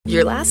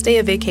Your last day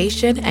of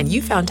vacation and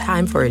you found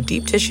time for a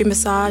deep tissue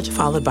massage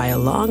followed by a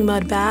long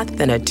mud bath,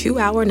 then a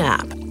 2-hour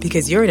nap.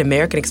 Because you're an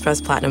American Express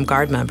Platinum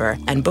Card member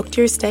and booked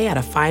your stay at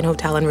a fine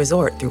hotel and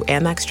resort through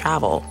Amex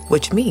Travel,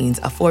 which means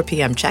a 4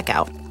 p.m.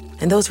 checkout.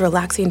 And those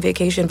relaxing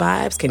vacation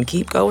vibes can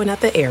keep going at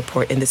the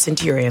airport in the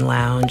Centurion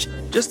Lounge.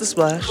 Just a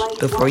splash.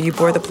 Before you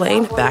board the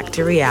plane, back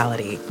to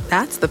reality.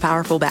 That's the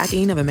powerful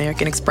backing of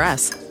American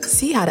Express.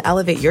 See how to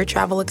elevate your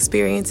travel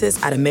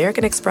experiences at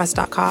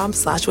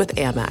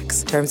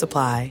americanexpress.com/withAmex. Terms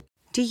apply.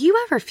 Do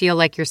you ever feel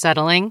like you're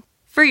settling?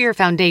 For your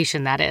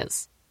foundation, that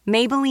is.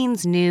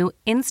 Maybelline's new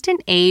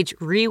Instant Age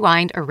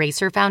Rewind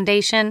Eraser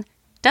Foundation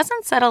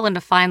doesn't settle into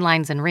fine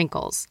lines and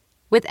wrinkles.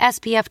 With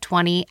SPF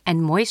 20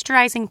 and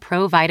moisturizing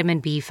Pro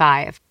Vitamin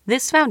B5,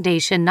 this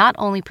foundation not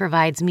only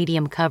provides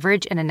medium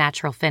coverage and a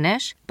natural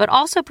finish, but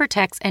also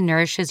protects and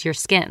nourishes your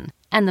skin.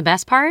 And the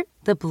best part?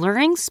 The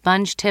blurring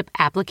sponge tip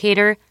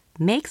applicator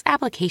makes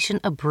application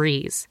a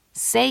breeze.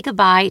 Say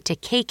goodbye to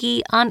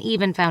cakey,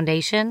 uneven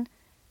foundation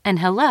and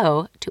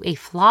hello to a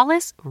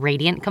flawless,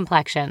 radiant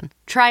complexion.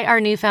 Try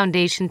our new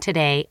foundation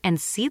today and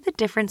see the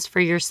difference for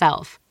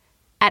yourself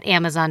at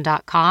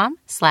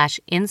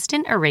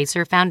Amazon.com/Instant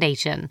Eraser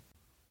Foundation.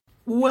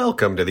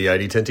 Welcome to the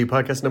ID10T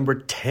podcast number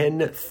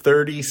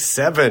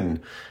 1037.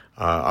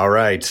 All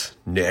right,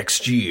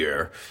 next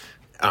year,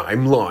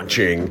 I'm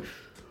launching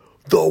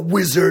the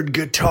Wizard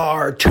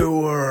Guitar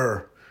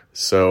Tour.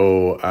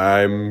 So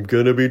I'm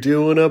going to be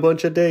doing a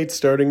bunch of dates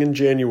starting in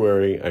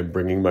January. I'm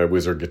bringing my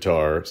Wizard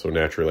guitar, so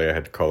naturally I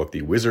had to call it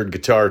the Wizard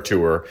Guitar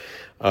Tour.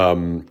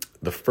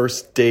 The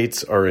first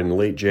dates are in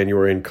late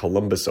January in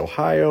Columbus,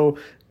 Ohio,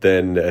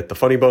 then at the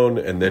Funny Bone,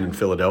 and then in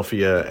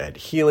Philadelphia at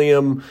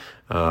Helium.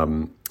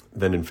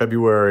 Then in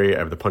February, I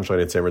have the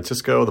Punchline in San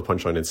Francisco, the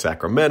Punchline in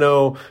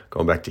Sacramento,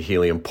 going back to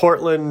Helium,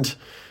 Portland,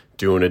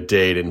 doing a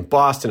date in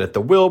Boston at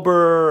the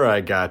Wilbur.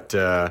 I got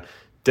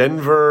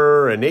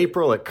Denver in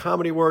April at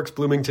Comedy Works,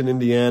 Bloomington,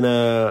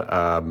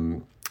 Indiana,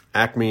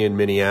 Acme in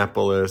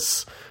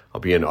Minneapolis.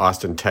 I'll be in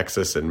Austin,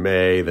 Texas in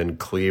May, then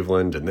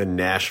Cleveland, and then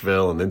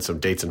Nashville, and then some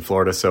dates in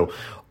Florida. So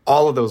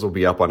all of those will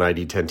be up on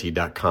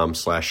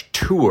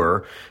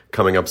id10t.com/tour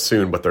coming up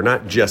soon, but they're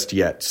not just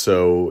yet.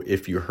 So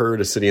if you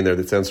heard a city in there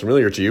that sounds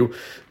familiar to you,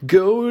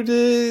 go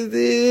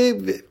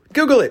to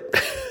Google it.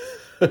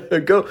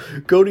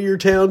 Go to your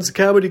town's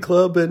comedy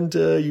club and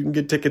you can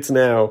get tickets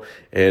now.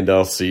 And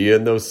I'll see you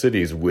in those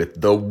cities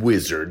with the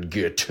Wizard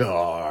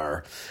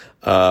guitar.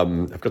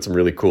 I've got some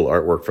really cool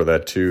artwork for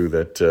that too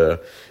that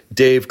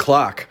Dave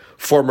Klock,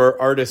 former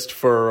artist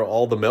for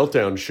all the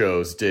Meltdown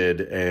shows, did,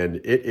 and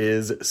it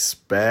is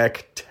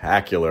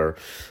spectacular.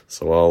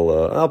 So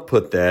I'll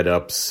put that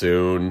up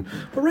soon.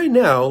 But right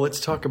now,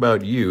 let's talk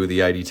about you, the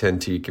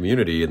ID10T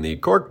community, and the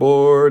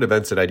Corkboard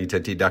events at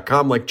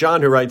ID10T.com. Like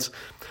John, who writes,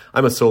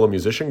 I'm a solo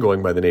musician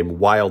going by the name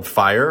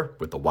Wildfire,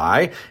 with the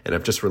Y, and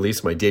I've just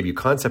released my debut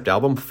concept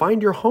album,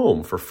 Find Your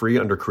Home, for free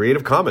under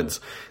Creative Commons.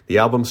 The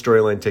album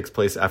storyline takes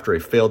place after a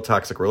failed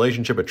toxic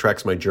relationship. It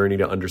tracks my journey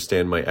to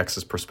understand my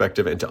ex's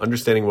perspective and to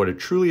understanding what it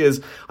truly is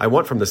I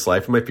want from this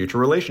life and my future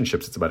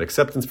relationships. It's about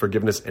acceptance,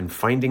 forgiveness, and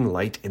finding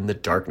light in the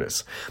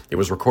darkness. It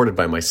was recorded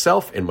by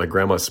myself in my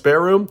grandma's spare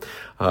room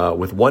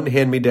with one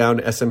hand-me-down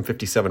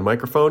SM57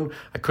 microphone.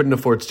 I couldn't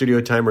afford studio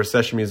time or a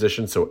session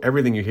musician, so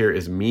everything you hear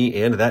is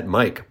me and that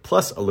mic,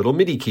 plus a little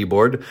MIDI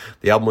keyboard.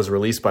 The album was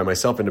released by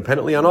myself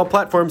independently on all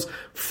platforms.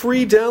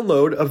 Free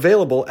download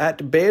available at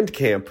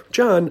Bandcamp.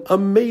 John,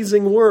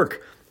 amazing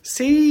work.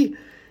 See?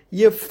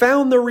 You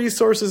found the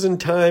resources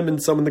and time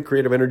and some of the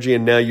creative energy,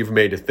 and now you've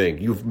made a thing.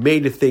 You've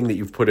made a thing that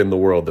you've put in the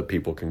world that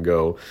people can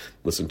go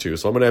listen to.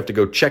 So I'm going to have to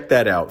go check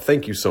that out.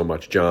 Thank you so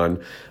much, John.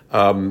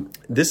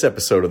 This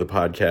episode of the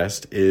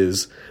podcast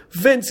is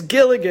Vince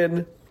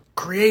Gilligan,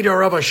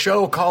 creator of a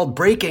show called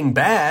Breaking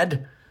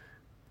Bad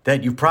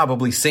that you've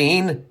probably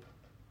seen.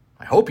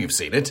 I hope you've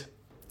seen it.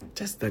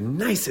 Just the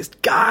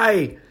nicest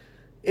guy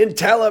in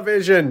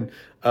television.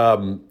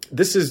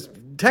 This is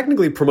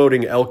technically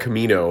promoting El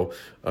Camino,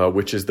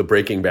 which is the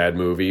Breaking Bad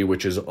movie,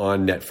 which is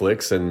on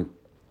Netflix. And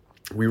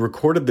we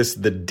recorded this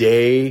the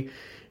day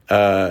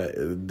El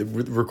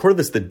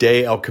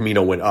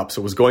Camino went up.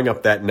 So it was going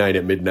up that night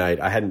at midnight.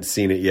 I hadn't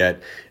seen it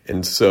yet.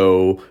 And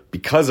so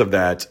because of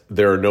that,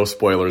 there are no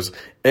spoilers.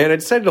 And I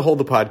decided to hold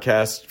the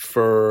podcast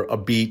for a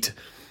beat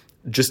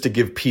just to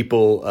give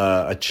people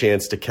a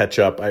chance to catch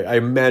up. I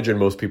imagine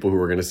most people who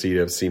are going to see it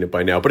have seen it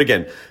by now. But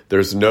again,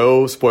 there's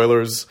no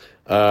spoilers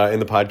in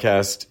the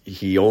podcast.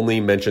 He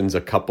only mentions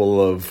a couple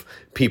of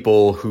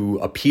people who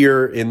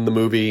appear in the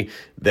movie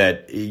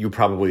that you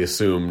probably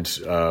assumed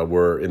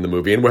were in the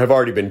movie and have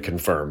already been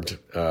confirmed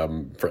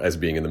as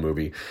being in the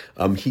movie.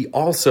 He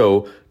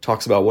also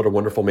talks about what a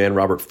wonderful man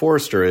Robert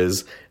Forster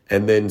is.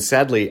 And then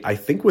sadly, I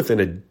think within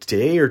a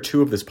day or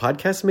two of this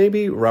podcast,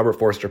 maybe, Robert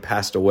Forster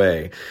passed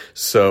away.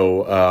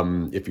 So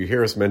if you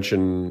hear us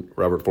mention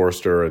Robert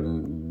Forster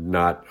and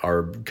not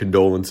our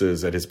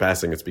condolences at his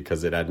passing, it's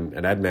because it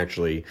hadn't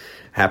actually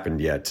happened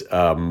yet.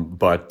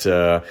 But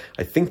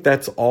I think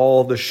that's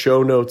all the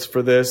show notes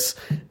for this.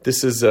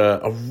 This is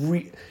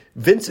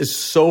Vince is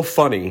so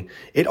funny.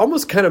 It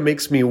almost kind of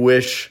makes me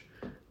wish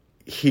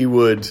he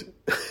would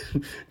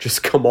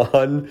just come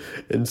on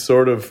and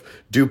sort of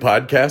do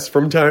podcasts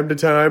from time to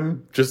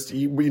time, just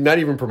not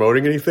even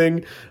promoting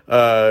anything,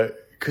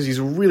 because he's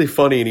really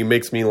funny and he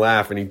makes me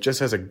laugh, and he just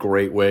has a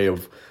great way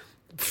of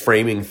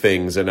framing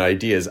things and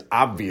ideas,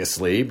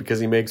 obviously, because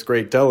he makes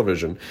great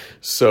television.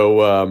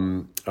 So,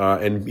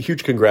 and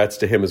huge congrats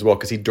to him as well,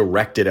 because he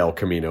directed El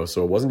Camino.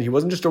 So he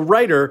wasn't just a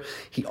writer,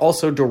 he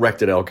also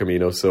directed El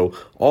Camino. So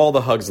all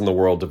the hugs in the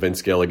world to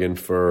Vince Gilligan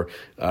for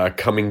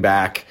coming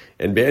back.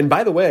 And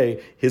by the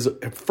way, his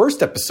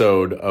first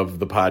episode of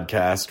the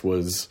podcast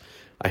was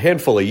a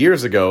handful of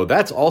years ago.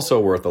 That's also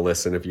worth a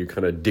listen if you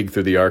kind of dig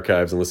through the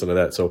archives and listen to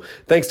that. So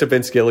thanks to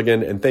Vince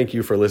Gilligan, and thank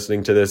you for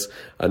listening to this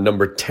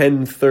number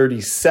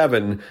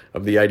 1037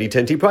 of the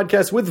ID10T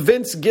podcast with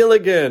Vince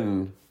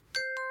Gilligan.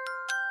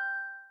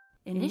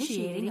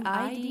 Initiating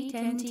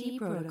ID10T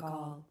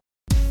protocol.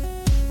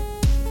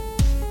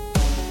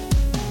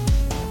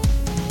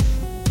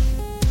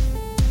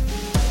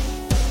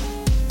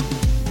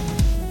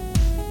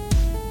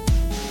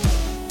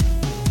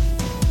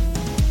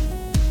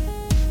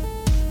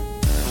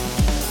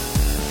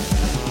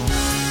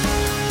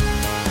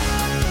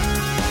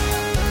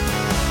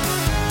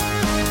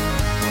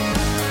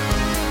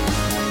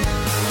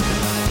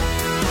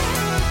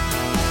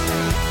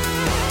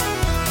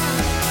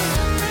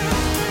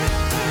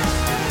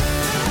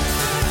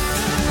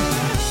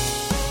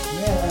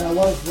 I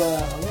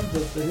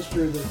love the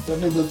history of the. I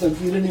mean, you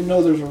didn't even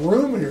know there's a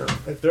room here.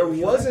 There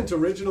wasn't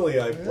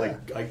originally.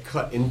 I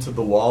cut into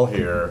the wall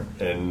here,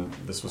 and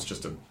this was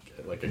just a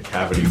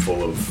cavity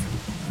full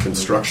of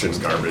construction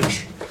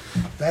garbage.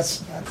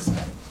 That's interesting.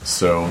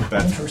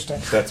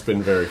 That's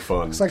been very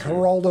fun. It's like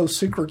Geraldo's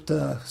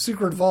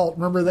secret vault.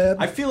 Remember that?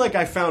 I feel like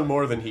I found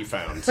more than he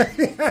found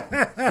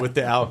with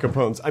the Al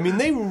Capone's. I mean,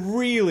 they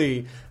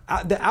really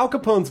the Al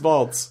Capone's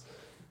vaults.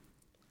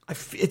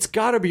 It's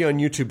got to be on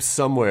YouTube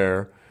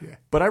somewhere. Yeah.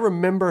 But I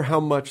remember how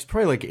much,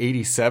 probably like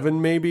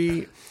 87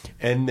 maybe,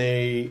 and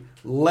they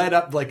let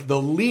up, like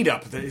the lead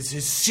up, that is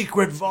his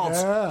secret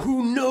vaults. Yeah.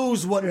 Who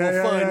knows what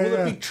we'll find? Will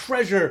it be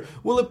treasure?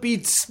 Will it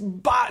be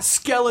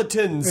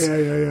skeletons?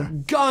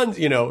 Guns?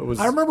 You know, it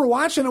was. I remember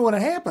watching it when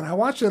it happened. I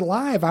watched it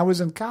live. I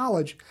was in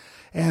college,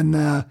 and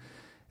at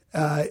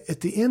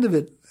the end of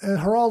it,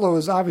 Geraldo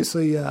is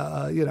obviously,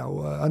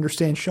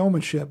 understands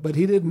showmanship, but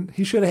he didn't.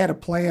 He should have had a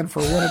plan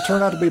for when it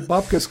turned out to be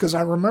Bupkis, because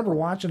I remember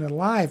watching it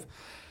live.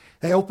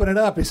 They open it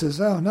up. He says,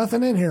 "Oh,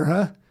 nothing in here,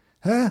 huh?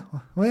 Huh?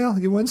 Well,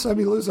 you win some,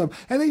 you lose some."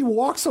 And then he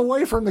walks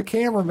away from the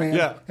cameraman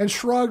and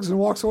shrugs and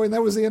walks away, and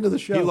that was the end of the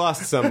show. He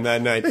lost some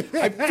that night.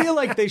 I feel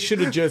like they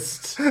should have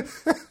just...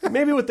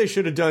 Maybe what they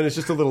should have done is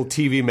just a little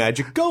TV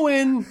magic. Go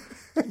in,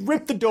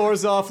 rip the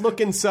doors off, look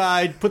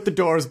inside, put the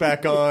doors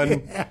back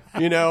on,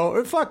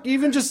 or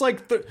even just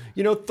like,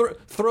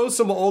 throw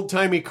some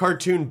old-timey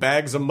cartoon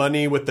bags of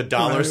money with the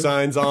dollar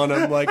signs on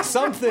them, like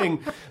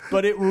something.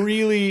 But it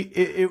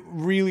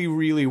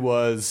really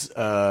was...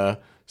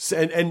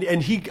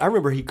 And he, I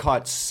remember he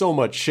caught so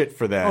much shit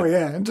for that. Oh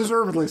yeah, and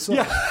deservedly so.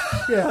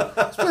 Yeah,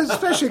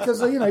 especially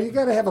because you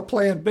got to have a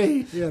plan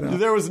B.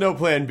 There was no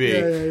plan B,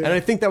 and I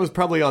think that was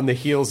probably on the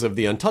heels of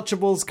the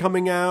Untouchables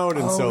coming out,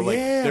 and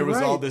there was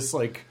all this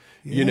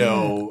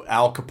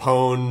Al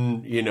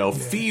Capone,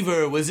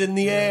 fever was in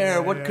the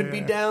air. What could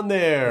be down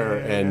there?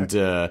 And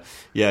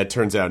it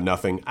turns out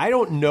nothing. I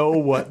don't know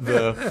what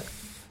the.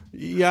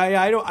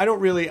 I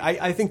don't really.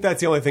 I think that's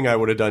the only thing I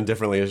would have done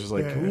differently. Is just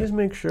can we just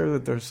make sure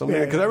that there's something?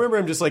 Because I remember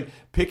him just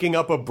picking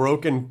up a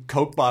broken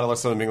Coke bottle or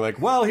something, being like,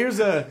 "Well,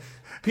 here's a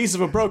piece of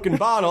a broken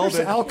bottle."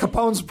 Al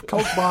Capone's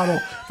Coke bottle,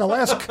 the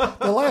last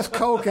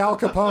Coke Al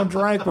Capone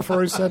drank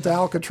before he sent to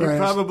Alcatraz.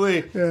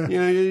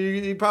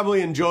 He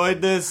probably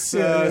enjoyed this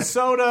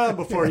soda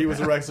before he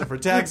was arrested for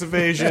tax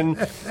evasion.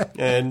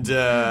 And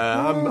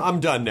I'm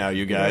done now,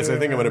 you guys. I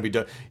think I'm going to be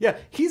done. Yeah,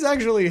 he's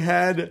actually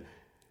had.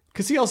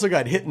 Because he also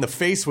got hit in the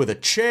face with a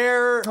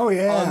chair. Oh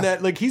yeah, on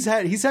that. He's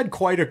had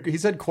quite a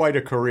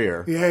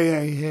career.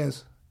 Yeah, he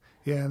has.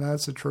 Yeah,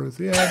 that's the truth.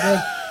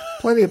 Yeah,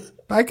 plenty of.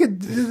 I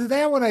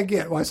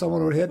get why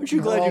someone would hit. Aren't you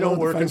glad you don't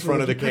work in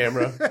front of the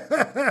camera?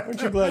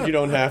 Aren't you glad you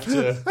don't have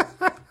to?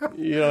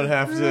 You don't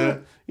have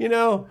to.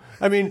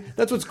 I mean,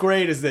 that's what's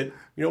great is that.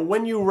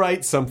 When you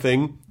write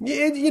something,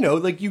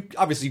 you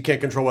obviously you can't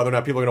control whether or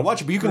not people are going to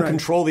watch it, but you can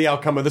control the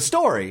outcome of the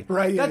story.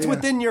 Right. That's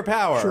within your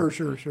power.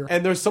 Sure.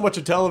 And there's so much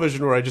of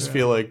television where I just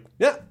feel like,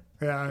 I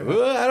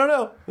don't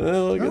know.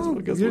 I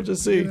guess we'll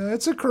just see.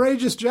 It's a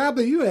courageous job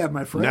that you have,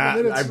 my friend.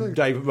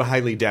 I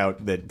highly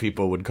doubt that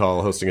people would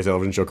call hosting a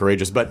television show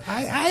courageous, but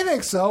I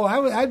think so.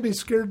 I'd be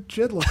scared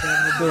shitless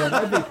to do it.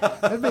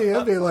 I'd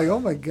be like, oh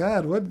my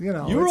god, what?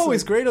 You were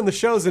always great on the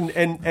shows, and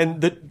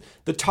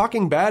the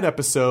Talking Bad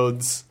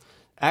episodes.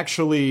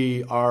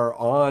 actually are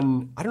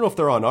on, I don't know if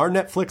they're on our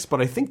Netflix,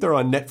 but I think they're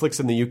on Netflix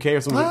in the UK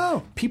or something.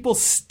 Oh. People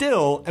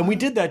still, and we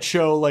did that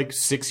show like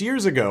 6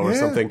 years ago or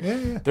something.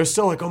 Yeah. They're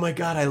still like, oh my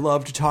God, I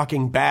loved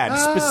Talking Bad,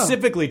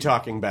 specifically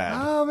Talking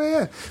Bad. Oh,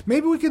 man.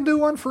 Maybe we can do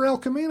one for El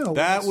Camino.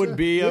 That would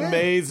be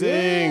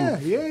amazing.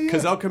 Yeah.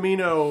 Because El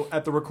Camino,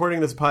 at the recording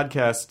of this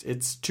podcast,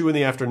 it's 2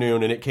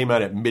 p.m, and it came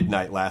out at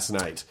midnight last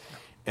night.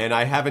 And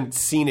I haven't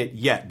seen it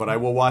yet, but I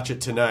will watch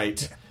it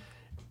tonight.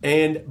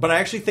 But I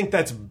actually think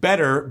that's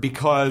better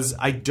because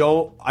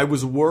I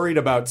was worried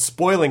about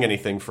spoiling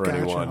anything for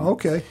anyone.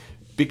 Okay.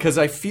 Because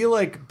I feel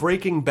like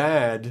Breaking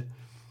Bad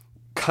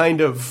kind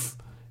of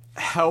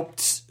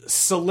helped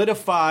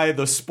solidify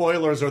the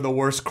spoilers are the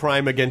worst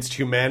crime against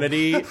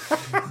humanity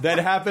that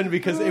happened,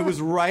 because it was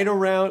right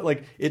around,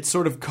 like, it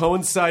sort of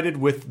coincided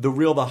with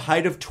the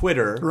height of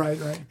Twitter. Right.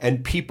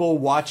 And people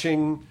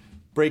watching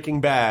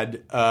Breaking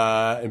Bad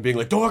and being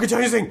like, don't fucking say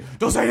anything,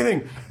 don't say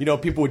anything. You know,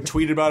 people would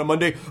tweet about it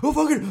Monday, oh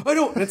fucking, I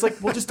don't. And it's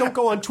like, well, just don't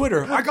go on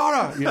Twitter. I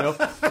gotta, you know.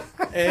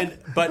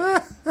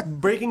 But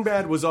Breaking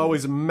Bad was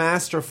always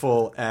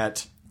masterful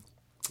at.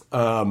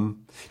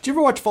 Did you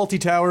ever watch Fawlty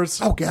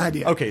Towers? Oh God,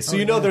 yeah. Okay, so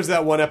there's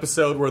that one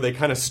episode where they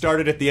kind of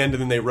started at the end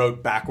and then they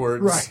wrote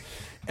backwards. Right.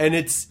 And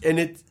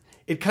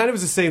it kind of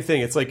is the same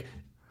thing. It's like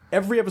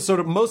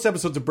most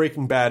episodes of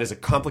Breaking Bad is a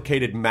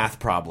complicated math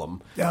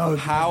problem. Oh,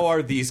 how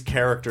are these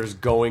characters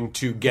going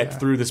to get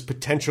through this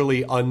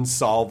potentially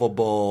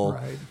unsolvable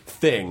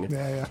thing?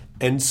 Yeah.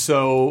 And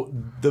so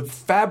the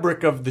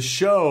fabric of the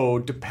show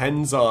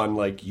depends on,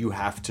 like, you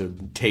have to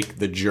take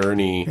the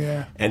journey.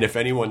 Yeah. And if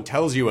anyone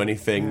tells you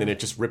anything, then it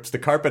just rips the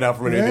carpet out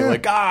from underneath you.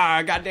 Like,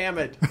 God damn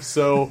it.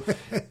 So,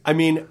 I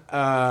mean,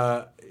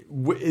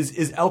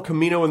 is El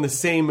Camino in the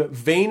same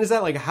vein as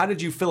that? Like, how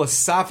did you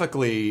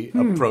philosophically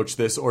approach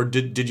this? Or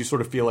did you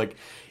sort of feel like,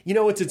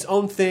 it's its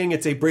own thing,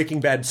 it's a Breaking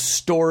Bad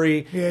story,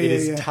 it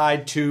is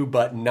tied to,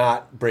 but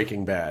not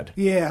Breaking Bad?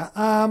 Yeah.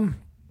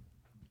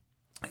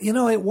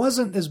 It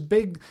wasn't as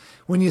big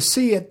when you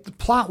see it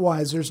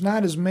plot-wise. There's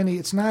not as many.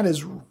 It's not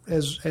as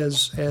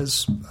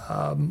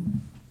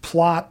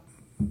plot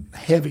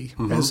heavy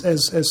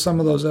as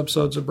some of those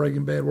episodes of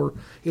Breaking Bad were.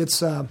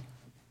 It's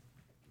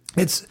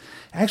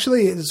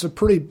actually a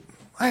pretty.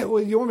 You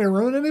want me to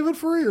ruin any of it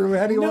for you, or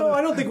how do you want? No,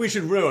 I don't think we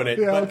should ruin it.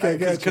 Yeah, okay,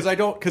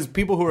 because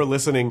people who are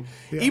listening,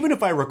 even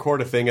if I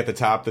record a thing at the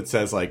top that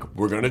says, like,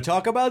 we're going to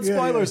talk about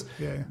spoilers,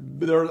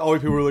 there are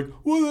always people who are like,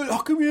 well,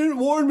 how come you didn't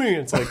warn me? And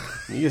it's like,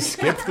 you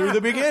skip through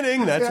the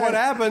beginning. That's what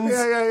happens.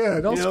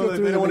 Yeah. Don't skip through the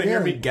beginning. They don't want to hear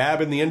me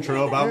gab in the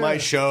intro about my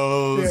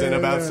shows and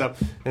about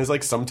stuff. And it's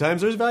like,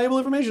 sometimes there's valuable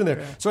information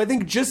there. So I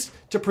think just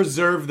to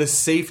preserve the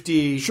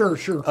safety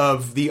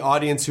of the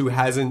audience who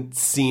hasn't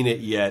seen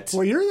it yet.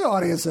 Well, you're the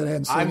audience that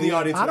hasn't seen it. I'm the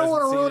audience. I don't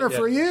want to ruin it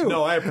for you.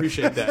 No, I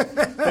appreciate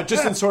that. But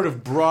just in sort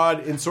of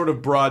broad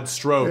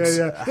strokes.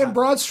 Yeah. In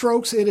broad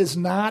strokes, it is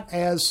not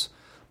as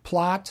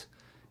plot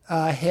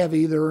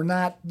heavy. There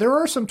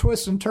are some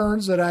twists and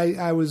turns that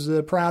I was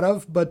proud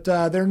of, but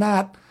they're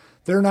not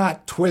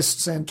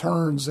twists and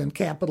turns in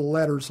capital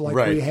letters like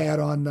we had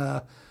on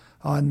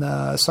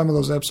some of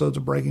those episodes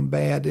of Breaking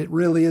Bad. It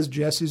really is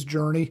Jesse's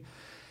journey.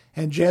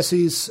 And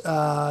Jesse is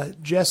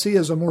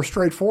a more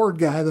straightforward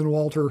guy than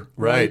Walter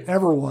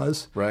ever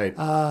was. Right.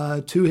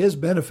 To his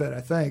benefit,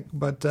 I think.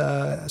 But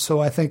so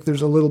I think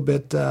there's a little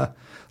bit of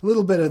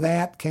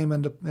that came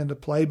into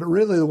play. But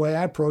really, the way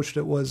I approached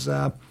it was,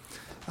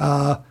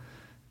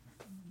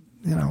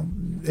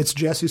 it's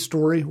Jesse's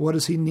story. What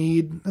does he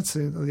need? That's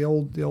the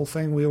old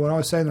thing we would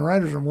always say in the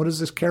writers' room. What is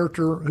this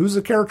character? Who's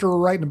the character we're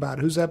writing about?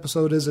 Whose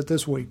episode is it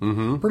this week?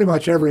 Mm-hmm. Pretty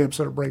much every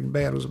episode of Breaking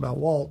Bad was about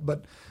Walt,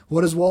 but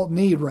what does Walt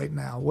need right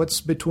now?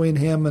 What's between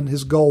him and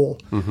his goal?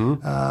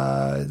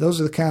 Mm-hmm. Those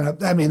are the kind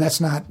of. I mean,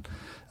 that's not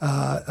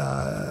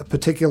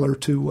particular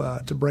to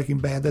Breaking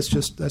Bad. That's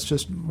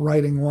just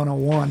writing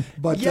 101.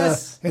 But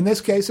in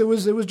this case, it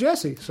was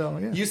Jesse. So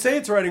yeah. You say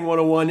it's writing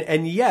 101,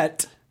 and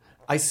yet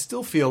I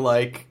still feel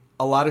like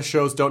a lot of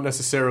shows don't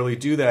necessarily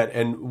do that.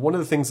 And one of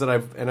the things that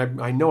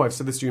I know I've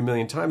said this to you a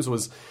million times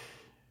was,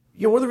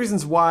 one of the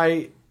reasons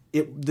why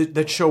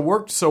that show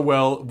worked so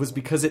well was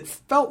because it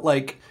felt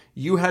like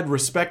you had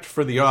respect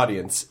for the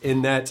audience,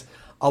 in that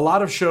a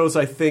lot of shows,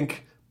 I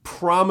think,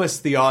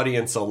 promise the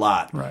audience a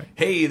lot. Right.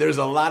 Hey, there's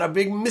a lot of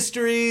big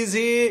mysteries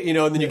here,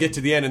 and then you get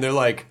to the end and they're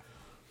like,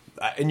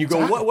 and you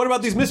go, what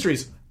about these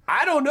mysteries?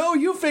 I don't know.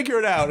 You figure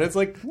it out. It's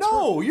like,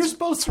 no, you're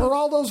supposed to.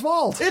 Geraldo's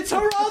Vault. It's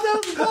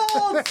Geraldo's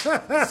Vault.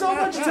 So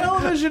much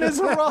television is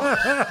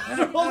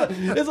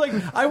Geraldo. It's like,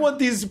 I want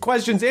these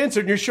questions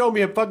answered, and you're showing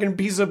me a fucking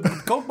piece of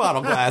Coke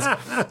bottle glass,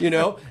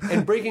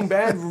 And Breaking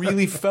Bad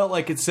really felt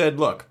like it said,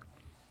 look,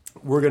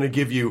 we're going to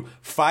give you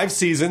 5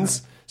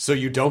 seasons. So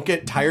you don't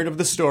get tired of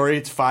the story.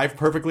 It's 5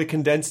 perfectly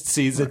condensed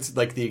seasons. It's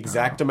like the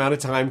exact amount of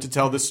time to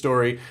tell the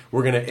story.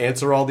 We're going to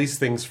answer all these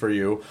things for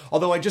you.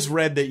 Although I just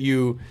read that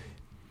you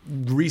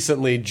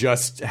recently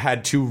just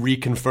had to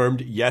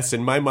reconfirmed, yes,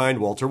 in my mind,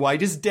 Walter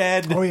White is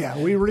dead. Oh, yeah.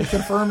 We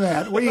reconfirmed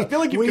that. I feel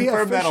like you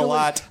confirmed that a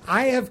lot.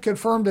 I have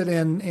confirmed it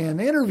in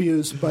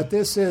interviews, but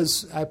this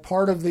is a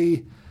part of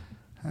the...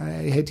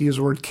 I hate to use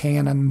the word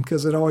canon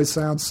because it always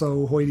sounds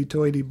so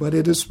hoity-toity, but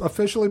it is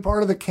officially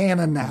part of the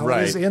canon now.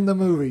 Right. It is in the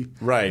movie.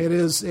 Right. It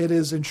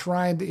is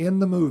enshrined in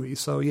the movie.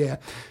 So yeah.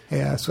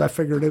 So I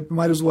figured it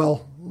might as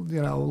well,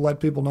 let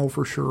people know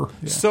for sure.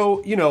 Yeah.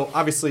 So,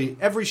 obviously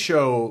every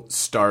show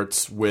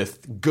starts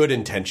with good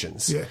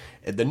intentions. Yeah.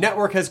 The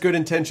network has good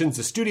intentions.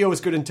 The studio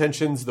has good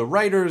intentions. The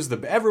writers,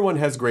 everyone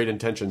has great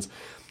intentions.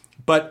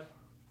 But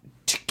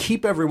to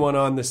keep everyone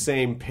on the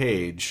same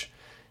page,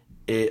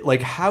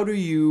 how do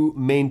you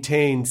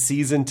maintain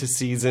season to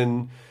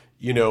season,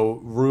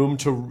 room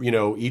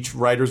to, each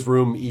writer's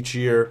room each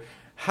year?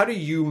 How do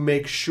you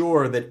make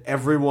sure that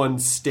everyone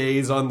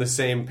stays on the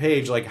same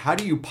page? Like, how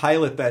do you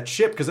pilot that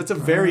ship? Because it's a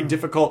very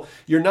difficult,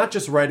 you're not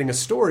just writing a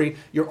story,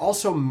 you're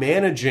also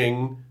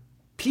managing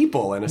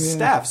people and a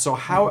staff. So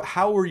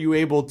how were you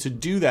able to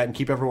do that and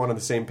keep everyone on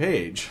the same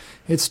page?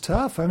 It's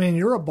tough. I mean,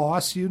 you're a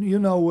boss. You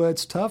know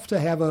it's tough to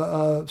have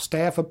a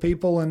staff of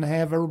people and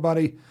have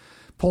everybody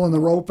pulling the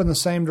rope in the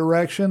same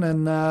direction.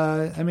 And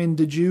none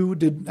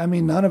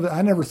of it.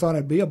 I never thought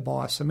I'd be a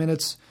boss. I mean,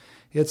 it's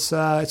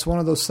one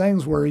of those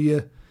things where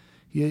you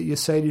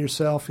say to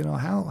yourself,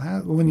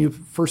 how when you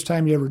first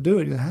time you ever do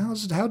it,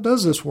 how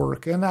does this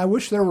work? And I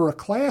wish there were a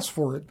class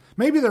for it.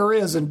 Maybe there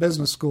is in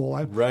business school.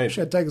 I wish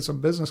I'd taken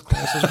some business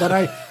classes,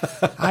 but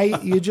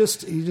you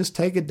just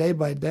take it day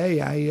by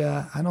day.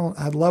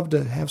 I'd love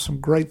to have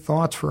some great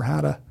thoughts for how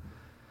to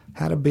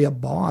be a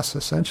boss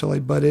essentially,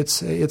 but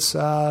it's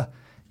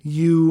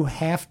you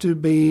have to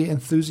be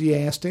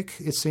enthusiastic,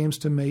 it seems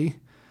to me,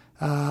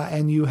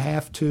 and you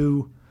have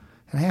to.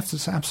 And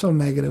I'm so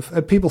negative.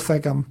 People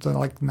think I'm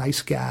the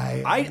nice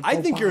guy. I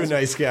think you're a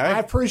nice guy. I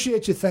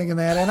appreciate you thinking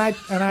that, and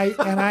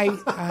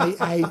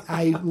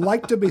I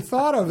like to be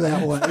thought of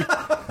that way.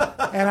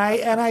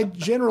 And I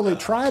generally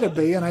try to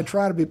be, and I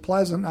try to be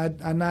pleasant.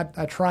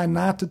 I try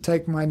not to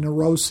take my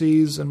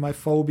neuroses and my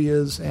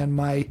phobias and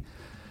my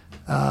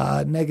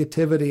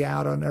negativity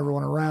out on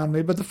everyone around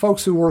me. But the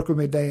folks who work with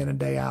me day in and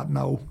day out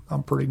know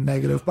I'm pretty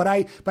negative. But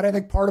I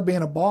think part of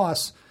being a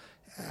boss.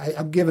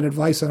 I'm giving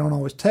advice I don't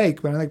always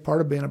take, but I think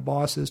part of being a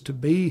boss is to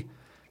be,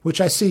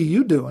 which I see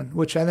you doing,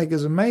 which I think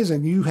is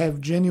amazing. You have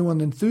genuine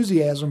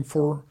enthusiasm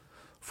for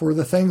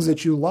the things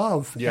that you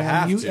love.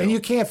 And you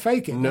can't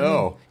fake it.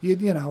 No.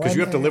 Because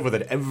you have to live with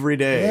it every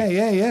day.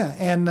 Yeah.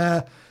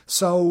 And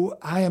so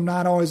I am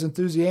not always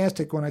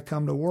enthusiastic when I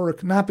come to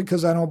work, not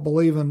because I don't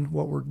believe in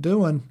what we're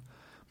doing,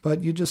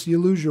 but you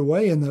lose your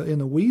way in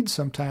the weeds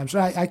sometimes.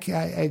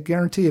 I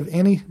guarantee if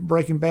any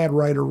Breaking Bad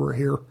writer were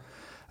here,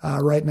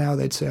 right now,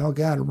 they'd say, "Oh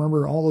God,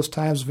 remember all those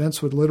times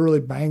Vince would literally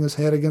bang his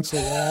head against the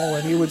wall,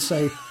 and he would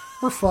say,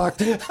 we're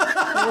fucked. We're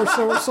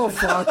so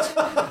fucked."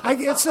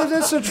 It's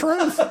the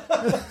truth.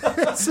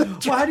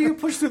 Well, how do you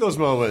push through those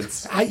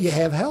moments? You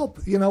have help.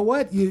 You know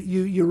what?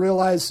 You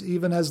realize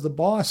even as the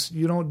boss,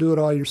 you don't do it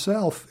all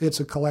yourself. It's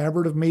a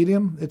collaborative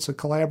medium. It's a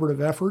collaborative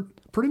effort.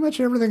 Pretty much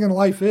everything in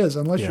life is,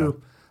 unless you're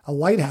a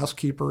lighthouse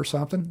keeper or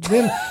something.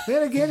 Then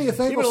again, you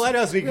think even a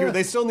lighthouse keeper,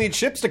 they still need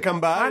ships to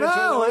come by. I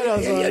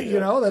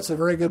know. That's a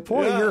very good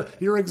point. Yeah.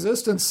 Your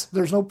existence,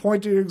 there's no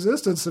point to your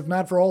existence if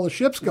not for all the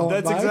ships going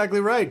by. That's exactly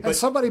right. And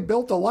somebody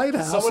built a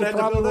lighthouse. Someone had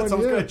to build that.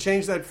 Someone's going to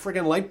change that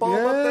friggin' light bulb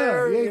up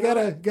there. Yeah, you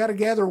gotta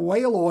gather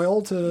whale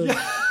oil to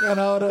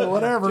to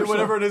whatever. Do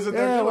whatever it is that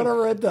they're doing.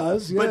 Whatever it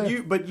does.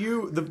 Yeah. But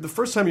you, the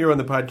first time you were on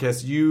the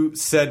podcast, you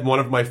said one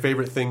of my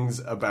favorite things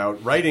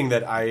about writing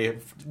that I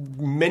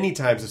many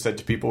times have said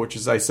to people, which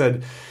is I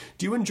said,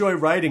 do you enjoy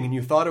writing? And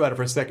you thought about it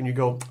for a second. You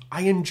go,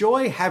 I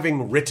enjoy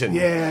having written.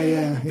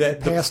 Yeah.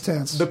 Past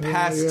tense. The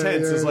past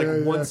tense is like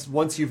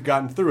once you've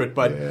gotten through it.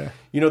 But,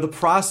 the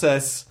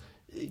process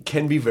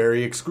can be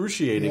very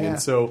excruciating.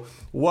 And so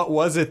what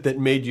was it that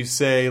made you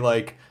say,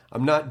 like,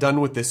 I'm not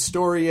done with this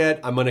story yet.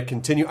 I'm going to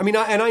continue. I mean,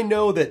 I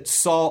know that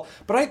Saul,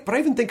 but I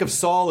even think of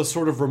Saul as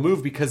sort of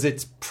removed because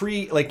it's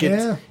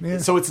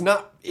so it's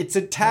not. It's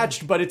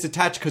attached, but it's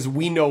attached because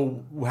we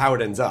know how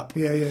it ends up.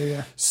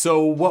 Yeah.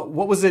 So what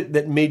was it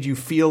that made you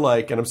feel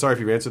like? And I'm sorry if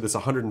you've answered this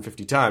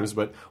 150 times,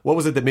 but what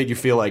was it that made you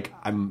feel like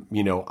I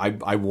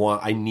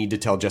need to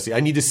tell Jesse.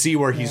 I need to see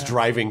where he's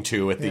driving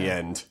to at the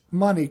end.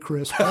 Money,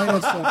 Chris. Plain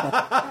and simple.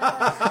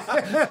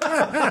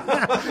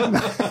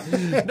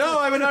 No,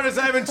 I'm an artist.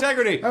 I have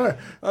integrity.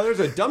 There's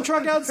a dump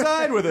truck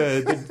outside with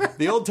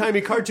the old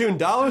timey cartoon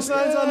dollar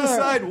signs on the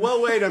side.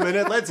 Well, wait a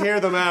minute. Let's hear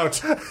them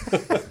out.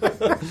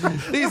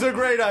 These are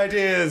great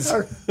ideas.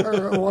 Our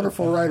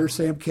wonderful writer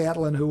Sam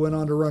Catlin, who went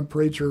on to run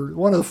Preacher,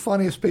 one of the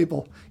funniest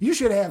people. You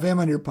should have him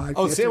on your podcast.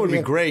 Oh, Sam would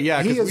be great.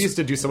 Yeah, because we used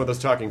to do some of those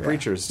talking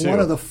preachers too.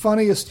 One of the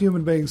funniest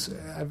human beings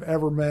I've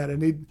ever met,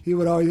 and he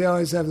would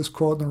always have this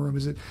quote in the room: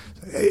 "Is it?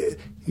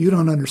 You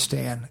don't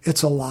understand.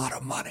 It's a lot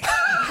of money."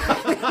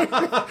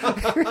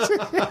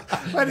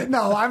 But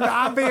no,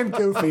 I'm being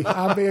goofy.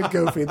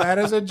 That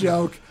is a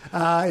joke.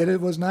 It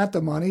was not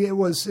the money. It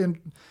was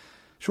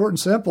short and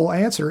simple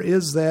answer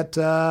is that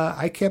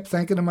I kept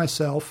thinking to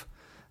myself,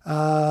 what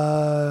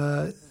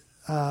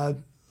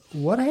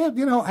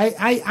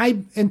I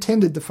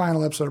intended the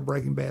final episode of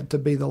Breaking Bad to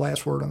be the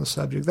last word on the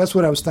subject. That's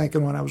what I was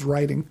thinking when I was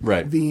writing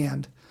the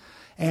end.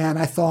 And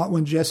I thought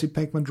when Jesse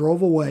Pinkman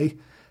drove away,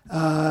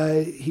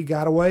 he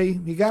got away.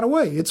 He got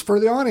away. It's for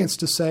the audience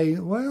to say,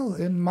 well,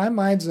 in my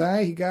mind's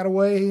eye, he got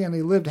away and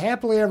he lived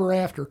happily ever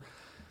after.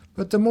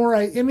 But the more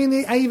I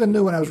even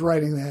knew when I was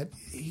writing that,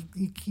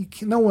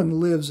 no one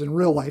lives in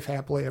real life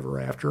happily ever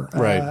after.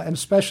 Right. And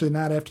especially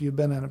not after you've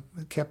been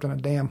kept in a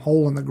damn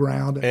hole in the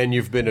ground. And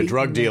you've been a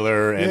drug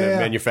dealer and a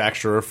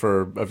manufacturer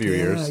for a few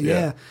years.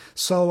 Yeah.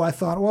 So I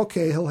thought, well,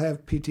 okay, he'll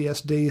have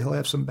PTSD. He'll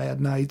have some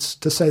bad nights,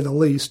 to say the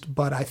least.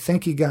 But I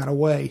think he got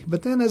away.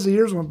 But then as the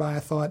years went by,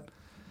 I thought,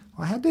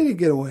 well, how did he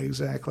get away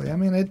exactly? I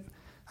mean,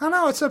 I don't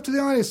know. It's up to the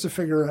audience to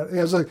figure out. It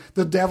was like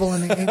the devil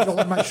and the angel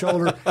on my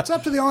shoulder. It's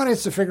up to the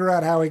audience to figure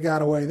out how he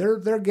got away.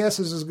 Their guess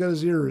is as good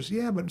as yours.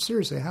 Yeah, but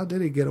seriously, how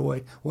did he get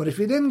away? What if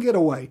he didn't get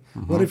away?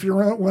 Mm-hmm. What if you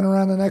went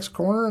around the next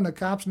corner and the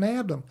cops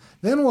nabbed him?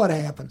 Then what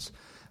happens?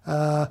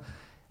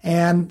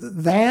 And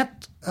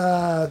that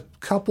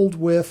coupled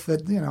with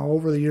that,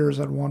 over the years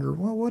I'd wondered,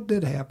 well, what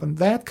did happen?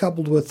 That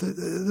coupled with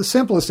the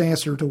simplest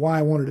answer to why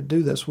I wanted to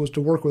do this was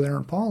to work with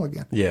Aaron Paul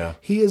again. Yeah,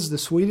 he is the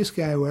sweetest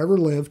guy who ever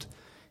lived.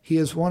 He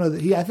is one of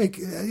the. I think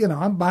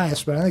I'm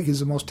biased, but I think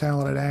he's the most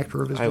talented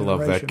actor of his generation. I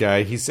love that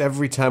guy.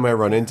 Every time I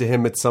run into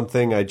him at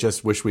something, I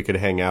just wish we could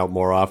hang out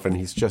more often.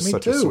 He's just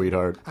such a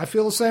sweetheart. I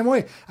feel the same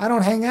way. I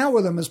don't hang out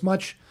with him as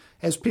much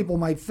as people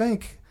might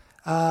think.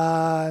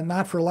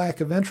 Not for lack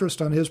of interest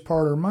on his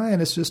part or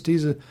mine. It's just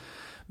he's a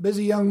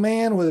busy young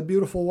man with a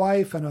beautiful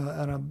wife and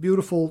a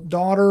beautiful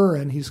daughter,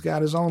 and he's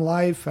got his own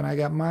life, and I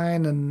got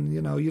mine. And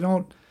you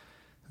don't.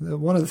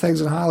 One of the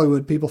things in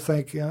Hollywood, people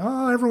think,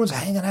 everyone's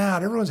hanging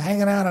out. Everyone's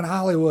hanging out in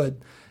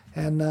Hollywood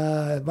and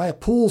by a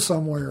pool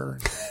somewhere.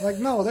 Like,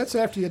 no, that's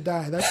after you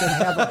die. That's in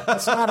heaven.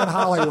 That's not in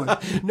Hollywood.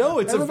 No,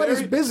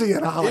 everybody's busy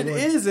in Hollywood.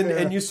 It is,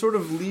 and you sort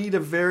of lead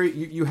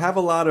you have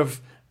a lot of,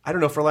 I don't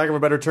know, for lack of a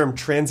better term,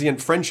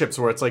 transient friendships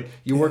where it's like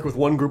you work with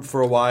one group for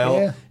a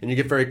while and you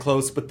get very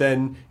close, but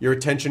then your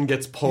attention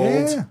gets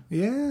pulled. And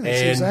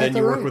then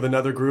you work with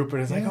another group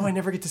and it's like, I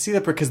never get to see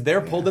that because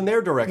they're pulled in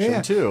their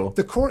direction too.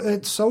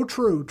 It's so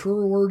true.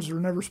 Truer words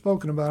are never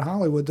spoken about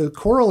Hollywood. The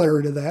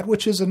corollary to that,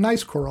 which is a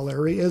nice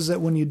corollary, is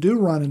that when you do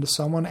run into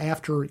someone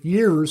after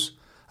years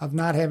of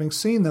not having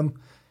seen them,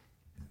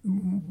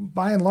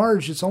 by and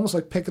large, it's almost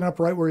like picking up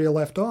right where you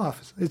left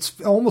off. It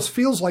almost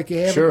feels like you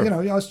haven't,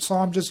 I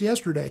saw him just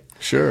yesterday.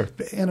 Sure.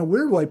 In a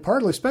weird way,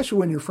 partly, especially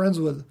when you're friends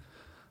with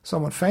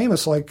someone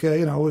famous, like,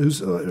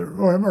 who's,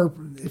 or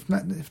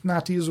if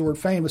not to use the word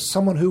famous,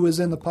 someone who is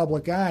in the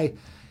public eye.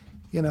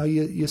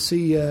 You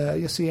see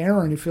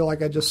Aaron, you feel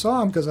like I just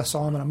saw him because I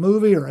saw him in a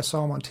movie or I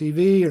saw him on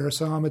TV or I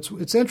saw him.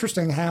 It's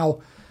interesting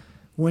how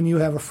when you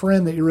have a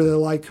friend that you really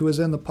like who is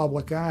in the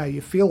public eye, you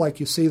feel like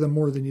you see them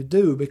more than you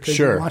do because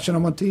you're watching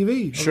them on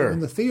TV or in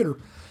the theater.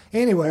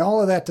 Anyway,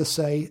 all of that to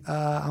say,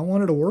 I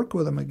wanted to work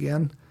with him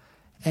again,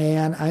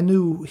 and I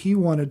knew he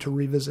wanted to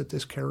revisit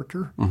this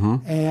character,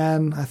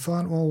 and I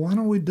thought, well, why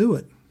don't we do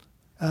it?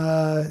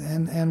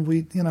 And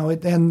we,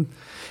 and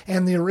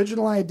the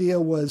original idea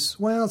was,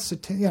 well,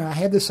 I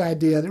had this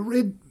idea that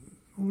it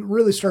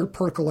really started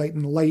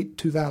percolating late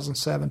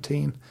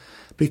 2017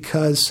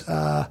 because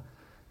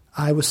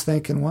I was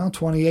thinking, well,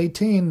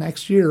 2018,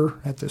 next year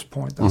at this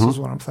point, this is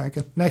what I'm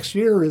thinking. Next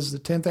year is the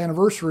 10th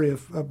anniversary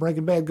of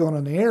Breaking Bad going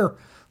on the air.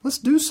 Let's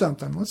do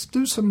something. Let's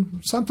do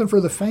something for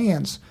the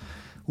fans.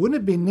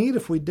 Wouldn't it be neat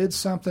if we did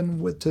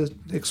something to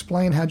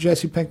explain how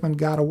Jesse Pinkman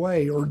got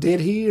away? Or did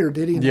he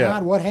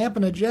not? What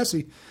happened to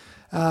Jesse?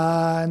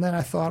 And then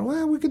I thought,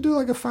 well, we could do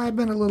like a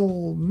 5-minute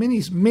little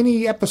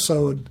mini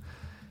episode.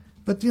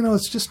 But,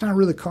 it's just not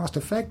really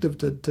cost-effective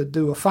to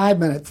do a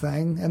 5-minute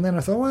thing. And then I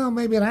thought, well,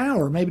 maybe an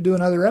hour, maybe do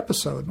another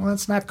episode. Well,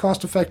 it's not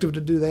cost-effective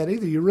to do that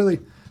either. You really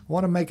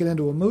want to make it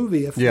into a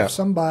movie if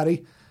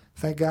somebody,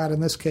 thank God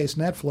in this case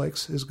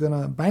Netflix, is going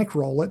to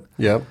bankroll it.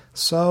 Yep.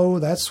 So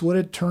that's what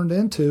it turned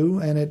into.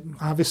 And it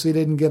obviously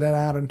didn't get it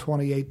out in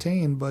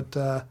 2018, but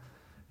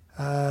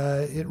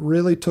it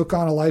really took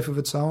on a life of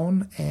its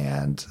own.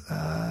 And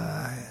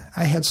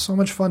I had so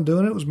much fun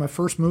doing it. It was my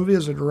first movie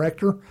as a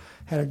director.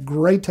 Had a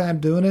great time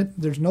doing it.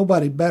 There's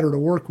nobody better to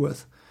work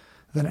with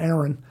than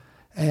Aaron,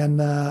 and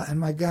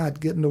my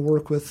God, getting to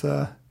work with.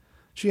 I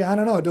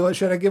don't know.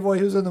 Should I give away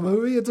who's in the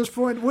movie at this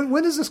point?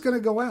 When is this going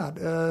to go out?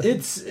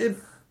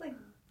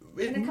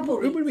 In a couple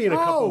of weeks. It would be in a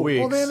couple of weeks.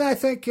 Well, then I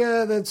think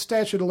the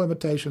statute of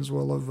limitations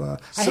will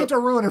have. I hate to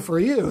ruin it for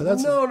you.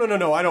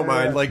 No. I don't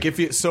mind. Like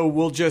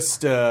we'll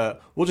just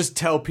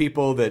tell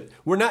people that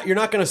you're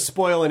not going to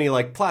spoil any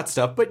like plot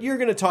stuff, but you're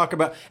going to talk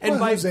about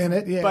who's in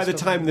it. Yeah, by the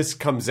time this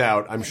comes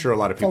out, I'm sure a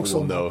lot of people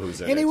will know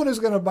who's in it. Anyone who's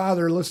going to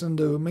bother listening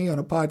to me on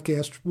a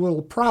podcast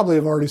will probably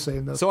have already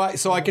seen this. So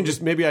I can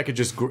just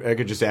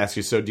ask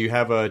you. So do you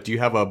have a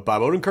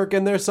Bob Odenkirk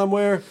in there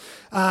somewhere?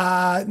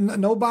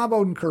 No Bob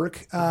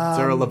Odenkirk. Is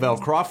there a Lavelle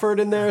Crawford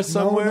in there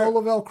somewhere? No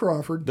Lavelle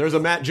Crawford. There's a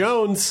Matt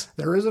Jones.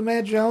 There is a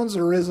Matt Jones.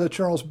 There is a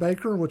Charles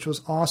Baker, which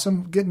was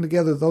awesome. Getting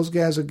together those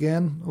guys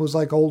again was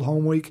like old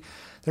home week.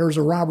 There's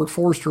a Robert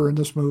Forster in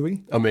this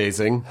movie.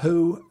 Amazing.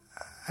 Who,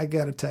 I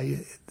got to tell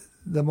you,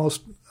 the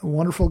most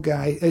wonderful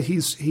guy.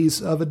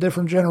 He's of a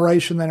different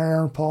generation than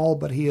Aaron Paul,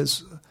 but he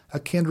is a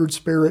kindred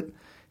spirit.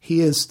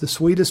 He is the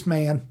sweetest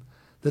man,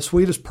 the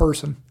sweetest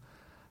person.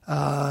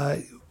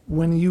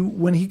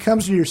 When he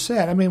comes to your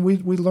set, I mean,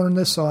 we learned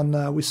this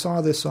on we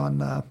saw this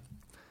on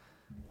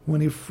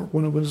when it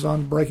was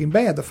on Breaking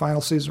Bad, the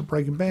final season of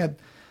Breaking Bad.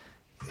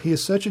 He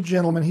is such a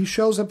gentleman. He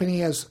shows up and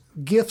he has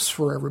gifts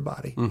for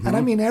everybody. Mm-hmm. And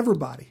I mean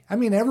everybody. I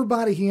mean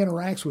everybody he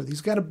interacts with.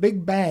 He's got a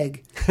big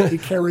bag he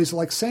carries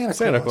like Santa Claus.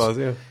 Santa Claus,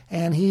 yeah.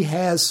 And he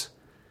has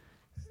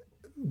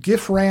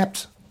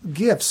gift-wrapped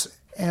gifts,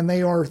 and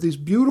they are these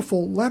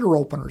beautiful letter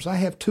openers. I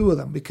have 2 of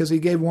them because he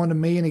gave one to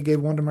me and he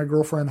gave one to my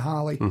girlfriend,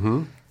 Holly.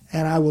 Mm-hmm.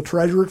 And I will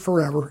treasure it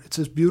forever. It's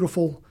this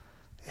beautiful,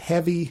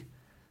 heavy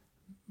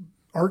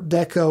Art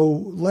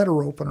Deco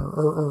letter opener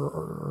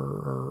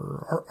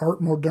or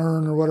Art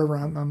Moderne or whatever.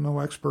 I'm no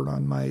expert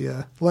on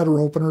my letter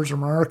openers or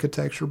my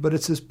architecture, but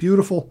it's this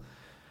beautiful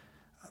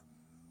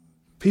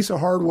piece of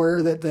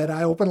hardware that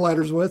I open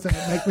letters with, and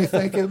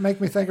it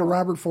make me think of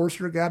Robert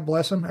Forster. God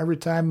bless him. Every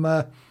time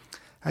I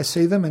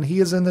see them, and he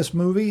is in this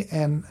movie,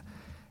 and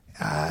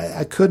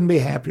I couldn't be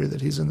happier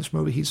that he's in this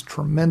movie. He's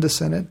tremendous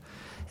in it.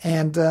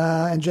 And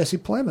Jesse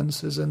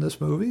Plemons is in this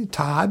movie.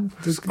 Todd,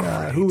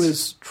 who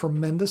is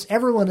tremendous.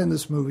 Everyone in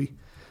this movie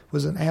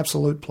was an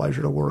absolute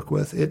pleasure to work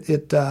with.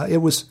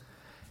 It was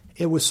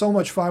so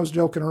much fun. I was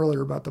joking earlier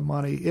about the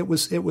money. It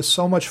was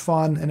so much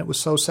fun, and it was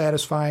so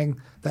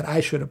satisfying that I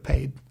should have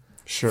paid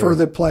for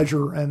the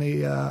pleasure and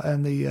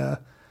the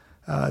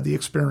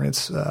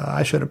experience.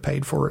 I should have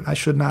paid for it. I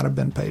should not have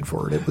been paid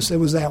for it. It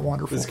was that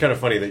wonderful. It's kind of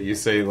funny that you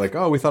say like,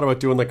 oh, we thought about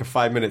doing like a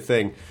 5-minute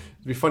thing.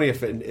 It'd be funny if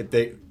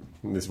they.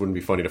 This wouldn't be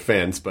funny to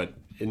fans, but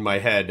in my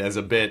head, as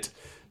a bit,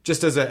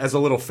 just as a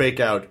little fake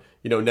out,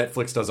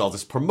 Netflix does all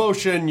this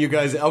promotion. You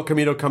guys, El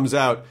Camino comes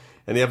out,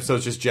 and the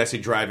episode's just Jesse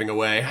driving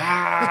away.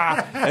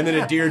 And then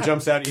a deer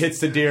jumps out, he hits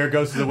the deer,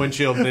 goes to the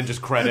windshield, and then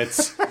just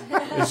credits.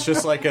 It's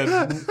just like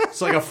a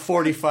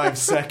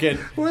 45-second.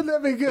 Wouldn't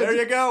that be good? There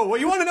you go.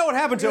 Well, you want to know what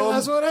happened to him?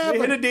 That's what happened.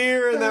 He hit a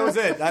deer, and that was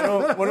it.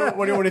 What do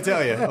you want to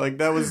tell you? Like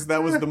that was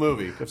the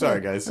movie. I'm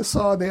sorry, guys. I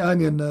saw The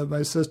Onion. My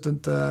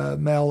assistant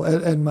Mel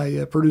and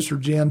my producer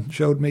Jen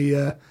showed me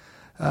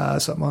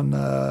something on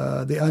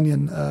The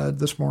Onion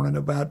this morning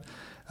about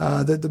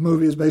that the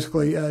movie is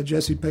basically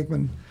Jesse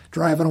Pinkman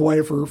driving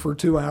away for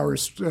 2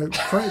 hours,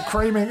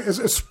 creaming.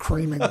 It's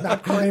creaming,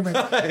 not creaming.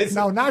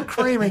 No, not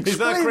creaming. He's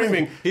not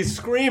creaming. He's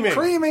screaming.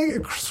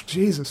 Creaming.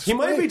 Jesus. He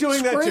might be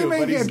doing that too,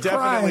 but he's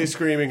definitely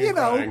screaming and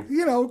crying.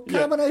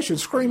 Combination,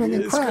 screaming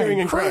and crying. Screaming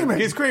and crying.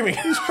 He's screaming.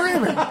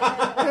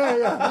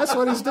 Yeah, that's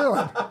what he's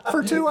doing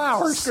for 2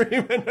 hours.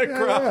 Screaming and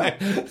crying.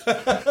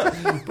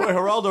 Boy,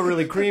 Geraldo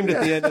really creamed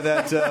at the end of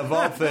that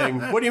vault thing.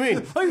 What do you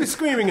mean? Oh, he was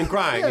screaming and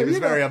crying. He was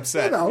very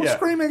upset.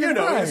 Screaming and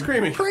crying.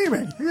 Screaming.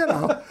 Creaming,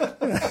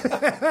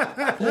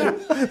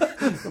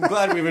 I'm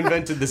glad we've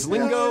invented this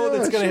lingo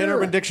that's going to hit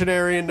Urban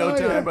Dictionary in no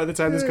time by the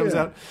time this comes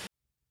out.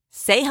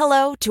 Say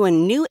hello to a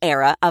new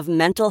era of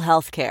mental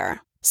health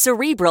care.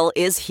 Cerebral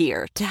is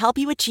here to help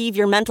you achieve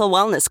your mental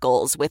wellness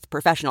goals with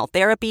professional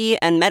therapy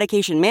and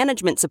medication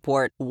management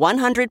support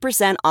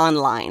 100%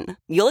 online.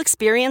 You'll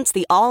experience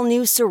the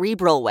all-new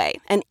Cerebral Way,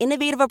 an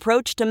innovative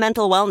approach to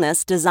mental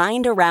wellness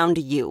designed around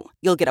you.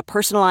 You'll get a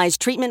personalized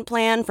treatment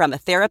plan from a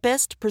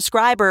therapist,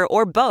 prescriber,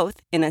 or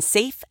both in a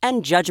safe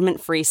and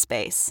judgment-free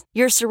space.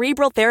 Your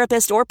Cerebral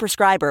therapist or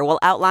prescriber will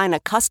outline a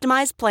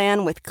customized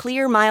plan with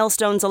clear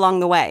milestones along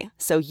the way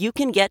so you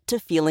can get to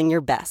feeling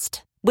your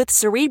best. With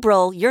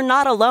Cerebral, you're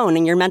not alone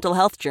in your mental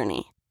health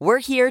journey. We're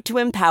here to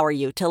empower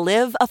you to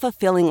live a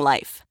fulfilling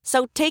life.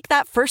 So take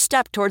that first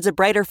step towards a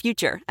brighter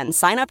future and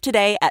sign up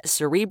today at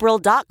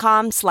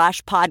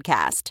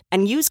Cerebral.com/podcast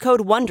and use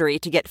code WONDERY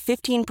to get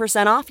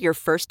 15% off your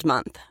first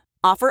month.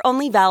 Offer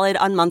only valid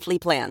on monthly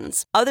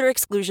plans. Other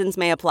exclusions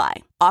may apply.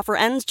 Offer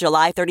ends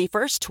July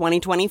 31st,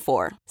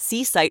 2024.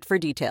 See site for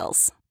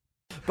details.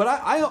 But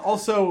I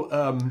also,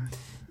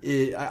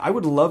 I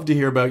would love to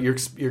hear about your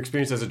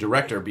experience as a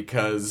director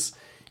because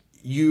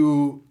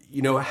you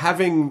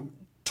having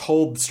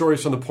told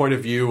stories from the point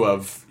of view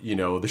of, the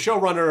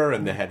showrunner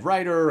and the head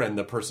writer and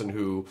the person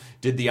who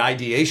did the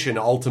ideation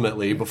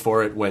ultimately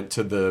before it went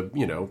to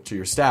to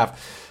your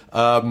staff.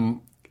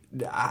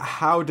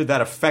 How did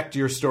that affect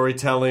your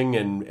storytelling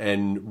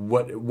and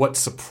what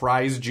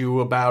surprised you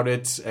about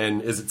it?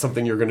 And is it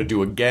something you're going to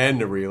do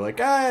again? Or were you like,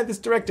 this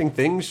directing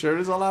thing sure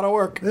is a lot of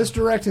work? This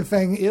directing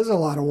thing is a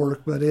lot of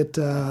work, but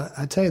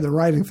I tell you, the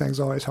writing thing's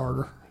always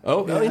harder.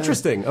 Oh,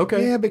 interesting.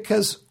 Okay. Yeah,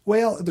 because,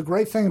 the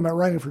great thing about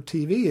writing for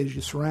TV is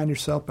you surround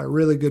yourself by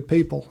really good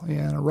people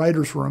in a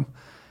writer's room.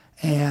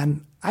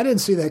 And I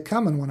didn't see that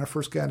coming when I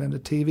first got into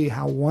TV,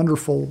 how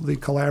wonderful the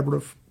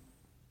collaborative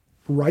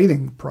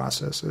writing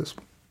process is.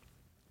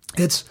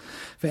 It's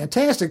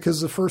fantastic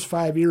because the first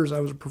 5 years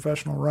I was a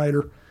professional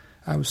writer.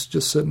 I was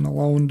just sitting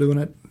alone doing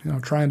it,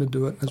 trying to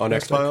do it as on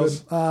best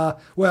X-Files? I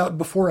could.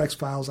 Before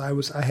X-Files,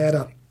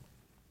 the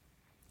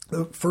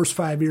first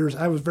 5 years,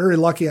 I was very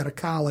lucky out of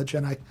college,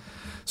 and I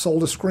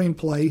sold a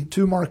screenplay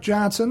to Mark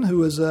Johnson,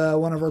 who is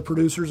one of our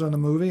producers on the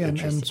movie, and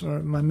sort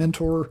of my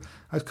mentor.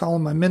 I call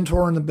him my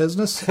mentor in the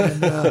business,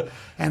 and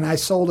and I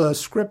sold a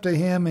script to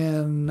him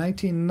in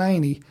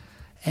 1990.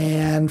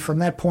 And from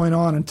that point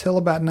on until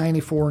about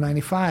 94,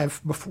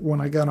 95, before,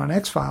 when I got on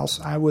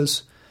X-Files, I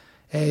was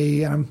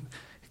I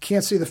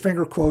can't see the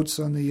finger quotes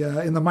on the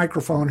in the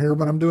microphone here,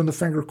 but I'm doing the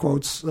finger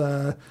quotes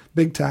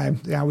big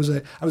time. Yeah, I was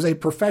a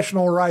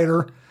professional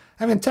writer.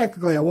 I mean,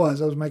 technically I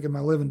was making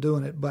my living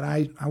doing it, but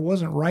I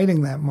wasn't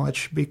writing that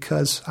much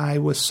because I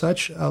was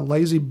such a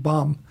lazy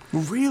bum.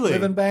 Really?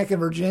 Living back in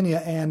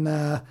Virginia and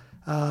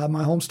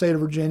my home state of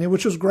Virginia,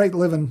 which was great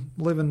living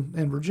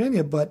in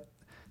Virginia, but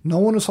no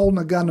one was holding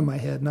a gun to my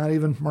head, not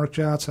even Mark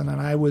Johnson,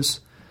 and I was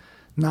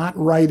not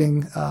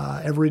writing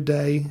every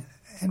day.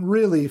 And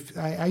really,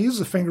 I use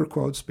the finger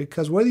quotes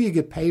because whether you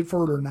get paid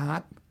for it or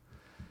not,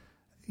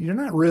 you're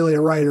not really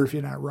a writer if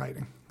you're not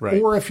writing.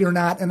 Right. Or if you're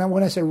not, and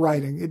when I say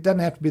writing, it doesn't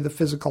have to be the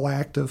physical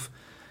act of,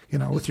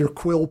 with your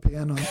quill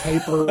pen on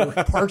paper or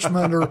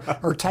parchment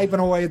or typing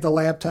away at the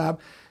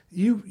laptop.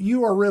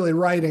 You are really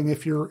writing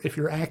if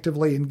you're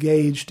actively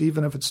engaged,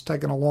 even if it's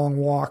taking a long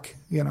walk,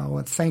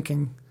 and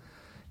thinking.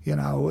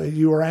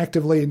 You are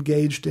actively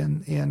engaged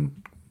in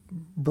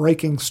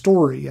breaking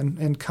story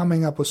and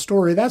coming up with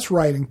story. That's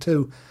writing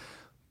too.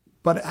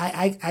 But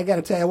I got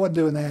to tell you, I wasn't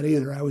doing that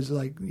either. I was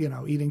like,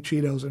 eating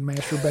Cheetos and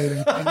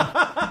masturbating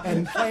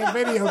and playing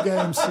video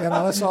games.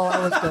 That's all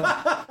I was doing.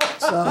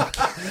 So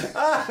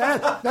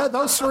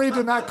those three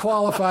do not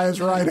qualify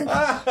as writing.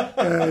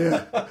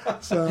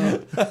 So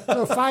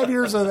 5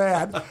 years of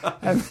that,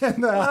 and then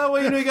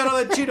you got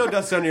all that Cheeto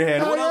dust on your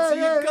hand. What else are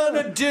you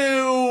gonna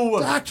do,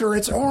 Doctor?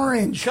 It's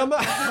orange. Come on.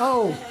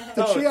 I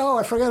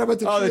forgot about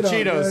the Cheetos. Oh, the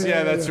Cheetos.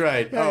 Yeah, that's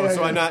right.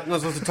 So I'm not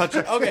supposed to touch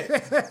it. Okay,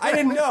 I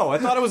didn't know. I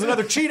thought it was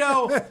another Cheeto.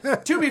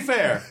 To be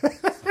fair,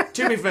 it's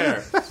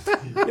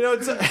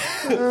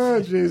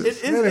Jesus.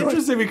 It's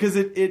interesting because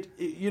it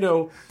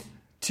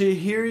to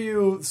hear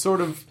you sort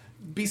of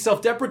be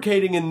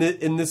self-deprecating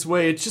in this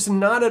way, it's just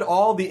not at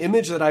all the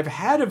image that I've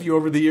had of you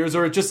over the years.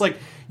 Or it's just like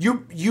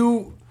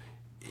you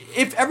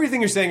if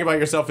everything you're saying about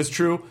yourself is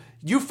true,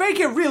 you fake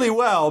it really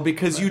well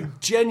because you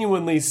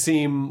genuinely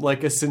seem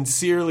like a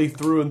sincerely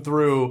through and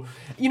through.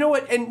 You know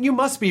what? And you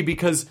must be,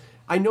 because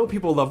I know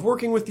people love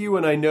working with you,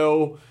 and I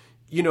know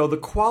the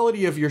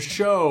quality of your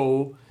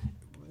show,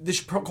 the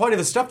quality of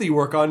the stuff that you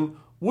work on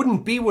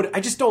wouldn't be what... I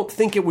just don't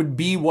think it would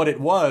be what it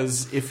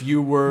was if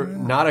you were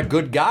not a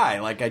good guy.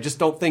 Like, I just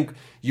don't think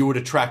you would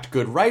attract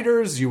good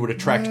writers, you would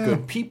attract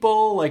good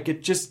people. Like,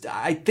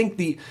 I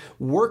think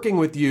working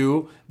with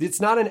you,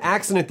 it's not an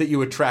accident that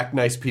you attract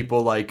nice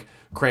people like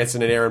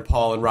Cranston and Aaron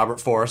Paul and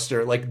Robert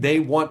Forster. Like, they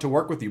want to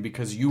work with you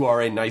because you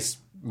are a nice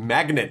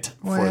magnet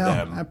for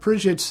them. I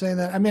appreciate you saying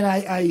that. I mean,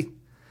 I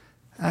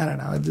don't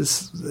know.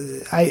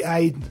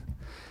 I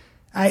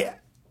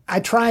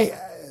try.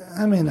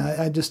 I mean,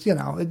 I just,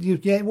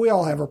 we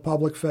all have our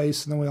public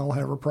face and then we all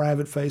have our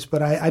private face.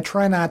 But I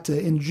try not to,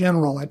 in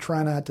general,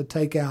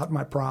 take out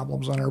my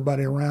problems on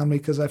everybody around me,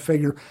 because I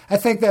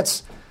think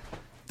that's.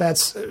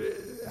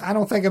 I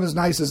don't think I'm as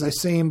nice as I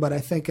seem, but I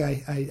think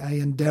I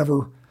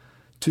endeavor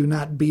to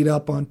not beat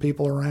up on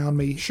people around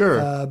me.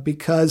 Sure.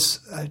 Because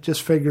I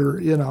just figure,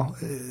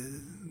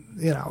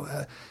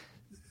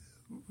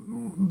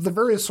 the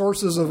various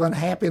sources of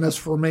unhappiness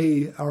for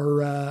me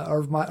are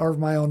of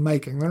my own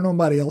making. They're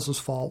nobody else's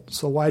fault.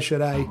 So why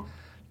should I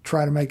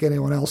try to make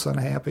anyone else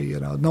unhappy?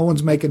 No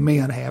one's making me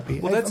unhappy.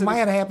 Well, my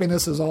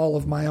unhappiness is all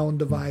of my own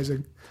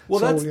devising. Well,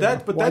 that's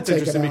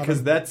interesting,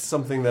 because that's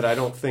something that I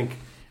don't think.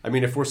 I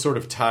mean, if we're sort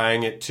of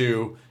tying it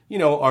to,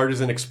 art is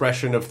an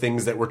expression of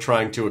things that we're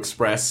trying to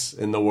express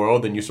in the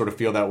world, and you sort of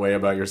feel that way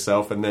about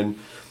yourself. And then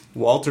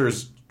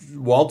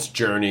Walt's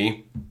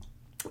journey,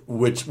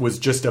 which was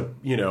just a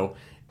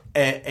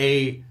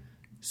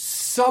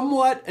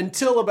somewhat,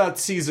 until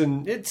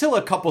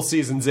a couple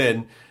seasons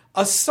in,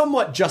 a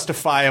somewhat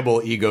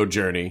justifiable ego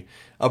journey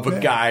of a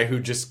guy who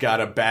just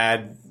got a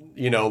bad,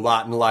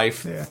 lot in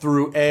life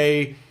through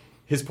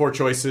his poor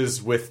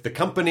choices with the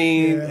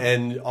company,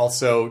 and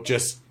also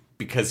just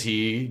because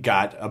he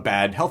got a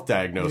bad health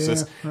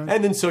diagnosis. Yeah, right.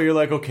 And then so you're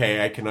like,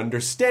 okay, I can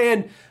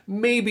understand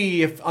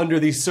maybe if under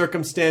these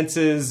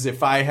circumstances,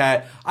 if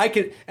I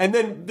could, and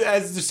then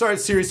as the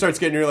series starts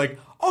getting, you're like,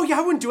 oh yeah,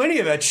 I wouldn't do any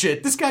of that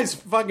shit. This guy's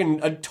fucking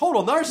a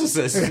total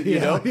narcissist,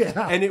 you know?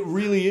 Yeah. And it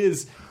really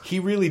is, he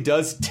really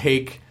does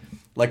take,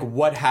 like,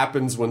 what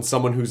happens when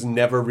someone who's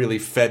never really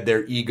fed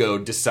their ego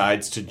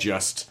decides to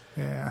just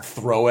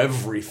throw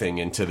everything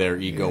into their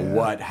ego.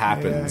 What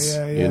happens,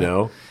 you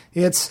know?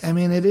 It's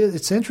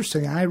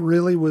interesting. I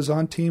really was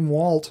on Team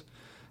Walt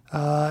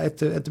at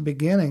the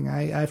beginning.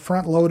 I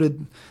front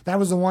loaded. That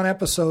was the one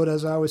episode,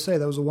 as I always say,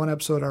 that was the one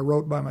episode I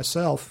wrote by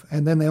myself,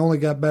 and then they only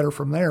got better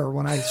from there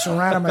when I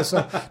surrounded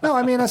myself. No,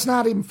 I mean, that's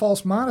not even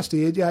false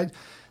modesty.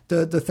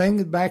 The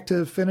thing, back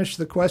to finish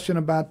the question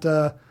about.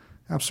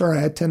 I'm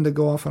sorry, I tend to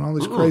go off on all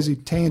these crazy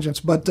tangents,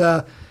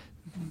 but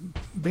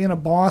being a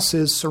boss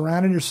is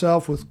surrounding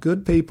yourself with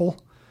good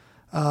people.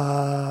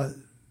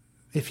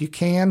 if you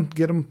can,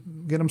 get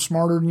them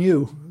smarter than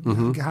you.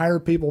 Hire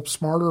people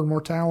smarter and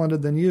more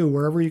talented than you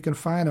wherever you can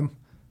find them.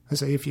 I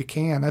say if you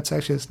can.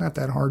 It's not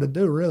that hard to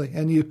do, really.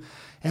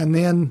 And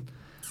then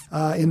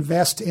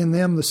invest in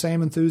them the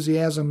same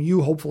enthusiasm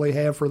you hopefully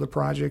have for the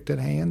project at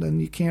hand.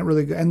 And you can't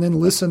really, and then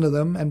listen to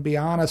them and be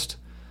honest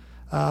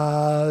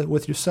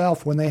with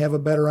yourself when they have a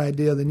better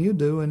idea than you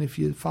do. And if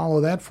you follow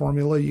that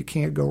formula, you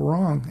can't go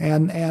wrong.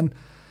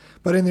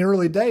 But in the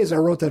early days, I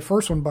wrote that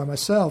first one by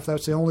myself.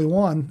 That's the only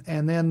one.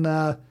 And then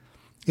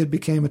it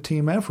became a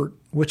team effort,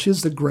 which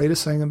is the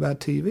greatest thing about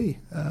TV.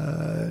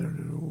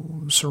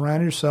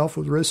 Surround yourself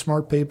with really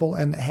smart people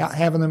and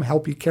having them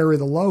help you carry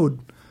the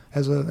load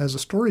as a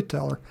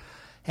storyteller.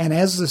 And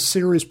as the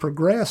series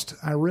progressed,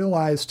 I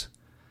realized,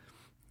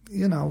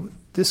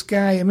 this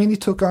guy, he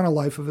took on a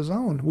life of his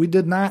own.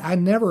 I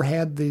never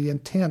had the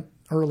intent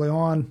early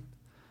on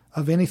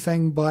of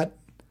anything but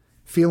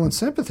feeling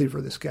sympathy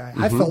for this guy.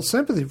 I felt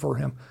sympathy for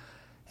him.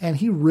 And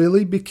he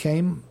really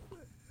became,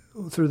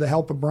 through the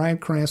help of Bryan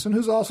Cranston,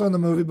 who's also in the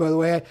movie, by the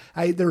way.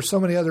 There are so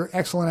many other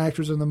excellent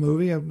actors in the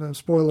movie.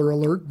 Spoiler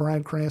alert,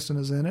 Bryan Cranston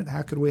is in it.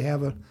 How could we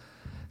have a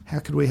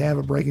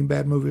Breaking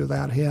Bad movie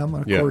without him?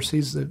 And of course,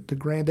 he's the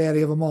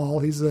granddaddy of them all.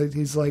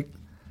 He's like,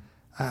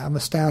 I'm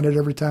astounded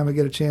every time I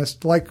get a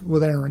chance. Like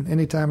with Aaron,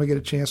 anytime I get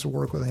a chance to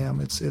work with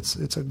him, it's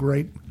a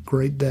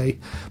great day.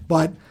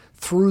 But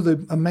through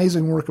the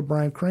amazing work of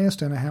Bryan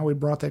Cranston and how he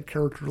brought that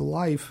character to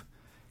life,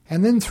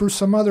 and then through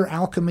some other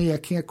alchemy I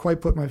can't quite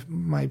put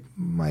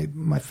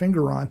my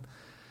finger on,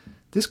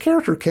 this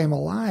character came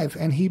alive,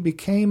 and it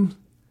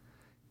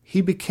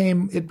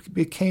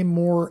became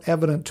more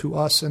evident to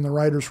us in the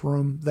writer's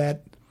room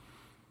that,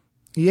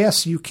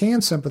 yes, you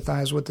can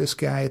sympathize with this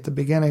guy at the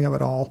beginning of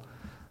it all,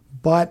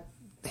 but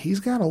he's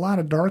got a lot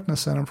of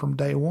darkness in him from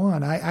day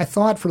one. I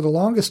thought for the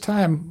longest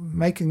time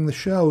making the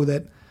show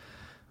that,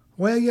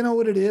 well, you know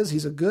what it is?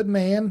 He's a good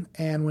man,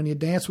 and when you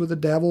dance with the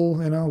devil,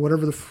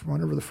 whatever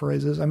the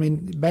phrase is.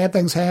 Bad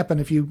things happen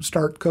if you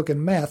start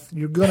cooking meth.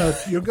 You're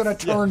gonna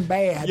turn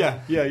bad.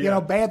 Yeah.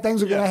 Bad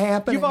things are gonna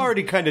happen. You've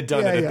already kind of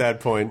done it at that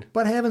point.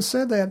 But having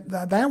said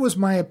that was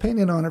my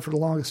opinion on it for the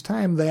longest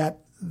time.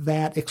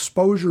 That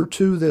exposure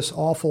to this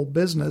awful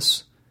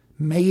business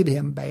made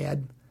him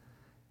bad.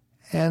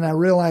 And I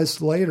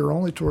realized later,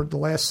 only toward the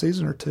last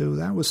season or two,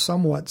 that was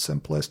somewhat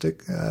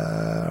simplistic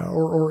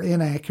or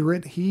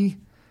inaccurate. He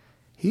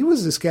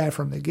was this guy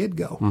from the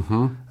get-go.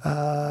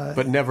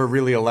 But never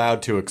really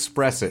allowed to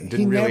express it.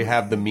 Didn't really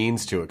have the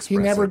means to express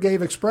it. He never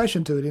gave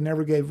expression to it. He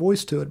never gave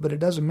voice to it. But it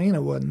doesn't mean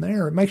it wasn't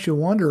there. It makes you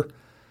wonder,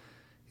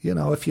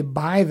 if you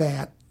buy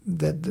that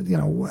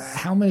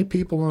how many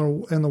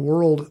people in the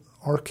world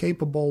are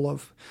capable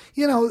of,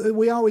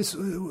 we always,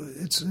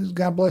 it's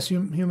God bless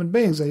human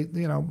beings. They,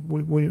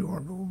 we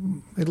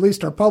at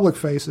least our public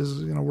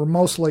faces, we're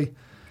mostly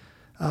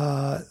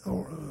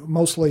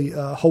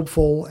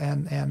hopeful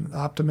and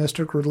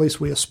optimistic, or at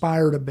least we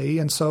aspire to be.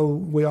 And so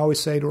we always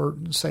say to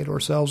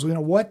ourselves,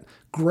 what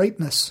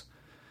greatness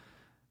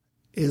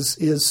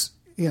is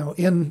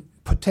in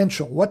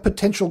potential? What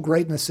potential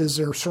greatness is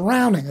there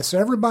surrounding us?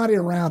 Everybody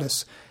around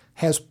us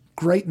has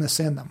greatness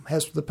in them,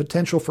 has the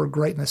potential for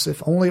greatness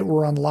if only it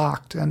were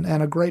unlocked. And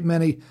a great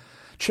many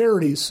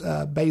charities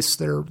base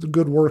their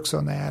good works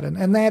on that.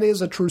 And that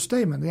is a true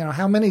statement.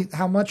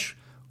 How much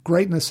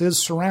greatness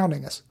is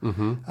surrounding us.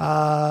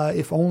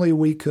 If only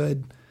we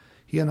could,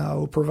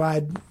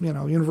 provide,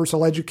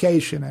 universal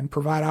education and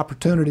provide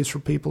opportunities for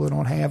people who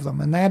don't have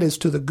them. And that is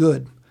to the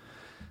good.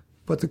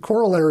 But the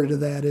corollary to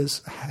that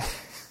is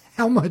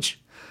how much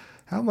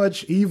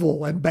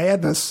evil and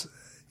badness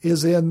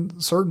is in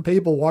certain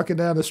people walking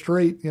down the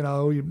street,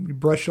 you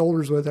brush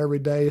shoulders with every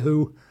day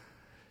who,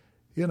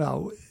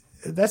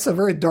 that's a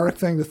very dark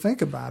thing to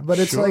think about. But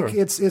it's like,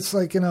 it's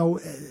like,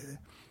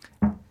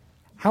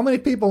 how many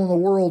people in the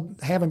world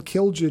haven't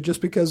killed you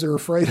just because they're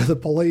afraid of the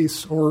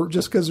police or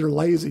just because they're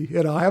lazy?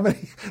 How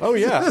many? Oh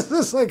yeah,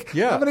 it's like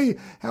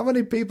how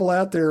many people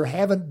out there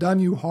haven't done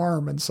you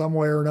harm in some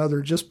way or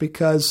another just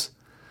because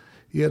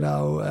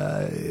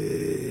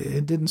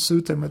it didn't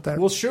suit them at that.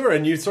 Well, sure,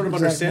 and you sort of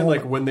understand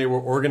moment. Like when they were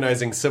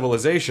organizing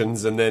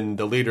civilizations, and then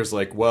the leaders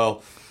like,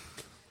 well,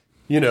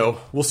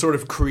 we'll sort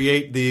of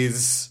create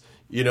these,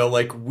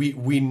 like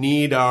we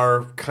need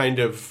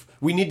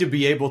to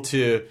be able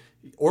to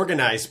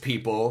organize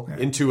people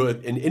into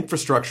an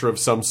infrastructure of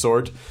some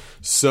sort.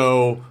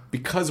 So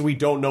because we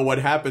don't know what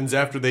happens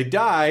after they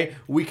die,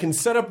 we can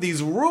set up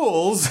these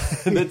rules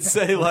that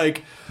say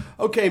like,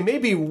 okay,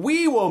 maybe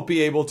we won't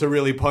be able to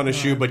really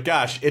punish you, but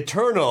gosh,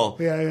 eternal,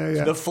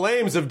 the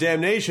flames of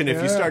damnation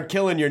if you start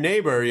killing your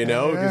neighbor,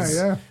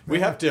 we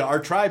have to, our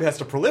tribe has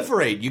to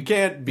proliferate. You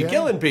can't be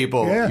killing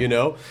people,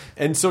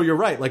 And so you're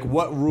right. Like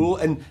what rule,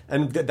 and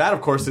that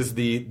of course is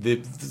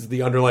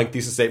the underlying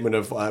thesis statement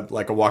of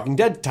like a Walking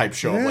Dead type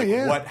show.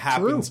 What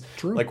happens,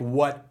 True. like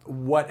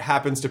what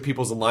happens to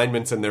people's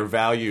alignments and their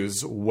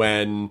values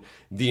when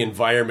the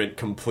environment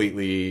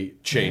completely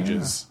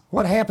changes.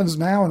 What happens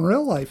now in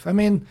real life?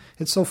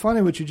 It's so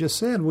funny what you just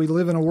said. We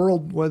live in a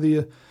world,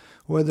 whether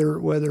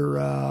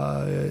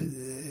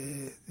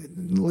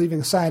leaving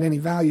aside any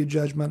value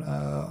judgment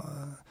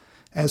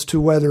as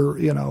to whether,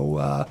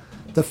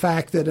 the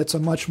fact that it's a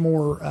much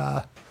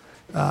more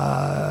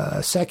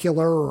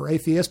secular or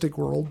atheistic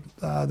world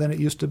than it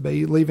used to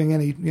be, leaving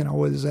any,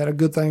 is that a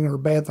good thing or a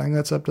bad thing?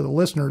 That's up to the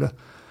listener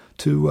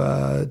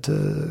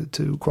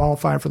to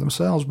qualify for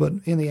themselves. But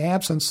in the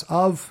absence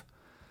of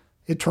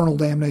eternal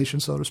damnation,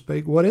 so to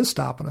speak, what is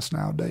stopping us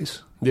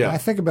nowadays? Yeah. I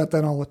think about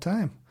that all the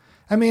time.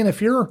 I mean,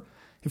 if you're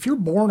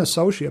born a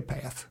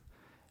sociopath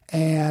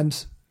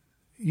and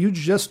you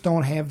just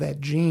don't have that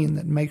gene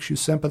that makes you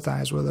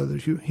sympathize with other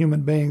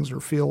human beings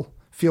or feel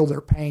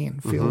their pain,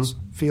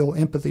 feel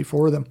empathy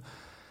for them,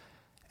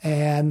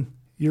 and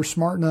you're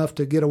smart enough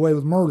to get away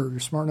with murder, you're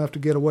smart enough to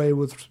get away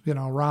with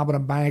robbing a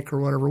bank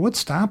or whatever, what's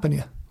stopping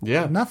you?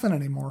 Yeah. Nothing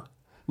anymore.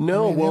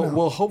 No,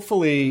 well,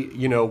 hopefully,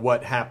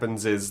 what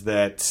happens is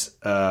that,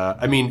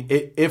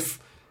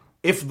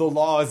 if the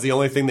law is the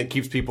only thing that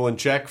keeps people in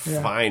check,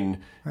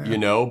 fine,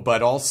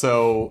 but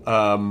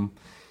also,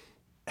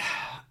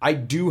 I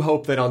do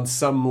hope that on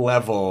some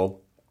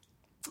level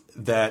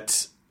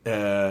that,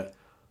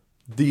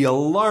 the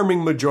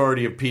alarming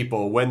majority of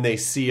people, when they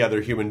see other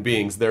human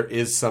beings, there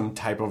is some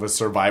type of a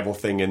survival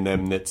thing in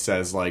them that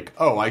says, like,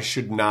 oh, I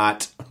should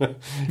not.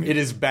 It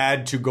is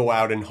bad to go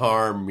out and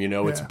harm,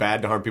 it's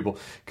bad to harm people.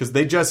 Because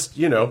they just,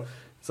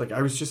 it's like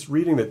I was just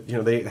reading that,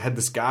 they had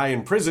this guy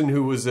in prison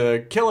who was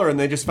a killer, and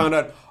they just found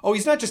out, oh,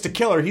 he's not just a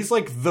killer. He's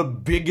like the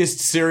biggest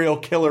serial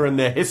killer in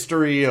the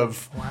history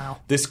of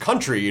this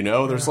country,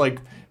 There's like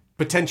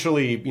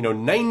potentially,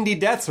 90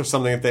 deaths or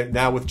something that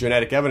now with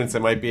genetic evidence they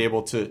might be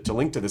able to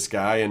link to this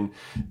guy. And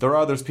there are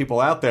others people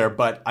out there,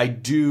 but I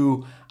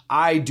do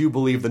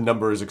believe the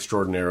number is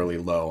extraordinarily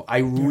low. I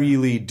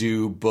really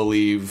do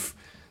believe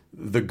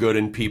the good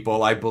in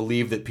people. I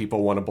believe that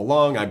people want to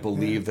belong. I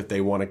believe that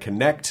they want to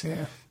connect.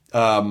 Yeah.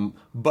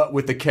 But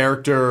with the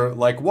character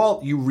like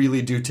Walt, you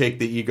really do take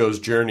the ego's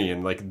journey,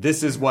 and like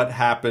this is what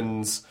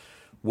happens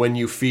when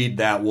you feed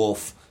that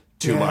wolf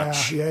too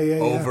much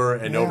over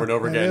and over and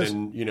over again,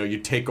 and you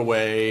take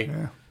away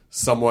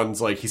someone's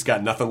like he's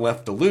got nothing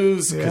left to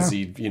lose because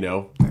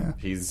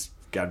he's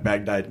got a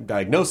bad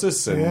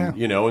diagnosis,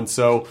 and and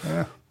so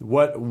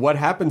what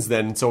happens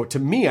then? So to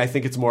me, I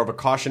think it's more of a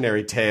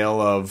cautionary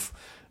tale of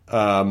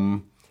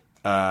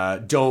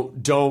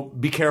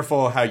don't be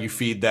careful how you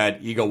feed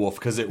that ego wolf,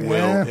 because it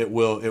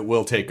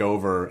will take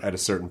over at a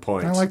certain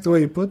point. I like the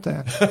way you put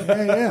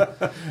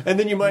that. And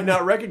then you might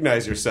not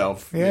recognize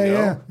yourself. So,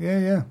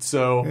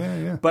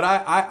 but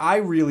I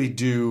really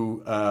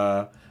do.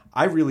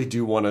 I really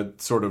do want to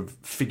sort of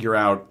figure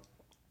out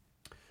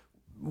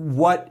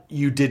what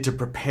you did to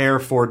prepare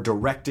for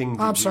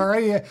directing. I'm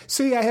sorry. Yeah.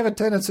 See, I have a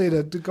tendency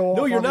to go.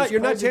 No, you're not. You're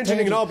not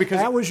tangenting at all, because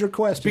that was your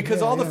question.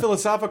 Because all the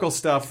philosophical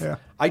stuff,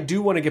 I do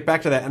want to get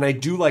back to that, and I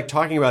do like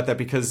talking about that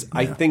because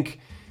I think,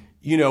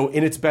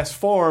 in its best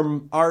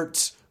form,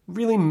 art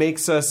really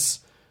makes us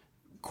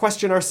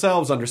question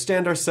ourselves,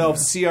 understand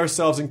ourselves, see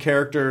ourselves in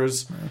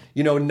characters.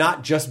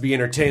 Not just be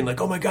entertained,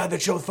 like, oh my God,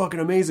 that show's fucking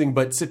amazing,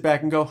 but sit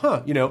back and go,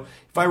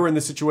 if I were in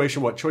this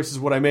situation, what choices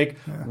would I make?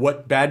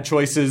 What bad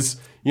choices?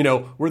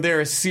 Were there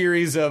a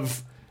series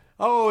of,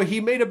 oh,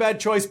 he made a bad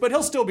choice, but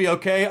he'll still be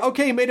okay.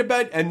 Okay, he made a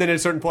bad, and then at a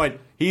certain point,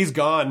 he's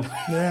gone.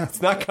 Yeah.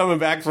 It's not coming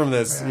back from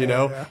this,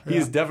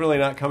 He's definitely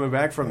not coming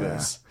back from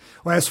this.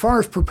 Well, as far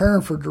as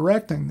preparing for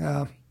directing,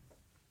 the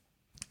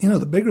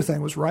bigger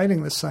thing was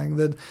writing this thing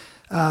that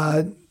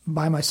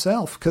by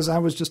myself, because I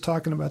was just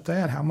talking about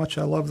that, how much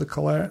I love the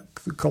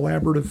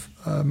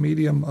collaborative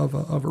medium of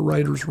a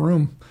writer's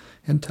room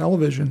in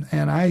television,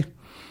 and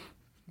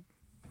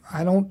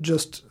I'm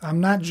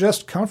not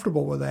just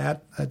comfortable with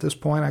that at this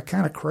point. I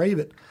kind of crave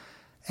it.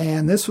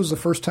 And this was the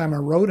first time I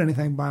wrote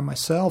anything by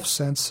myself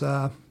since,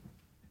 I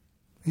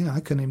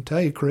couldn't even tell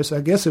you, Chris.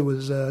 I guess it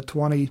was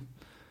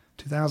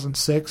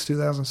 2006,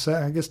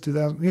 2007, I guess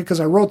 2000,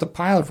 because I wrote the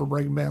pilot for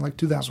Breaking Bad like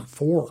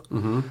 2004.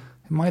 Mm-hmm.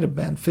 It might have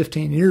been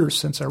 15 years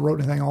since I wrote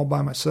anything all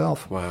by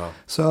myself. Wow.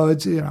 So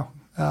it's,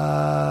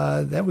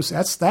 that was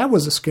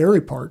the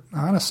scary part,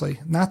 honestly,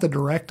 not the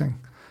directing.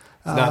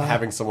 Not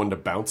having someone to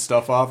bounce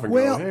stuff off and go,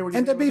 hey, what are you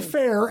and to be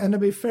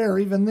fair,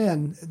 even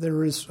then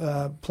there is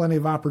plenty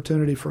of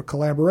opportunity for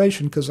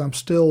collaboration, because I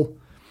still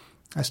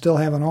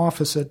have an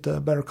office at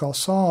Better Call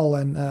Saul,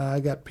 and I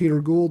got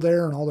Peter Gould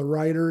there and all the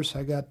writers.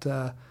 I got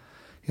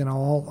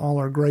all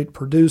our great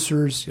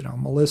producers,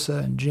 Melissa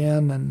and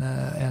Jen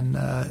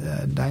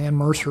and Diane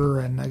Mercer,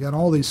 and I got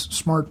all these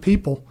smart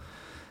people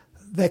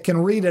that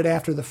can read it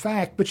after the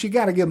fact, but you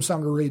got to give them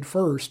something to read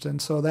first. And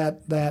so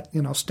that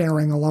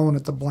staring alone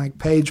at the blank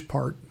page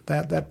part,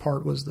 that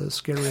part was the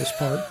scariest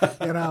part,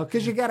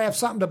 because you got to have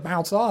something to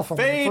bounce off on.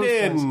 Fade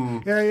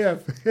in. Yeah.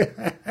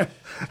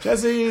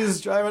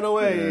 Jesse's driving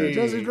away.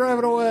 Jesse's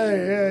driving away.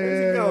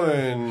 Where's he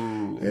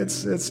going?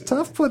 It's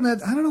tough putting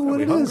that. I don't know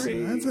what it is.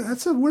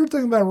 That's a weird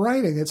thing about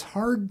writing. It's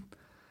hard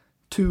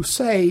to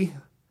say.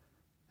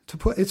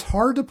 It's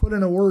hard to put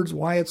into words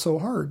why it's so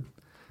hard.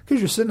 Because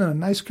you're sitting in a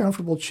nice,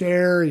 comfortable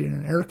chair, you're in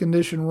an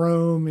air-conditioned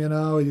room,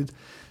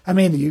 I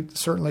mean, you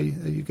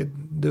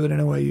could do it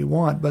any way you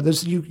want, but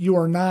you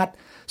are not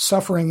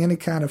suffering any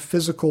kind of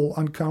physical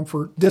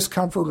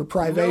discomfort or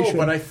privation.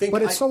 No,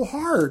 but it's so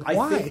hard.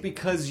 Why? I think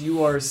because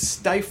you are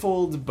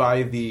stifled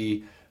by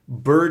the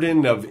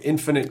burden of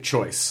infinite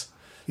choice.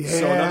 Yeah.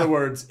 So in other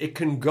words, it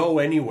can go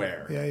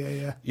anywhere.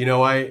 Yeah. You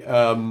know,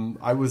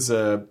 I was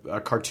a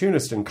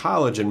cartoonist in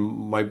college, and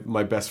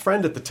my best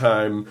friend at the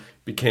time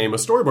became a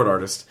storyboard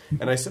artist.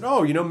 And I said,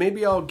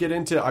 maybe I'll get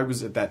into.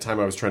 At that time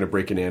I was trying to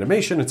break into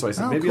animation, and so I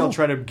said, maybe cool. I'll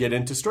try to get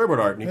into storyboard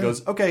art. And he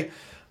goes, okay.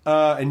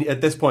 And at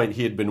this point,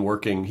 he had been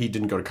working. He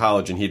didn't go to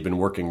college, and he'd been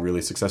working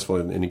really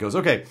successfully. And he goes,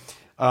 okay,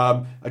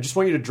 I just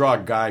want you to draw a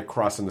guy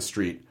crossing the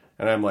street.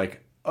 And I'm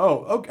like, oh,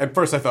 okay. At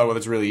first I thought, well,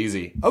 that's really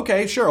easy.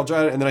 Okay, sure, I'll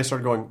try it. And then I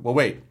started going, well,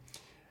 wait.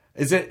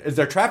 Is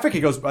there traffic?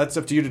 He goes, that's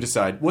up to you to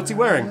decide. What's he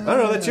wearing? I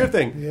don't know. That's your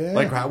thing. Yeah.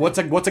 Like, what's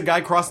a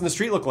guy crossing the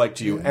street look like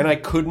to you? Yeah. And I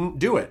couldn't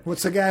do it.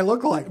 What's the guy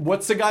look like?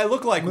 What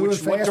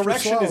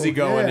direction is he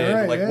going in?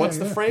 Right, like, what's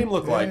the frame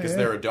look like? Is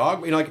there a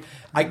dog? You know, like,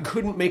 I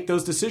couldn't make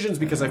those decisions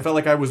because I felt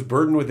like I was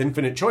burdened with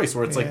infinite choice,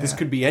 where it's like, this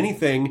could be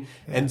anything.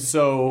 Yeah. And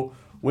so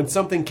when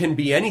something can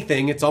be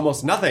anything, it's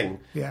almost nothing.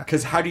 Yeah.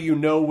 Because how do you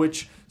know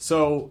which?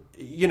 So,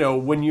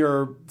 when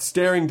you're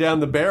staring down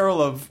the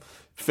barrel of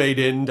fade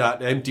in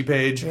empty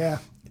page,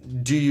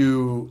 do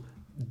you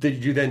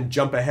then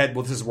jump ahead?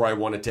 Well, this is where I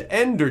want it to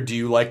end, or do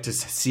you like to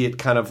see it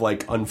kind of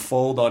like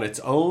unfold on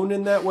its own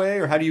in that way,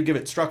 or how do you give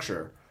it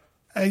structure?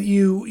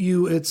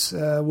 It's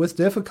with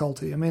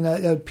difficulty. I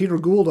mean, Peter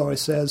Gould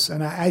always says,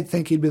 and I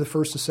think he'd be the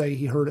first to say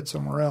he heard it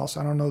somewhere else.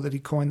 I don't know that he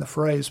coined the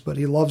phrase, but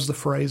he loves the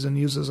phrase and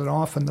uses it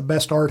often. The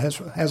best art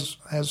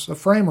has a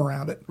frame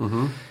around it.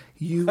 Mm-hmm.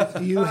 You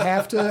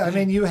have to. I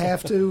mean, you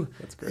have to.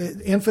 That's great.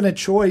 Infinite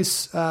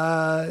choice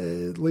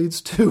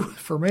leads to,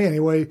 for me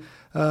anyway,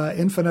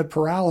 infinite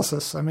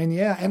paralysis. I mean,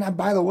 yeah. And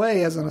by the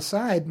way, as an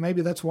aside,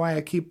 maybe that's why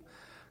I keep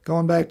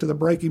going back to the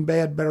Breaking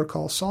Bad, Better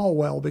Call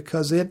Saul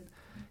because it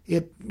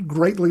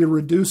greatly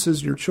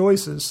reduces your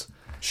choices.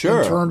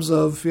 Sure. In terms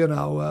of,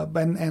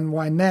 and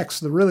why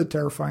next, the really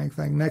terrifying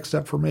thing next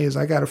up for me is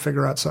I got to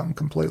figure out something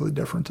completely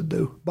different to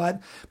do.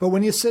 But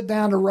when you sit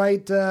down to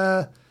write,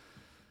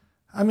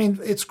 I mean,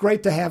 it's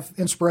great to have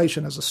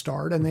inspiration as a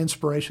start. And the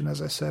inspiration, as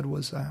I said,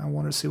 was I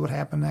wanted to see what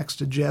happened next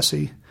to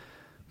Jesse.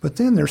 But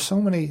then there's so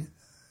many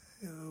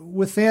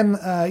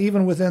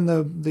even within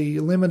the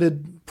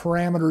limited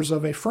parameters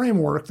of a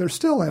framework, there's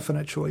still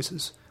infinite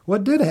choices.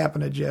 What did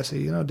happen to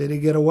Jesse? Did he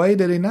get away?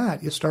 Did he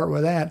not? You start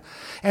with that.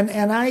 And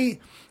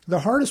the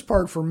hardest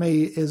part for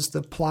me is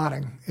the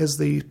plotting, is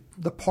the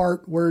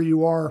part where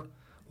you are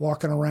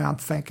walking around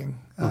thinking,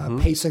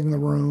 pacing the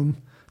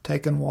room,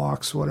 taking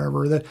walks,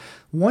 whatever.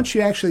 Once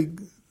you actually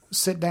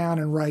sit down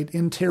and write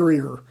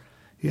interior,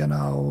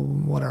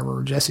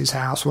 whatever, Jesse's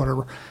house,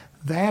 whatever,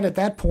 at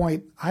that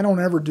point, I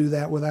don't ever do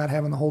that without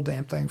having the whole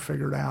damn thing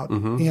figured out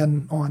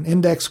on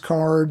index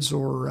cards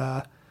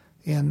or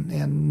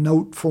in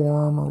note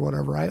form or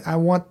whatever. I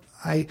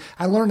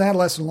learned that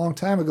lesson a long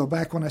time ago,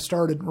 back when I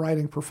started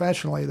writing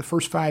professionally. The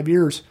first 5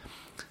 years,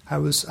 I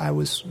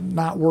was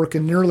not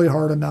working nearly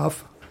hard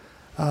enough.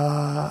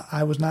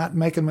 I was not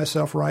making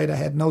myself right. I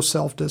had no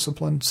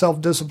self-discipline.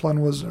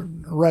 Discipline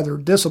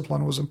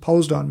was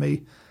imposed on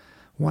me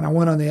when I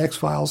went on the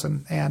X-Files,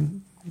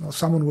 and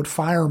someone would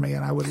fire me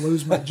and I would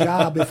lose my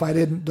job if I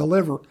didn't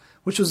deliver,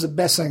 which was the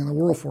best thing in the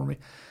world for me.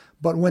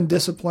 But when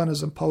discipline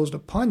is imposed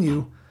upon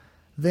you,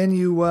 then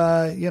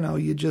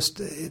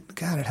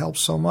it helps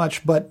so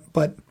much. But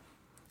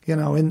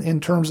in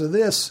terms of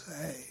this,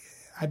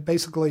 I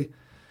basically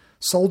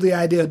sold the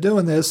idea of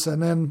doing this,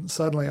 and then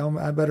suddenly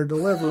I better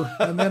deliver.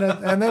 And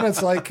then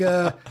it's like,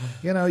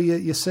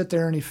 you sit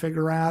there and you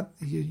figure out,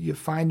 you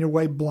find your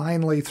way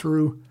blindly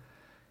through.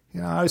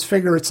 I always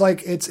figure I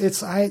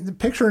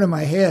picture it in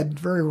my head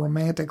very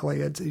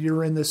romantically.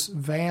 You're in this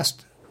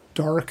vast,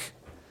 dark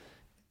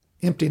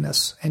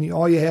emptiness, and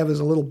all you have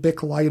is a little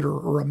Bic lighter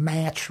or a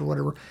match or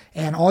whatever,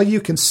 and all you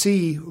can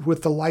see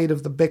with the light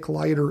of the Bic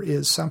lighter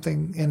is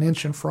something an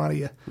inch in front of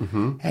you,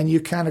 and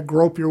you kind of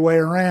grope your way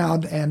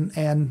around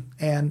and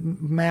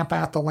map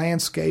out the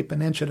landscape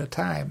an inch at a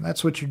time.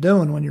 That's what you're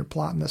doing when you're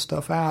plotting this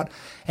stuff out,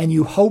 and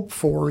you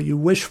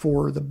wish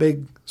for the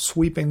big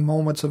sweeping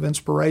moments of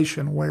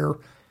inspiration where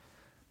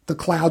the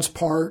clouds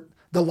part,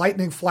 the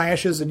lightning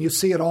flashes, and you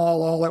see it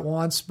all at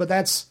once. But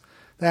that's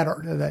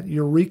that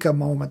eureka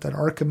moment, that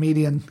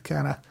Archimedean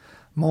kind of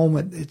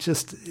moment. It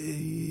just,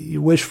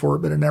 you wish for it,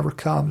 but it never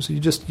comes. You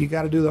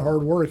got to do the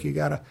hard work. You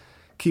got to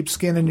keep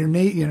skinning your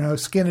knee,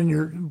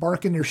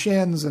 barking your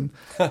shins and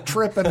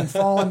tripping and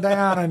falling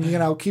down,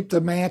 and keep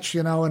the match,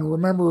 and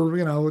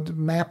remember, to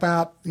map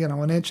out,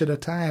 an inch at a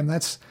time.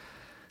 That's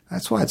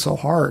why it's so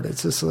hard.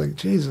 It's just like,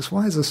 Jesus,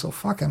 why is this so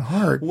fucking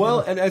hard? Well,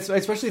 and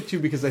especially too,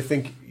 because I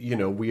think,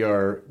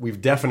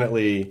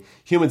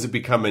 humans have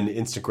become an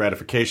instant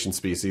gratification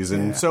species.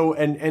 And so,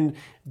 and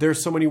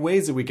there's so many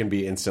ways that we can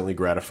be instantly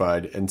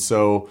gratified. And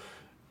so,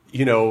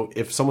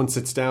 if someone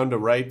sits down to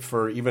write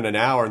for even an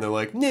hour and they're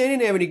like, nah, I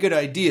didn't have any good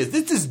ideas,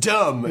 this is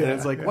dumb. And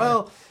it's like,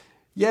 well,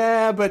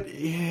 Yeah, but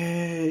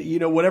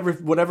whatever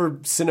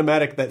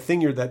cinematic that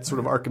thing that sort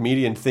of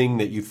Archimedean thing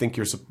that you think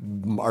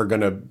are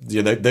gonna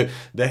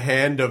the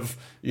hand of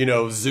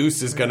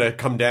Zeus is gonna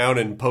come down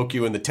and poke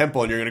you in the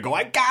temple and you're gonna go,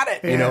 I got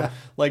it.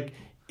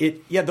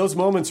 Those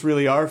moments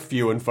really are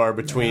few and far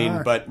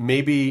between. But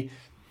maybe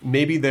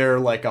they're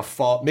like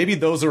maybe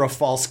those are a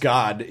false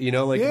god.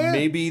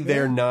 Maybe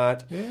they're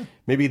not. Yeah.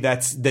 Maybe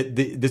that's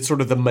the sort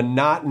of the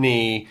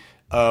monotony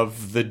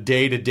of the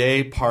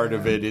day-to-day part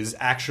of it is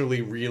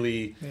actually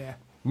really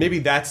maybe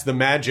that's the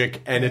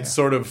magic, and it's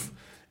sort of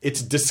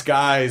it's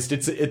disguised.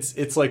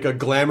 It's like a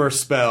glamour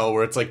spell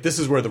where it's like this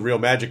is where the real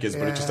magic is,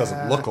 but it just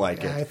doesn't look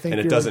like it, and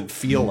it doesn't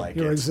feel like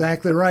it. You're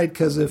exactly right,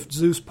 because if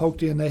Zeus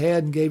poked you in the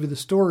head and gave you the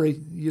story,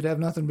 you'd have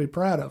nothing to be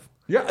proud of.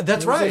 Yeah,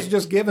 that's right. It's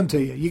just given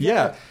to you.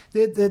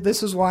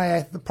 This is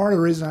why part of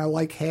the reason I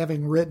like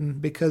having written,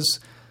 because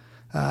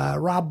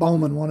Rob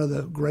Bowman, one of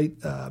the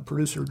great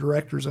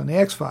producer-directors on The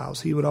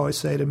X-Files, he would always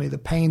say to me, the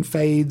pain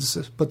fades,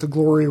 but the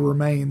glory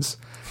remains.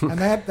 And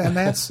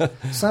that's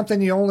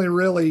something you only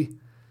really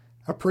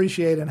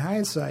appreciate in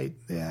hindsight.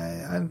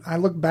 I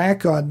look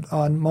back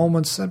on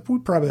moments, and we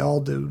probably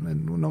all do,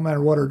 and no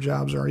matter what our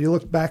jobs are, you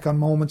look back on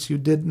moments you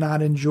did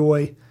not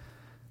enjoy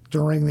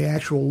during the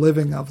actual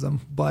living of them,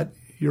 but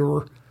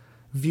your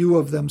view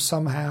of them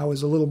somehow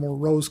is a little more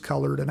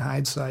rose-colored in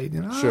hindsight.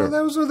 Sure.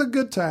 Those were the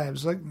good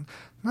times. Like,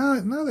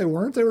 no, they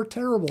weren't. They were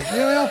terrible.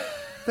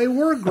 They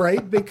were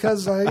great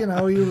because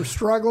you were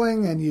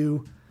struggling and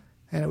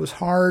it was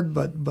hard,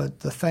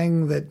 but the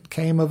thing that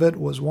came of it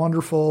was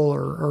wonderful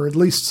or at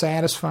least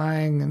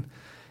satisfying. And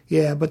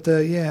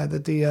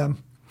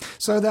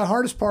so the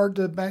hardest part,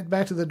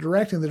 back to the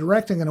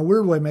directing in a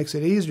weird way makes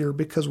it easier,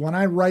 because when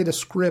I write a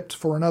script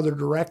for another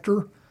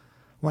director,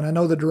 when I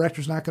know the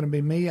director's not going to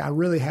be me, I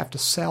really have to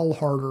sell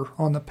harder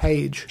on the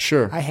page.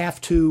 Sure. I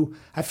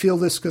feel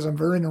this because I'm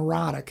very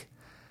neurotic.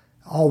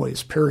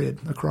 Always, period,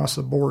 across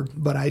the board.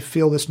 But I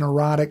feel this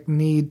neurotic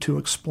need to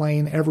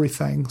explain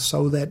everything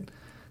so that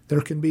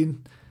there can be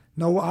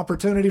no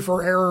opportunity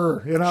for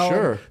error,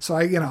 Sure. So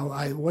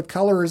what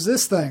color is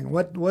this thing?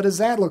 What does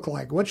that look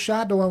like? What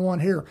shot do I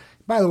want here?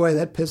 By the way,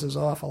 that pisses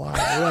off a lot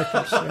of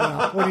directors,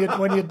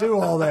 when you do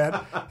all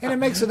that. And it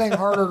makes the thing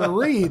harder to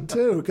read,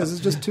 too, because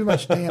it's just too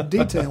much damn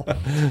detail.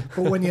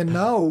 But when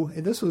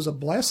this was a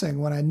blessing.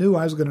 When I knew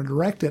I was going to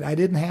direct it, I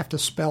didn't have to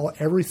spell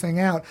everything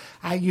out.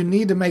 You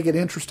need to make it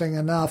interesting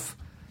enough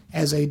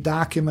as a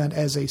document,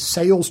 as a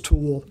sales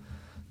tool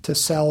to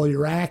sell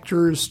your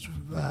actors,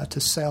 to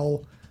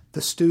sell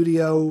the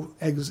studio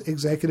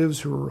executives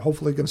who are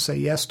hopefully going to say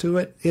yes to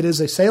it. It is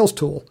a sales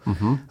tool.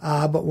 Mm-hmm.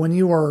 But when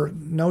you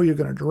know you're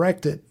going to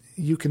direct it,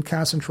 you can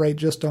concentrate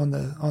just on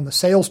the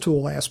sales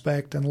tool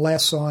aspect and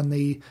less on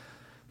the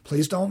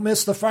please don't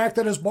miss the fact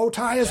that his bow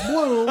tie is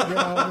blue.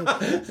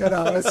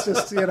 It's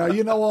just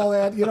all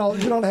that. You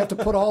don't have to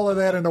put all of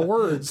that into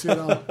words.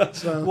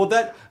 So. Well,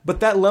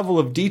 that level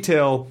of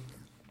detail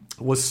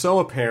was so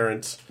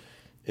apparent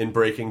in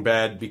Breaking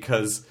Bad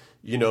because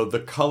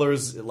the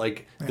colors,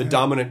 like the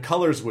dominant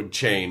colors would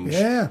change.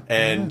 Yeah.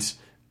 And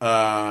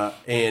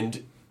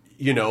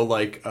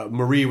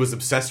Marie was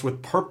obsessed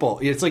with purple.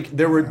 It's like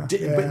there were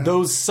but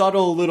those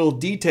subtle little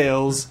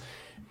details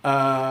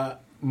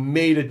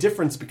made a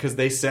difference because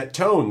they set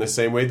tone the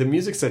same way the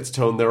music sets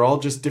tone. They're all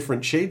just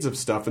different shades of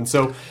stuff. And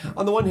so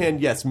on the one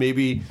hand, yes,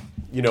 maybe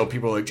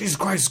people are like, Jesus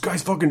Christ, this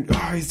guy's fucking,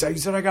 he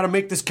said I got to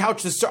make this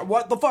couch this start.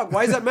 What the fuck?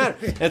 Why does that matter?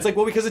 And it's like,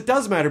 well, because it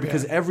does matter,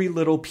 because every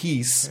little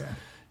piece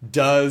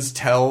does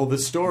tell the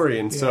story.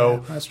 And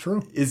so that's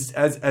true. Is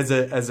as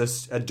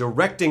a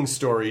directing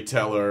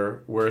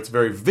storyteller where it's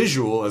very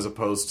visual as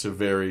opposed to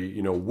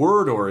very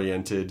word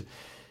oriented,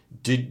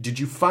 did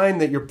you find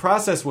that your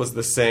process was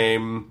the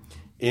same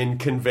in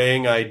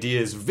conveying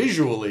ideas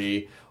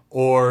visually,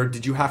 or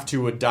did you have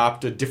to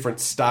adopt a different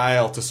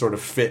style to sort of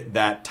fit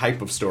that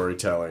type of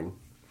storytelling?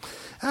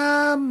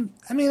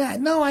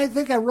 I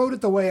think I wrote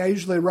it the way I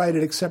usually write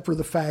it, except for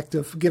the fact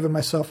of giving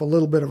myself a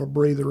little bit of a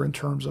breather in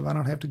terms of I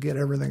don't have to get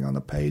everything on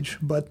the page.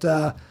 But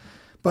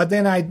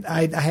then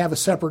I have a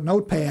separate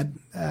notepad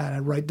I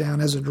write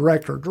down as a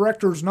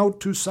director's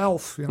note to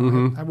self.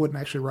 I wouldn't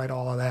actually write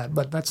all of that,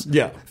 but that's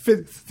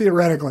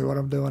theoretically what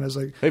I'm doing is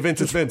like, hey,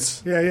 Vince, it's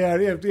Vince.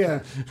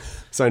 Yeah.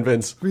 Sign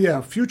Vince.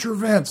 Yeah, future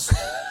Vince.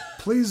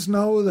 Please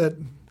know that.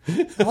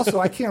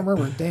 Also, I can't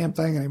remember a damn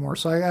thing anymore,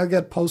 so I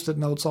get Post-it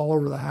notes all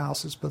over the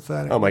house. It's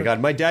pathetic. Oh, my God.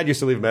 My dad used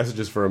to leave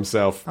messages for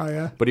himself. Oh,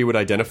 yeah? But he would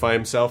identify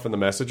himself in the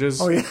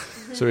messages. Oh, yeah.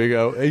 So he'd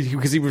go,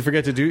 because he would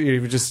forget to do, he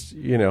would just,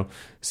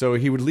 so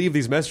he would leave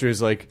these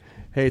messages like,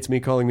 hey, it's me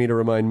calling me to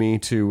remind me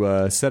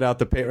to set out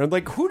the paper. I'm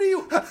like,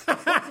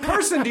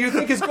 person do you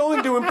think is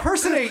going to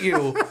impersonate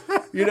you?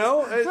 You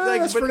know?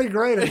 That's pretty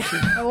great,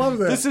 actually. I love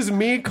that. This is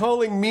me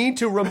calling me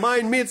to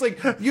remind me. It's like,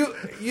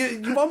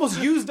 you've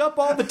almost used up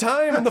all the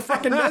time in the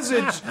fucking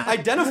message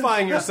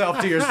identifying yourself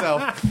to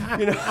yourself.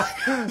 You know?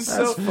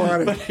 That's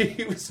funny. But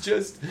he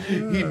just, you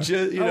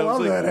know, I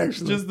love it's like, that,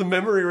 actually. just the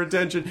memory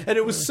retention. And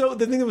it was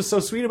the thing that was so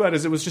sweet about it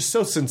is it was just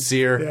so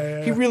sincere.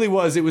 Yeah. He really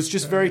was. It was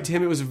just very, to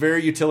him, it was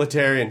very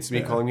utilitarian. It's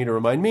me calling me to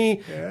remind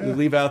me. You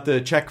leave out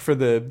the check for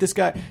this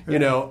guy, you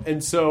know.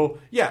 And so,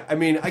 yeah, I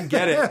mean, I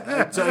get it.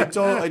 I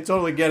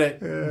totally get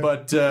it.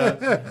 But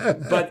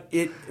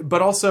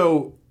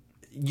also,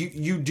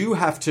 you do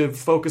have to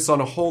focus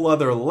on a whole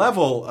other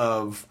level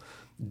of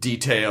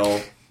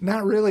detail.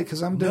 Not really,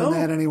 because I'm doing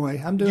that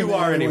anyway. I'm doing You that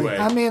are anyway.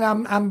 I mean,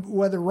 I'm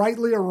whether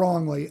rightly or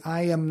wrongly,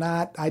 I am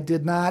not. I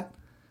did not.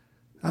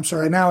 I'm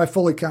sorry. Now I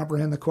fully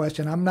comprehend the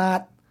question. I'm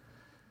not.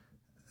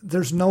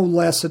 There's no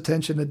less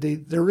attention to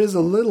detail. There is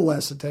a little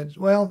less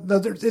attention. Well,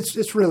 no,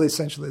 it's really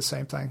essentially the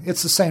same thing.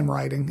 It's the same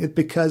writing.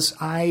 Because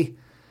my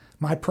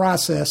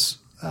process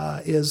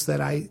is that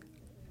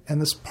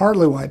and this is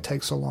partly why it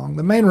takes so long.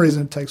 The main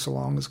reason it takes so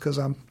long is because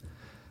I'm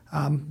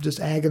just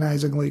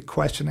agonizingly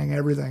questioning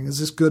everything. Is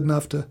this good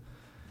enough to?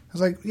 I was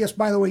like, yes,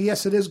 by the way,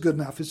 yes, it is good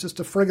enough. It's just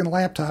a friggin'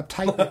 laptop.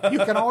 Type it. You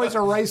can always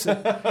erase it.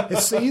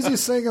 It's the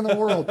easiest thing in the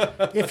world.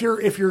 If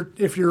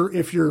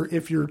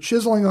you're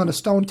chiseling on a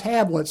stone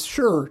tablet,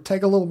 sure,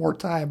 take a little more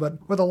time.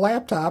 But with a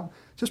laptop,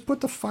 just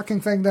put the fucking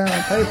thing down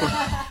on paper.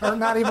 Or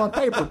not even on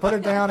paper. Put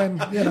it down in,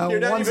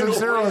 ones and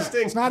zeros.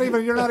 It's not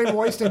even, you're not even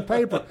wasting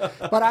paper.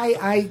 But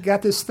I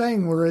got this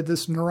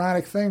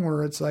neurotic thing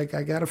where it's like,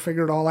 I got to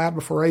figure it all out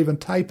before I even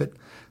type it,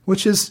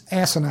 which is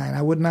asinine.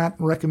 I would not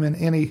recommend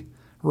any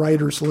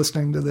writers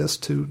listening to this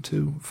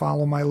to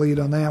follow my lead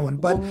on that one.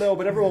 But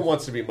but everyone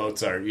wants to be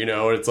Mozart, you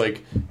know. It's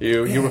like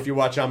if you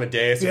watch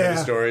Amadeus and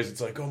the stories,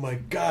 it's like, oh my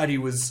God, he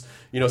was,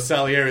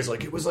 Salieri's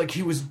like, it was like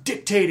he was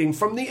dictating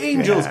from the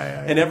angels,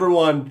 and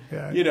everyone,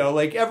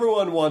 like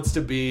everyone wants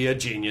to be a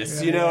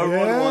genius,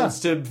 everyone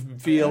wants to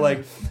feel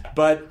like,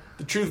 but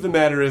the truth of the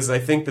matter is, I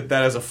think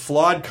that is a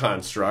flawed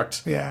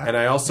construct, and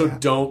I also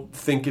don't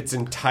think it's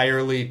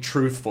entirely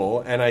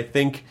truthful, and I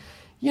think.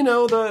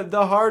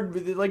 The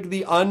hard, like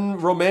the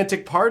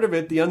unromantic part of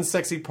it, the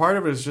unsexy part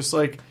of it is just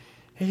like,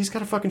 hey, he's got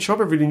to fucking show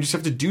up every day. You just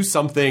have to do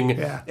something,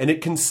 and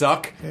it can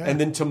suck. And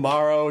then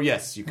tomorrow,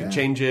 yes, you can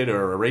change it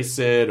or erase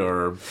it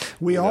or.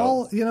 We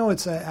all,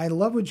 I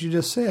love what you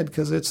just said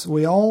because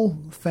we all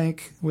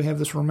think we have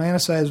this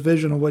romanticized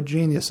vision of what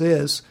genius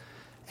is,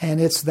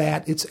 and it's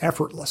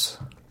effortless.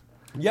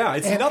 Yeah,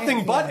 it's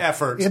nothing but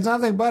effort. It's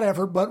nothing but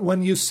effort. But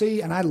when you see,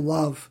 and I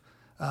love.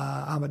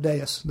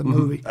 Amadeus, the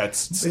movie. That's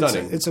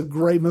stunning. It's a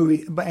great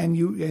movie, and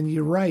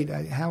you're right.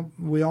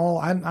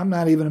 I'm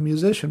not even a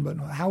musician, but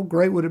how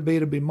great would it be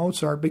to be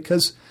Mozart?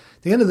 Because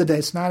at the end of the day,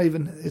 it's not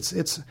even.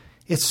 It's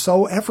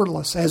so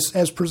effortless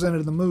as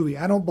presented in the movie.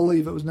 I don't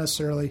believe it was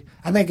necessarily.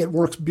 I think it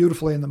works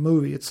beautifully in the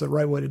movie. It's the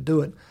right way to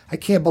do it. I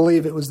can't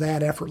believe it was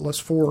that effortless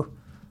for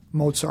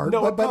Mozart.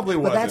 No, it probably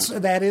wasn't.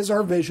 But that is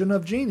our vision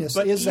of genius,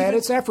 that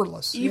it's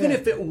effortless. Even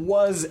if it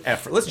was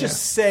effortless, let's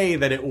just say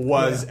that it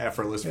was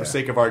effortless for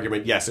sake of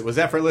argument. Yes, it was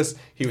effortless.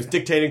 He was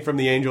dictating from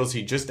the angels.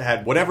 He just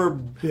had whatever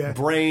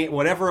brain,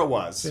 whatever it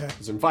was.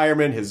 His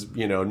environment, his,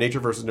 nature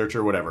versus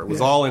nurture, whatever. It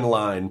was all in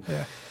line.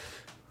 Yeah.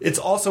 It's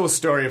also a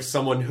story of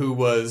someone who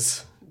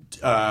was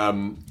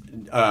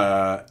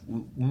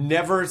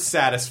never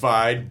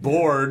satisfied,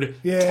 bored,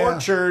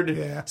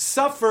 tortured,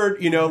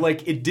 suffered,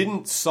 like it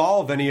didn't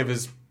solve any of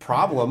his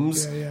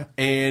problems.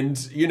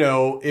 And,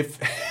 if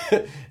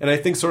and I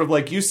think sort of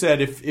like you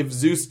said, if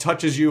Zeus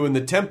touches you in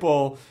the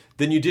temple,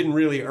 then you didn't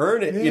really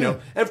earn it, And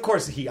of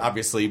course he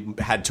obviously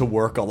had to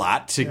work a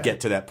lot to get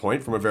to that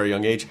point from a very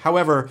young age.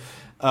 However,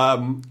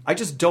 I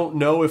just don't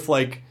know if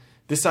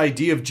this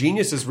idea of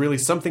genius is really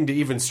something to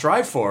even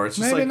strive for. It's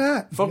just maybe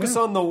not. Focus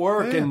on the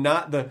work and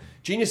not the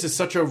genius is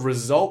such a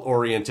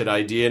result-oriented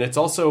idea, and it's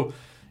also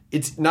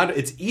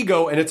it's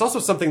ego, and it's also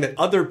something that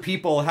other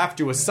people have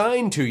to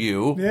assign to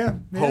you.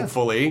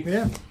 Hopefully.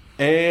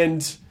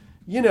 And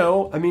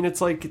I mean, it's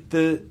like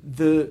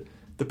the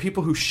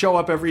people who show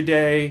up every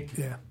day.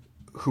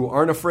 Who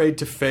aren't afraid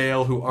to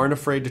fail, who aren't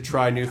afraid to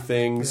try new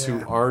things,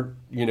 who aren't,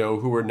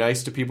 who are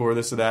nice to people or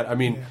this or that. I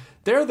mean,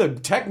 they're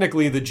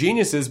technically the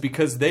geniuses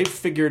because they've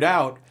figured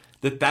out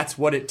that that's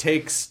what it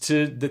takes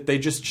that they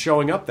just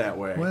showing up that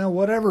way. Well,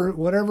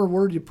 whatever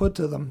word you put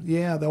to them.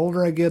 Yeah, the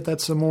older I get,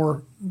 those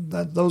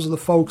are the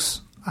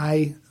folks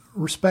I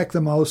respect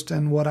the most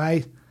and what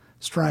I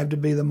strive to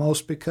be the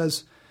most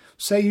because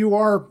say you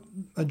are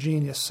a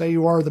genius, say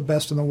you are the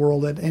best in the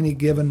world at any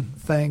given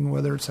thing,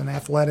 whether it's an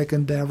athletic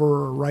endeavor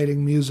or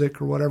writing music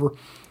or whatever,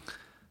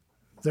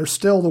 there's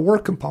still the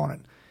work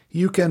component.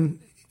 You can,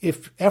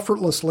 if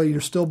effortlessly you're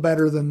still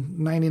better than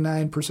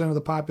 99% of the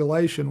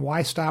population,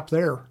 why stop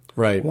there?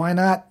 Right. Why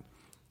not,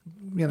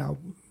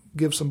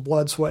 give some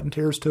blood, sweat, and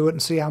tears to it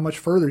and see how much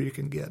further you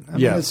can get? I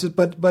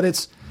mean,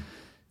 it's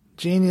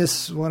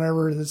genius,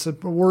 whatever. It's a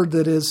word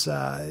that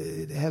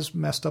it has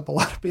messed up a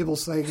lot of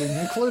people's thinking,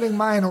 including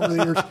mine over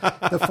the years.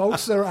 The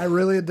folks that I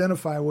really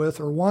identify with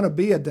or want to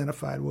be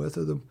identified with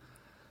are the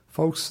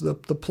folks, the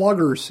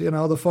pluggers,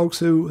 the folks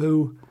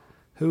who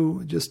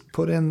just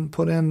put in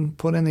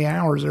the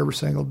hours every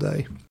single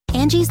day.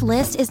 Angie's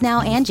List is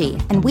now Angie,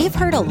 and we've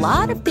heard a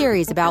lot of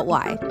theories about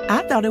why.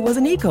 I thought it was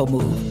an eco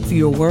move.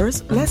 Fewer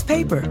words, less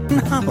paper.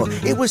 No,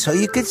 it was so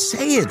you could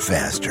say it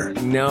faster.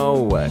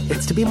 No,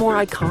 it's to be more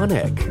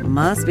iconic.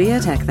 Must be a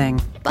tech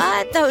thing.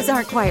 But those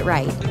aren't quite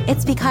right.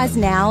 It's because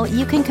now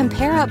you can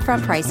compare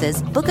upfront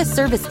prices, book a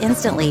service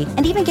instantly,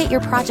 and even get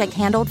your project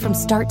handled from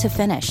start to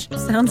finish.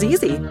 Sounds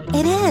easy.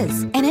 It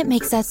is, and it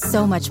makes us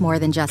so much more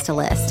than just a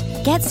list.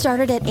 Get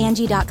started at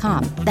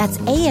Angie.com. That's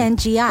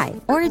ANGI,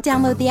 or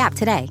download the app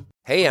today.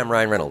 Hey, I'm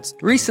Ryan Reynolds.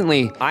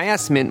 Recently, I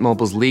asked Mint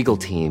Mobile's legal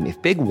team if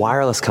big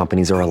wireless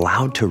companies are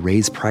allowed to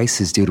raise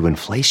prices due to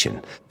inflation.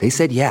 They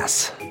said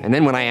yes. And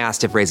then when I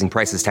asked if raising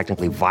prices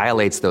technically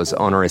violates those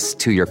onerous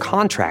 2-year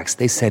contracts,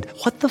 they said,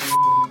 "What the f***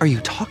 are you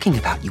talking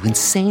about, you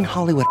insane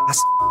Hollywood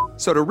ass?"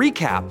 So to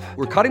recap,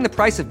 we're cutting the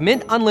price of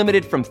Mint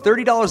Unlimited from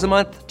 $30 a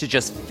month to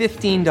just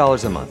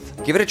 $15 a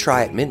month. Give it a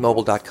try at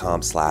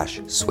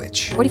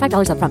mintmobile.com/switch.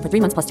 $45 up front for 3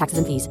 months plus taxes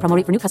and fees. Promo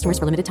rate for new customers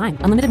for limited time.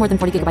 Unlimited more than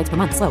 40 gigabytes per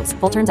month. Slows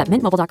full terms at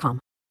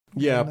mintmobile.com.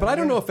 Yeah, but I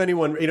don't know if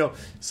anyone,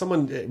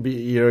 someone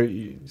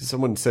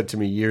said to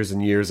me years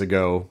and years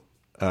ago,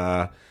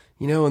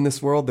 in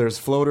this world there's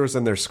floaters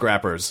and there's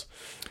scrappers.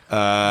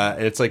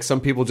 It's like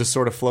some people just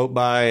sort of float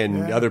by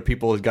and other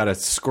people have got to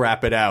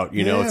scrap it out.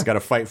 It's got to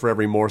fight for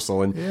every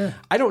morsel. And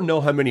I don't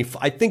know how many.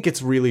 I think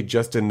it's really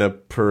just in the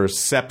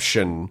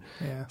perception.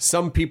 Yeah.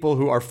 Some people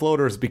who are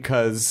floaters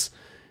because,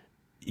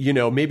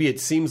 maybe it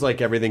seems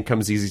like everything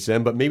comes easy to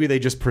them, but maybe they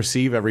just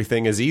perceive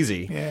everything as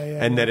easy.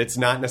 And that it's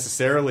not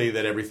necessarily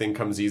that everything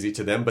comes easy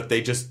to them, but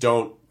they just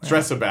don't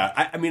stress about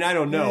it. I mean, I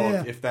don't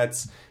know if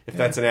that's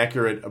an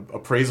accurate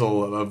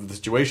appraisal of the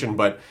situation,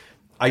 but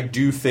I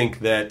do think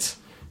that,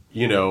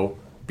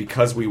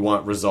 because we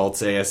want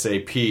results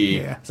ASAP.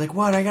 Yeah. It's like,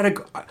 what? I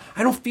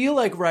don't feel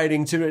like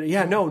writing today.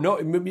 Yeah, no.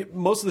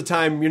 Most of the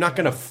time, you're not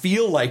going to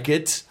feel like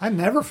it. I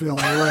never feel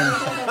like writing,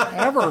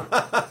 ever.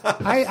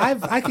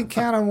 I can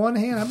count on one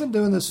hand. I've been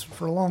doing this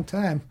for a long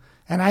time,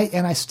 and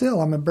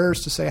I'm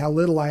embarrassed to say how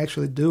little I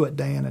actually do it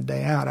day in and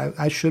day out.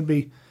 I should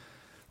be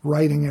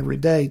writing every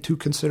day to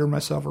consider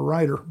myself a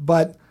writer,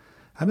 but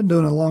I've been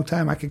doing it a long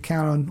time. I could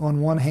count on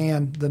one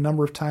hand the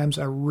number of times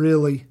I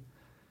really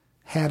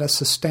had a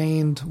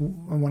sustained,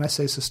 and when I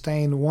say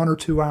sustained, 1 or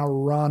 2 hour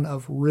run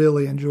of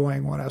really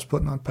enjoying what I was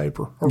putting on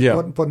paper or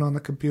putting on the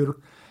computer.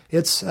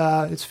 It's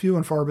few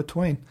and far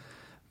between.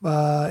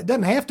 It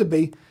doesn't have to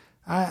be.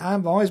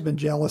 I've always been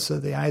jealous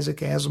of the Isaac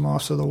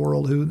Asimovs of the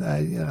world who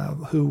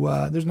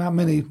there's not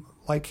many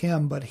like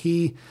him, but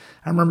I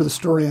remember the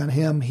story on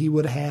him.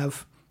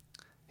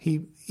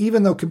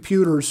 Even though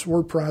computers,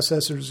 word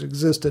processors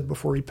existed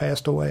before he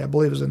passed away, I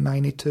believe it was in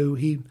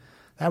 92,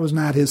 that was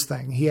not his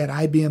thing. He had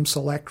IBM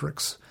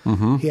Selectrics.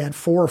 Mm-hmm. He had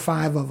 4 or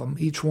 5 of them,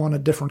 each one a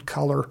different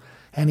color,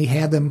 and he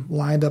had them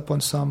lined up on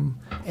some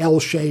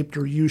L-shaped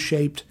or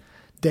U-shaped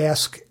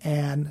desk,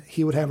 and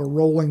he would have a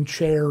rolling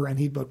chair, and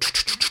he'd go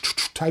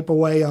type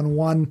away on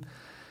one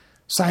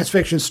science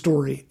fiction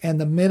story. And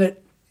the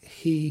minute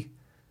the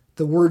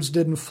words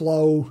didn't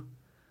flow,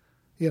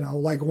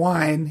 like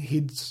wine,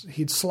 he'd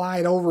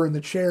slide over in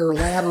the chair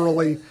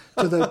laterally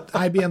to the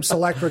IBM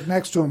Selectric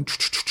next to him,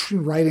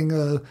 writing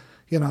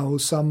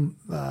some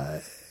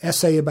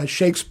essay about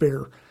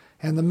Shakespeare.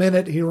 And the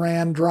minute he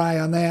ran dry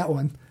on that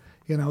one,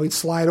 he'd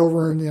slide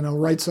over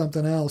and, write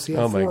something else. He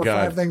had 4 or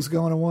 5 things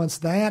going at once.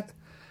 I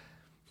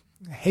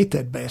hate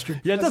that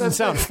bastard. Yeah, it doesn't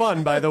sound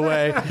fun, by the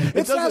way.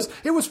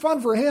 It was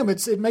fun for him.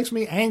 It makes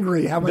me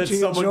angry how much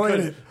he enjoyed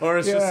it. Or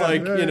it's just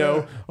like,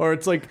 or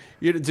it's like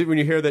when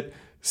you hear that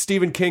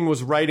Stephen King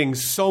was writing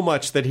so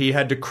much that he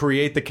had to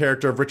create the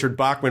character of Richard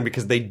Bachman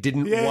because they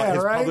didn't want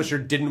his publisher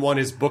didn't want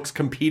his books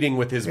competing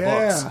with his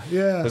books.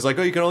 Yeah. It's like,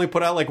 you can only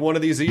put out like one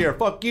of these a year.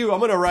 Fuck you, I'm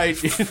going to write.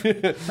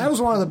 That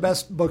was one of the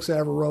best books I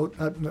ever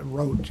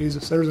wrote.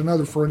 Jesus, there's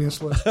another Freudian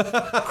slip.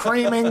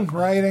 Creaming,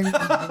 writing.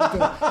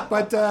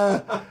 But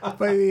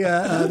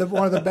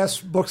one of the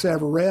best books I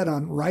ever read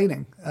on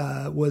writing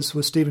was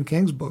Stephen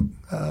King's book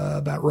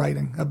about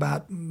writing,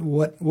 about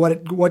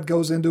what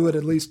goes into it,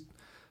 at least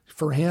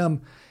for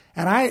him.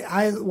 And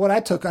I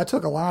took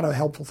a lot of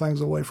helpful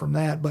things away from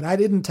that, but I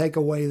didn't take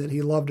away that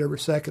he loved every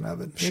second of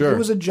it. Sure. It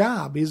was a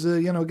job. He's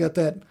got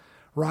that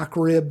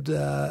rock-ribbed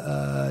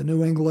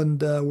New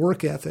England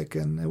work ethic,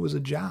 and it was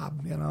a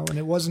job, and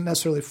it wasn't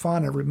necessarily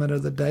fun every minute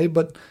of the day,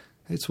 but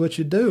it's what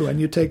you do,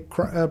 and you take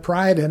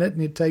pride in it,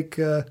 and you take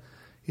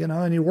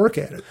and you work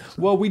at it.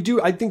 So. Well,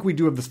 I think we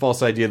do have this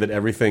false idea that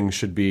everything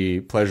should be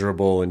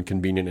pleasurable and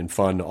convenient and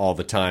fun all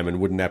the time,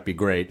 and wouldn't that be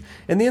great?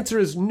 And the answer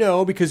is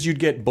no, because you'd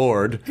get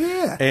bored.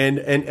 Yeah.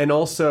 And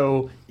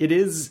also it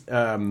is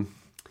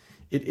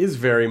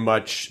very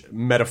much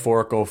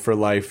metaphorical for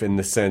life in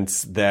the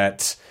sense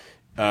that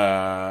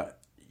if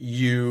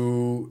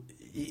you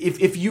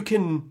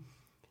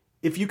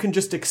can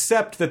just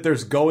accept that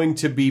there's going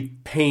to be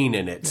pain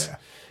in it. Yeah.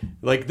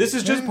 Like, this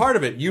is just part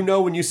of it. You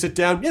know, when you sit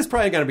down, it's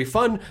probably going to be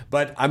fun,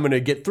 but I'm going to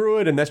get through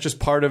it, and that's just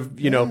part of,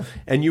 you know,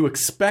 and you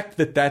expect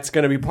that that's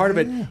going to be part of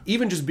it.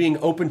 Even just being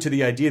open to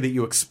the idea that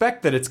you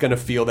expect that it's going to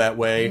feel that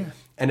way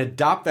and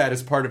adopt that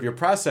as part of your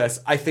process,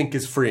 I think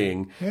is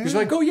freeing. You're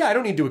like, oh, yeah, I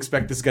don't need to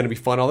expect this is going to be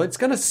fun. It's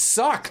going to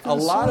suck a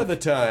lot of the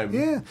time.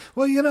 Yeah.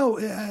 Well, you know,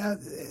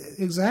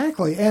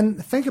 exactly.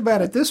 And think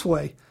about it this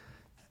way.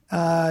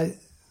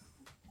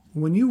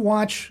 When you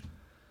watch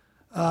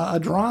a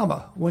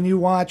drama, when you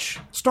watch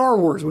Star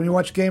Wars, when you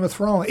watch Game of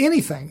Thrones,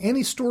 anything,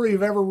 any story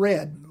you've ever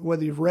read,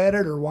 whether you've read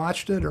it or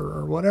watched it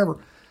or whatever,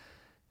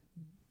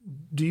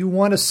 do you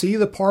want to see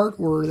the part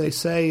where they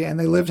say, and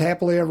they lived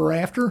happily ever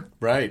after?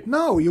 Right.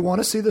 No, you want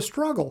to see the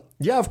struggle.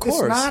 Yeah, of course.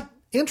 It's not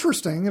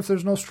interesting if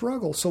there's no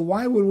struggle. So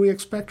why would we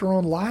expect our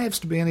own lives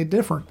to be any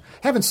different?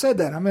 Having said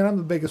that, I mean, I'm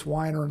the biggest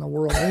whiner in the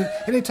world.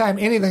 Anytime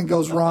anything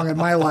goes wrong in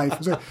my life,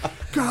 it's like,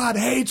 God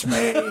hates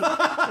me. You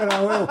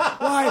know,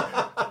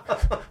 why?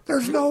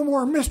 There's no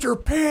more Mr.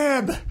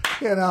 Pibb.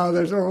 You know,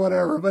 there's or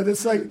whatever. But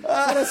it's like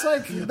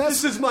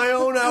this is my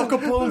own Al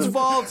Capone's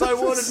fault. I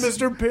wanted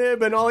Mr.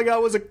 Pibb, and all I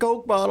got was a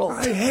Coke bottle.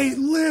 I hate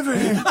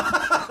living.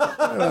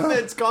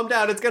 It's calm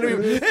down. It's gonna be.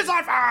 It's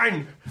not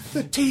fine.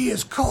 The tea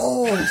is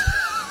cold.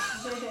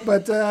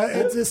 But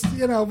it's just,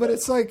 you know. But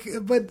it's like,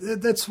 but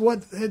that's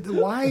what.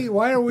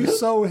 Why are we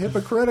so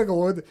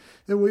hypocritical?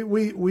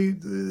 We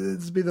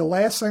it'd be the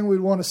last thing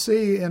we'd want to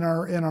see in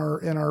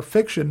our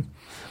fiction.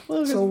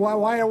 So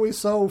why are we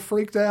so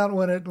freaked out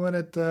when it?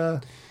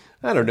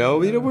 I don't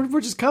know. You know, we're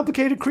just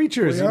complicated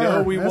creatures. We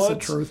are. We That's want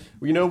the truth.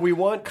 You know, we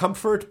want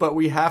comfort, but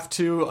we have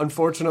to,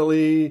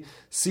 unfortunately,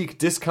 seek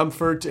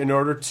discomfort in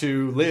order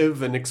to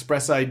live and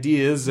express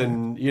ideas.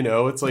 And you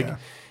know, it's like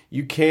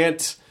you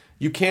can't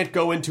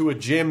go into a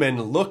gym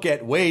and look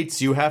at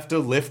weights. You have to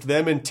lift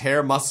them and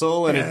tear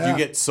muscle, and you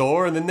get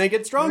sore, and then they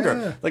get stronger.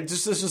 Yeah. Like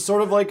this is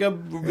sort of like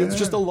it's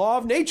just a law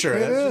of nature.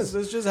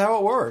 It's just how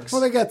it works.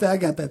 Well, I got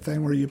that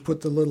thing where you put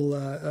the little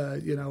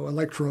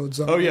electrodes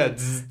on. Oh yeah,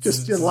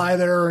 just you lie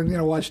there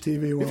and watch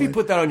TV. If you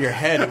put that on your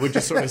head, it would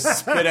just sort of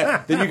spit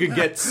out. Then you could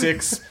get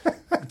 6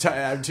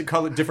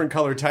 different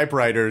color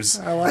typewriters,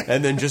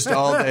 and then just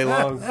all day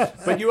long.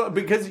 But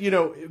because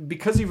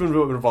you've been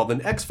involved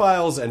in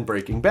X-Files and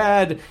Breaking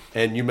Bad.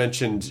 And you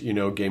mentioned,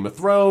 Game of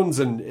Thrones,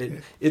 and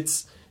it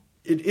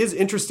is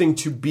interesting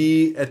to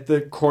be at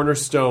the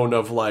cornerstone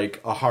of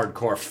like a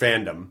hardcore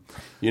fandom.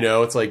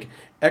 It's like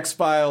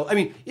X-Files. I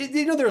mean,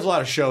 there's a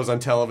lot of shows on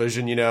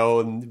television,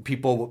 and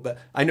people.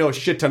 I know a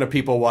shit ton of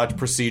people watch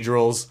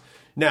procedurals.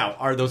 Now,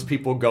 are those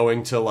people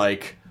going to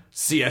like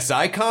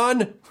CSI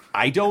Con?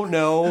 I don't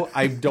know.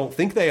 I don't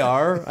think they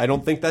are. I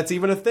don't think that's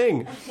even a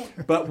thing.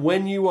 But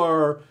when you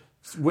are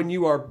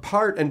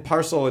part and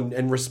parcel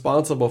and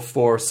responsible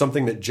for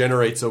something that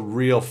generates a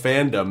real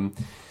fandom,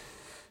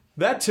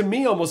 that to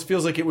me almost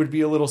feels like it would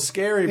be a little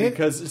scary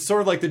because it's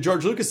sort of like the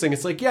George Lucas thing.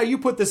 It's like, you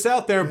put this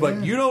out there,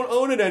 but you don't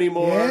own it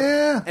anymore.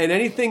 Yeah. And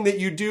anything that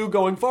you do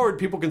going forward,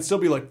 people can still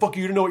be like, fuck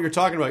you, don't know what you're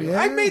talking about. Yeah.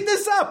 I made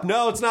this up.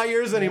 No, it's not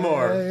yours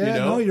anymore.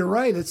 No, you're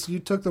right. You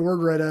took the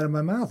word right out of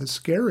my mouth. It's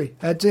scary.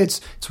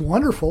 It's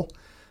wonderful,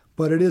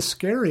 but it is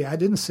scary. I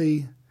didn't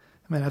see...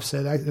 I mean, I've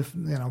said if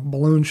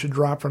balloons should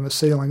drop from the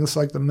ceiling. It's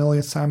like the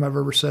millionth time I've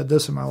ever said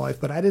this in my life,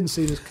 but I didn't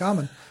see this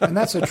coming, and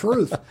that's the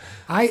truth.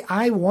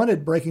 I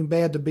wanted Breaking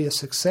Bad to be a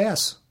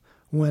success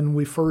when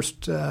we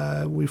first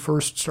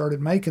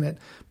started making it,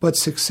 but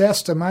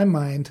success to my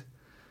mind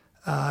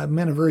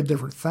meant a very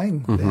different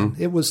thing. Then.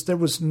 There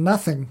was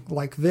nothing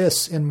like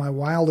this in my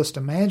wildest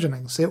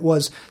imaginings.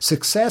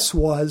 Success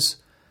was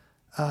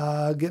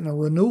getting a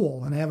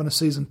renewal and having a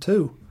season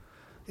 2.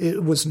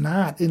 It was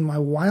not in my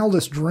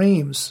wildest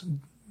dreams.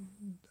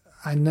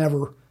 I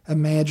never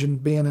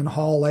imagined being in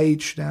Hall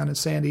H down in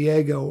San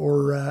Diego,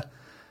 or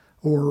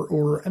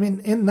I mean,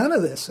 in none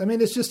of this. I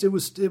mean, it's just it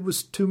was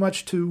too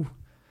much to.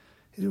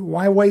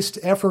 Why waste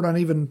effort on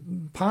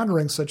even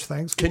pondering such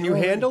things? Can you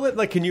handle it?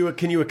 Like, can you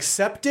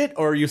accept it,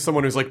 or are you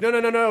someone who's like,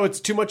 no, it's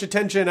too much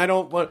attention. I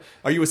don't want.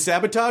 Are you a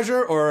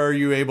sabotager, or are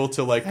you able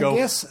to like go? I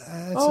guess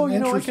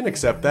I can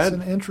accept that.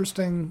 It's an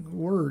interesting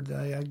word.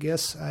 I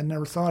guess I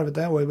never thought of it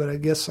that way, but I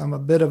guess I'm a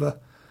bit of a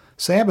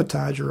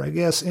sabotager. I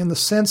guess in the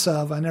sense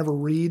of I never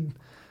read.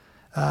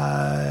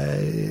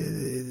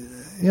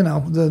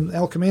 The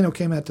El Camino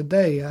came out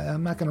today.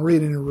 I'm not going to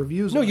read any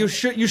reviews. No, you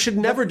should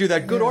never do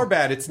that, good or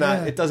bad. It's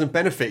not. It doesn't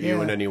benefit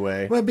you in any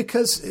way. Well,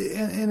 because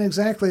and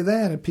exactly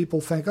that, and people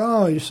think,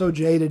 oh, you're so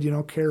jaded, you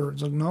don't care.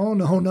 It's like,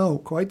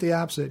 no, quite the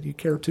opposite. You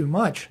care too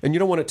much, and you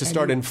don't want it to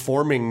start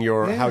informing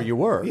how you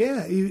work.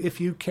 Yeah, if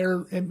you care,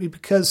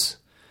 because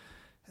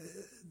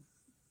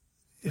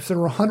if there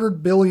were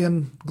 100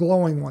 billion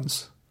glowing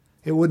ones,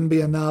 it wouldn't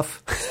be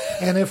enough,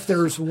 and if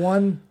there's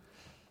one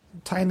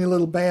tiny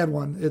little bad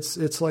one,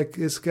 it's like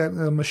it's got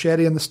a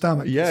machete in the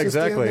stomach. Yeah,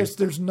 exactly.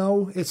 There's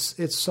no.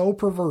 It's so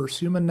perverse.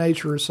 Human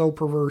nature is so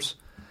perverse,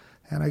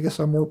 and I guess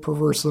I'm more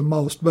perverse than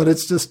most. But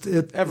it's just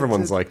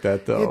everyone's like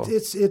that though.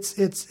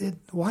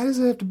 Why does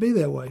it have to be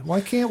that way?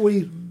 Why can't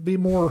we be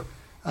more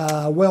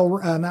not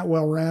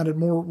well-rounded,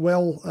 more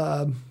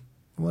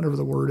whatever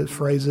the word is,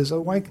 phrase is.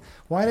 Why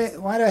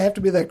do I have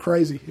to be that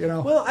crazy?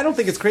 Well, I don't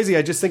think it's crazy.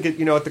 I just think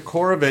it. At the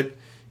core of it,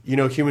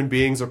 human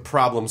beings are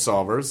problem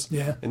solvers.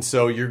 Yeah. And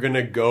so you're going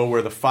to go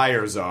where the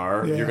fires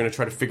are. Yeah. You're going to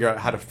try to figure out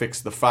how to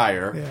fix the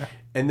fire. Yeah.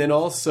 And then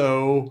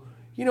also,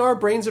 our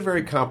brains are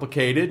very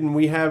complicated, and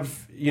we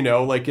have,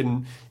 like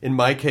in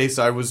my case,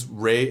 I was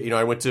raised.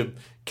 I went to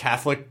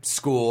Catholic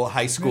school,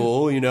 high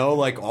school,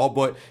 like all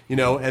boy,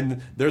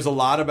 and there's a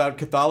lot about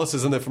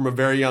Catholicism that from a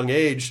very young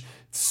age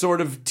sort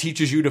of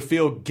teaches you to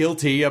feel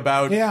guilty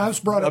about. Yeah, I was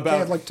brought up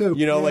Catholic too.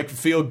 Like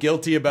feel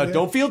guilty about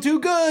don't feel too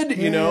good,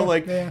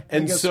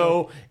 and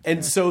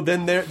so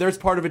then there's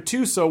part of it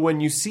too. So when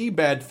you see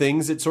bad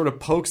things, it sort of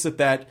pokes at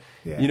that.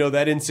 Yeah.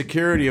 That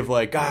insecurity of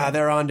like,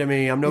 they're onto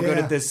me. I'm no good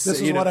at this.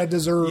 This is what I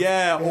deserve.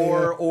 Yeah,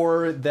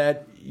 or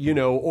that,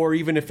 or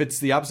even if it's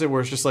the opposite,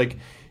 where it's just like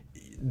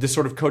this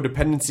sort of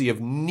codependency of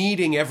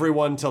needing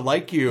everyone to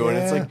like you, and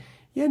it's like,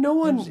 no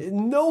one's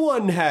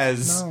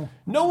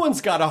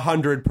got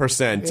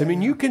 100%. I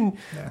mean, you can,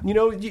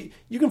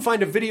 you can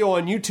find a video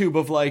on YouTube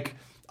of like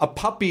a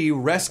puppy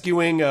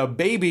rescuing a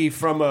baby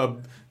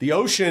from the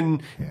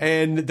ocean,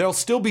 and there'll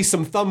still be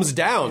some thumbs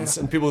downs,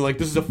 and people are like,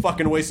 "This is a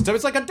fucking waste of time."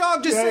 It's like a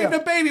dog just saved a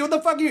baby. What the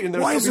fuck are you? And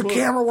why does the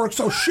camera work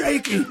so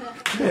shaky?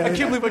 I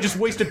can't believe I just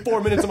wasted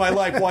 4 minutes of my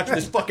life watching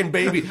this fucking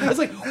baby. It's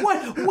like,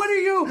 what are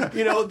you?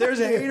 There's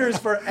haters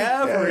for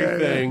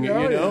everything.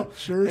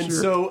 Sure.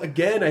 So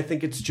again, I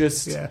think it's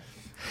just. Yeah.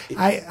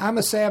 I'm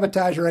a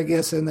sabotager, I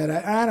guess, in that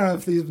I don't know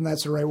if even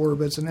that's the right word,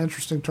 but it's an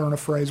interesting turn of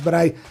phrase.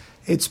 But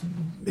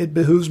it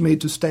behooves me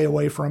to stay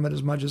away from it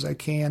as much as I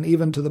can,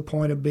 even to the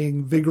point of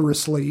being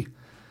vigorously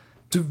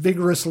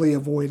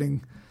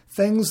avoiding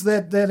things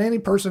that any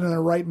person in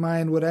their right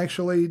mind would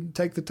actually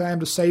take the time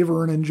to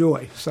savor and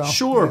enjoy. So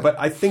sure, but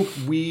I think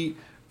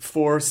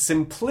for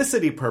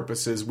simplicity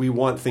purposes, we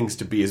want things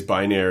to be as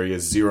binary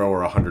as 0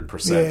 or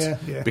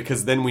 100%.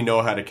 Because then we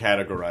know how to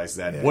categorize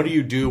that. Yeah. What do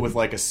you do with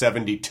like a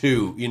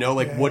 72?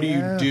 What do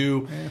you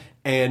do? Yeah.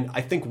 And I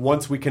think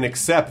once we can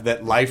accept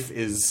that life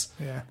is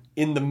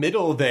in the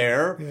middle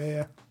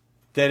there,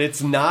 that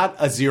it's not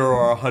a 0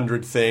 or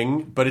 100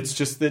 thing, but it's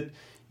just that,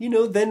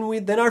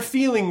 then our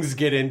feelings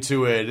get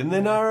into it, and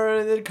then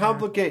it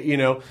complicate,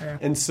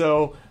 And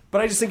so,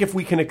 but I just think if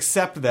we can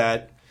accept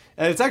that.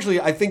 And it's actually,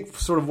 I think,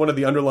 sort of one of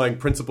the underlying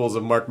principles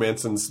of Mark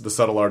Manson's The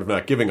Subtle Art of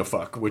Not Giving a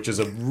Fuck, which is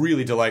a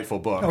really delightful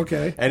book.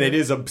 Okay. And it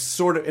is a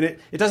sort of, and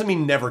it doesn't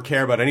mean never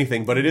care about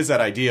anything, but it is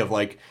that idea of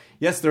like,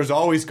 yes, there's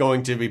always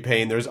going to be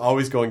pain, there's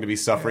always going to be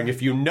suffering.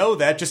 If you know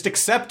that, just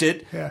accept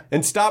it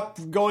and stop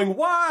going,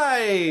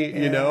 why?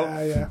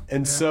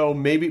 And so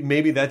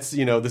maybe that's,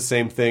 the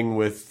same thing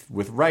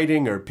with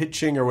writing or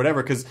pitching or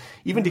whatever, because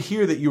even to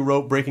hear that you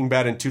wrote Breaking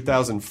Bad in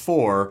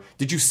 2004,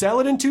 did you sell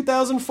it in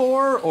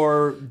 2004,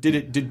 or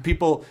did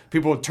people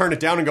turn it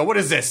down and go, what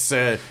is this?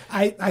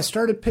 I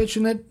started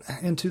pitching it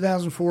in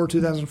 2004,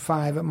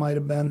 2005, it might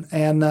have been,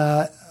 and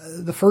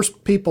the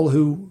first people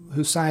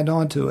who signed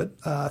on to it,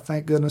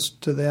 thank goodness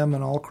to them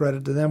and all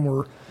credit to them,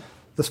 were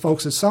the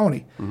folks at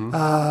Sony.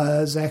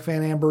 Mm-hmm. Zach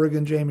Van Amberg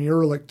and Jamie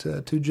Ehrlich,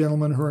 two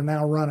gentlemen who are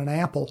now running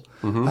Apple.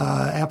 Mm-hmm.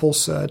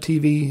 Apple's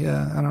TV,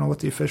 I don't know what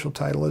the official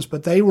title is,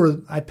 but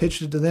I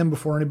pitched it to them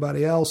before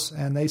anybody else,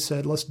 and they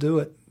said, let's do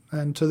it.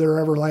 And to their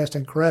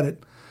everlasting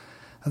credit,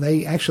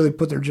 they actually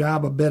put their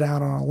job a bit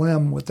out on a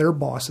limb with their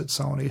boss at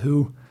Sony,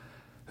 who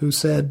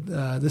said,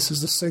 this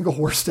is the single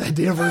worst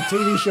idea for a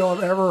TV show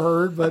I've ever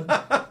heard, but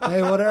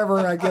hey, whatever,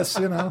 I guess,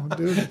 dude,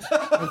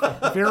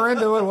 if you're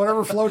into it,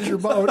 whatever floats your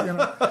boat,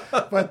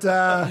 But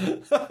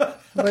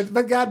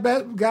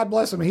God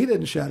bless him, he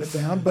didn't shut it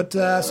down. But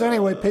so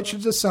anyway, pitched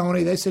it to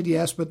Sony. They said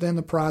yes, but then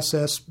the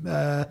process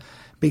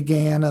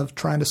began of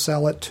trying to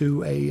sell it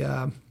to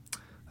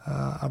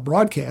a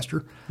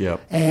broadcaster.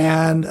 Yep.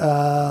 And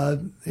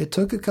it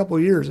took a couple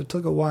of years. It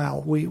took a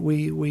while.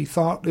 We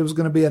thought it was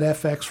going to be at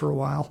FX for a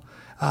while.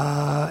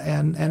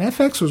 And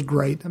FX was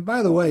great. And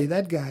by the way,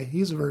 that guy,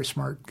 he's a very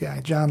smart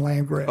guy, John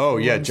Landgraf. Oh,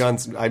 yeah,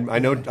 John's, I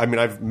know, I mean,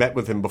 I've met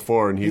with him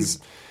before, and he's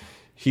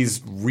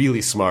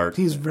really smart.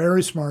 He's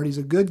very smart. He's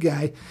a good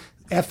guy.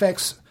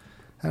 FX,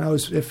 I know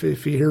if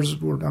he hears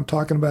I'm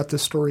talking about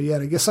this story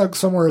yet, I guess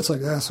somewhere it's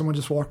like, someone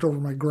just walked over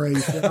my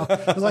grave.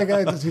 It's like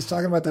he's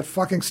talking about that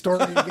fucking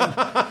story again.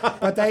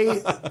 But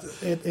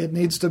it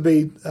needs to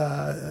be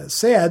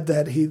said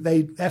that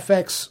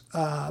FX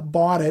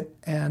bought it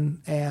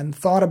and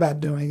thought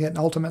about doing it and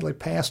ultimately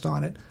passed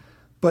on it.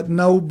 But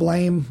no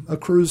blame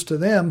accrues to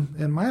them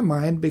in my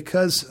mind,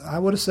 because I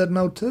would have said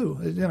no too.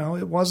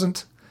 It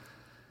wasn't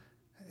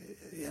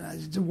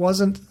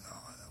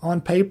on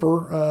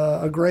paper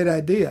a great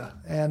idea,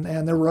 and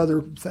there were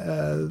other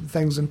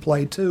things in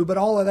play too. But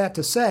all of that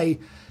to say,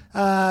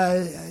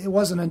 it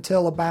wasn't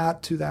until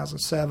about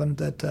 2007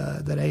 that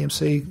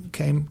AMC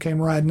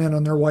came riding in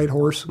on their white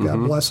horse,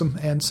 God bless them,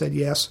 and said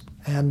yes.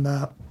 And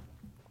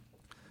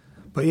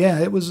but yeah,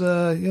 it was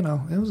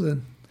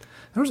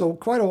there was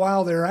quite a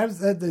while there.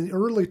 The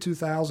early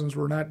 2000s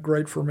were not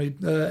great for me.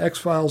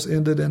 X-Files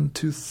ended in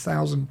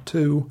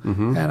 2002,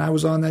 and I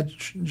was on that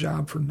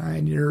job for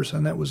 9 years,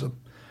 and that was a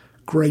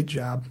great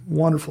job,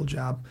 wonderful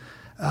job.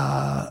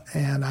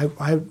 And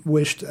I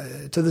wished,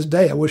 to this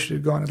day, I wish it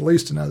had gone at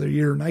least another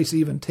year, nice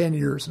even 10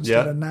 years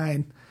instead of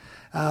 9.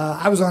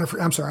 I was on it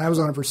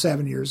for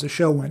 7 years. The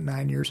show went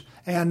 9 years.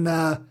 And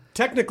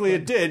technically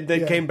it did.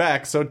 They came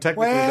back, so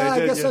technically they did.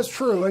 I guess that's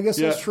true.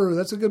 That's true.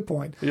 That's a good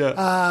point.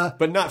 Yeah.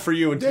 But not for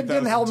you in 2002.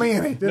 Didn't help me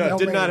any.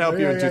 Did not help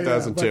you in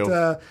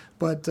 2002.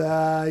 But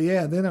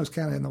then I was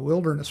kind of in the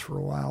wilderness for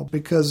a while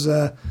because,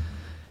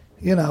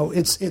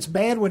 it's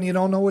bad when you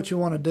don't know what you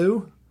want to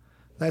do.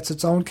 That's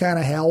its own kind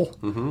of hell.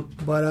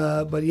 Mm-hmm.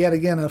 But yet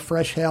again, a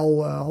fresh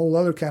hell, a whole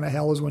other kind of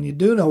hell is when you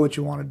do know what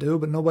you want to do,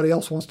 but nobody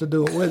else wants to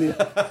do it with you.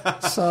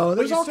 So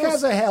there's all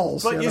kinds of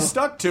hells. But you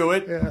stuck to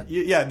it.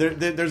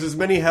 There's as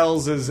many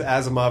hells as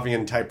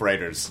Asimovian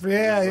typewriters.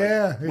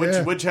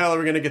 Which hell are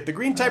we going to get? The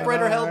green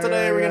typewriter hell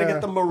today? Or are we going to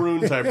get the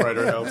maroon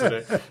typewriter hell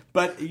today?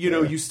 But,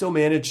 you still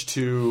managed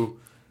to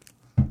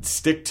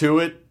stick to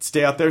it,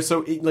 stay out there.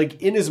 So,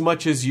 in as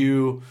much as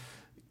you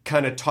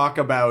kind of talk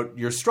about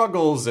your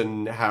struggles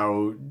and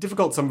how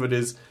difficult some of it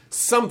is,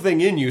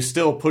 something in you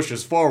still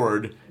pushes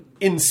forward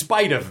in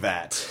spite of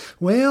that.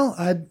 Well,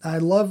 I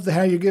love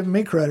how you're giving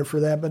me credit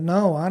for that, but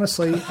no,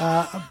 honestly,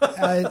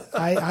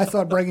 I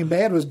thought Breaking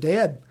Bad was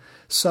dead.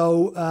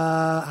 So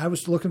I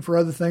was looking for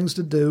other things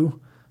to do.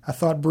 I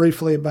thought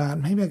briefly about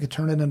maybe I could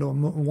turn it into a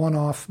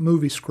one-off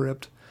movie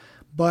script.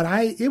 But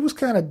it was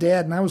kind of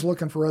dead, and I was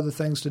looking for other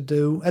things to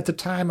do. At the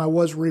time, I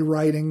was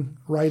writing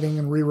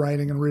and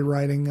rewriting.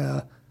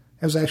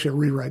 It was actually a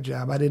rewrite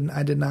job. I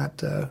did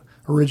not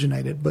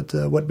originate it, but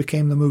what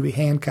became the movie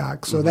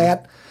Hancock. So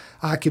that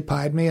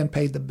occupied me and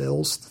paid the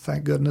bills,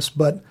 thank goodness.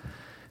 But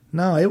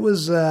no, it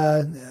was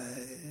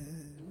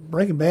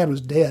Breaking Bad was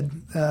dead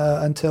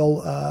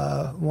until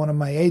one of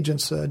my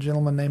agents, a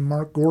gentleman named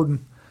Mark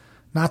Gordon,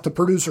 not the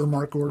producer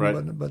Mark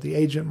Gordon, but the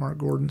agent Mark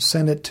Gordon,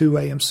 sent it to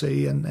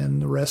AMC,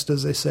 and the rest,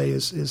 as they say,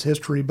 is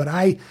history. But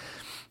I'd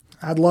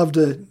love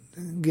to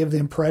give the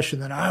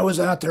impression that I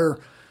was out there,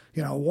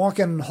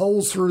 walking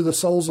holes through the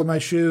soles of my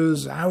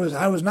shoes. I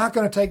was not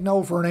going to take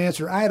no for an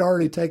answer. I had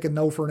already taken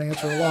no for an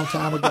answer a long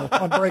time ago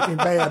on Breaking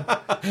Bad.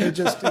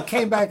 It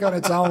came back on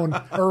its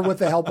own, or with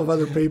the help of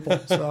other people.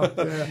 So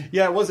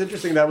it was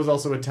interesting. That was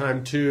also a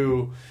time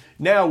too.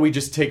 Now we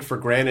just take for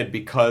granted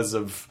because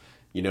of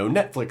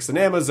Netflix and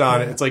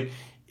Amazon. It's like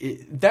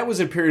that was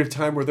a period of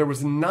time where there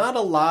was not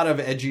a lot of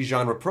edgy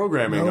genre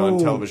programming on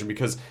television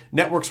because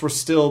networks were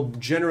still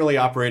generally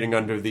operating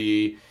under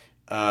the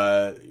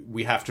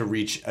we have to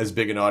reach as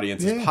big an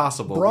audience as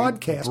possible.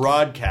 Broadcast,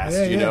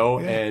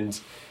 and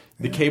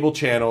the cable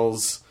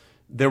channels,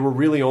 there were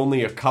really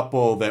only a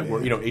couple that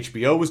were,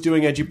 HBO was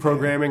doing edgy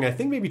programming. I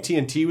think maybe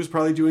TNT was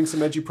probably doing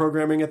some edgy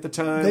programming at the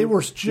time. They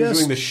were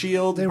doing The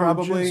Shield,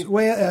 probably.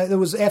 There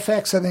was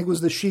FX, I think,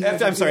 was The Shield.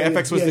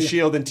 FX was The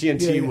Shield, and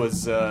TNT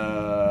was...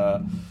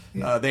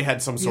 they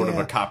had some sort of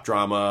a cop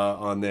drama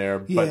on there.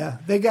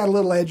 But, they got a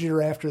little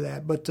edgier after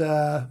that. But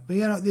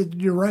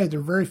you're right. There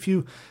are very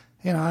few...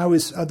 I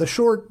always the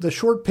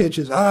short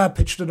pitches. I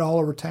pitched it all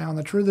over town.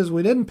 The truth is,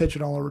 we didn't pitch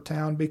it all over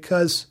town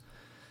because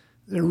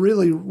there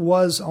really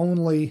was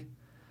only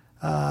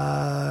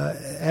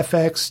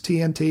FX,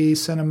 TNT,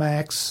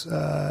 Cinemax,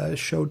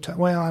 Showtime.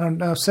 Well, I don't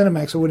know.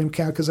 Cinemax I wouldn't even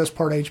count because that's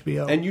part of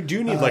HBO. And you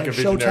do need like a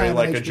visionary,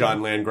 like a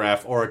John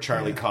Landgraf or a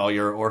Charlie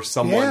Collier or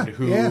someone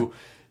who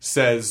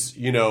says,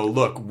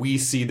 look, we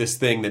see this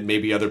thing that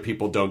maybe other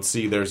people don't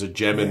see. There's a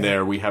gem in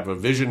there. We have a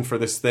vision for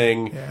this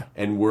thing,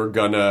 and we're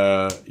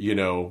gonna.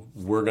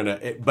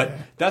 But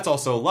that's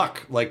also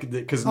luck,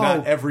 because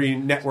not every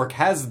network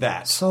has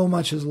that. So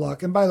much is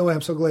luck. And by the way,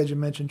 I'm so glad you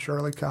mentioned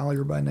Charlie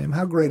Collier by name.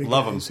 How great a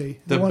guy is he?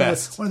 The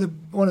best.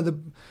 One of the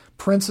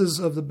princes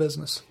of the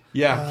business.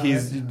 Yeah,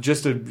 he's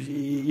just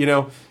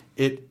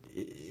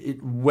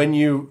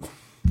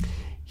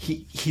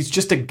he's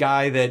just a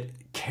guy that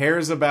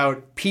cares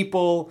about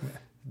people,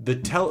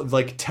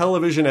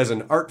 television as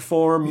an art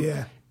form,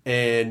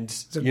 and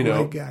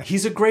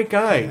he's a great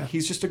guy. Yeah.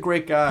 He's just a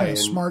great guy, a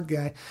smart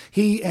guy.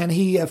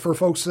 He for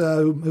folks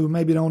who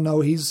maybe don't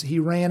know, he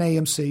ran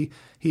AMC.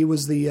 He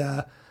was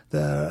the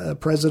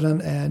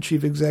president and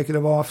chief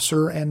executive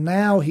officer, and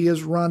now he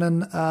is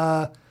running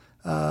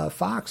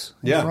Fox.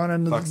 He's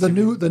running Fox the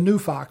new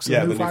Fox.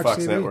 The new Fox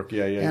TV. Network.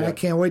 And I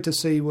can't wait to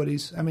see what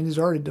he's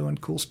already doing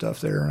cool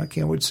stuff there, and I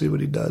can't wait to see what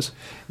he does.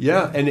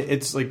 Yeah, and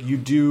it's like you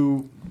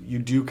do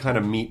kind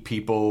of meet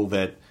people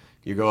that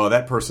you go, oh,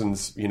 that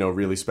person's,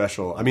 really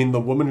special. I mean,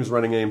 the woman who's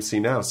running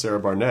AMC now, Sarah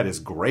Barnett, is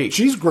great.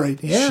 She's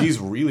great, yeah. She's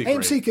really great.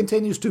 AMC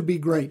continues to be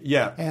great.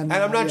 Yeah. And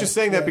I'm not just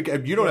saying that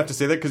because you don't have to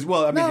say that because,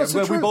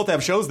 we both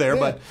have shows there,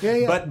 but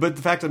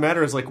the fact of the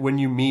matter is, when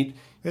you meet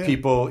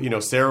people,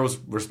 Sarah was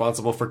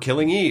responsible for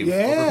Killing Eve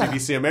over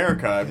BBC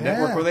America, a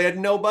network where they had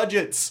no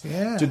budgets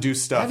to do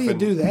stuff. How do you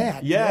do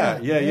that? Yeah.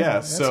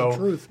 That's so, the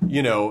truth.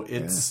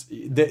 It's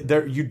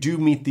there. You do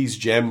meet these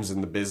gems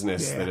in the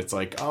business that it's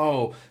like,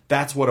 oh,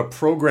 that's what a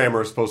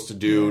programmer is supposed to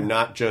do,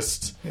 not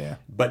just,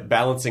 but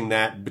balancing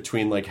that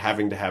between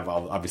having to have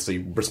obviously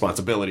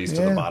responsibilities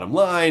to the bottom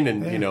line,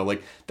 and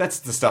that's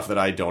the stuff that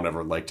I don't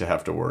ever like to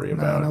have to worry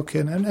about. No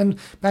kidding. And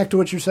back to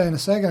what you're saying a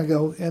second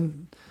ago,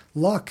 and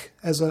luck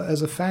as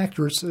a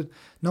factor.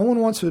 No one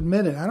wants to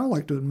admit it. I don't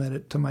like to admit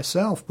it to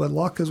myself, but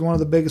luck is one of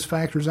the biggest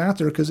factors out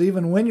there, because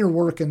even when you're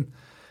working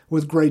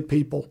with great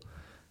people,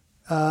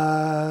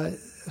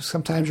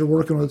 sometimes you're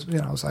working with,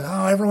 it's like,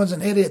 oh, everyone's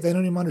an idiot. They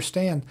don't even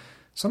understand.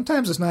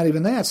 Sometimes it's not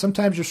even that.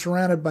 Sometimes you're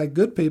surrounded by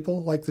good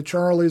people like the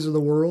Charlies of the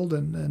world,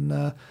 and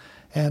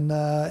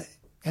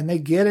they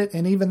get it,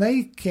 and even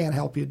they can't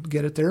help you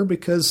get it there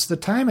because the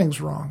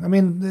timing's wrong. I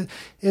mean,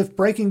 if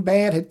Breaking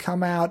Bad had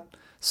come out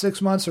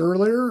 6 months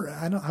earlier,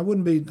 I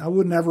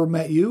wouldn't ever have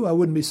met you. I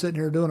wouldn't be sitting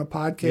here doing a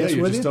podcast with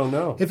you. You just don't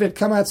know. If it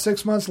come out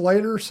 6 months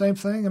later, same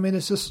thing. I mean,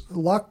 it's just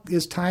luck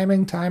is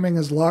timing. Timing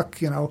is luck.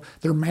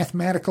 They're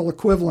mathematical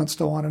equivalents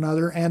to one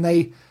another, and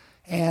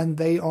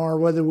they are,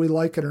 whether we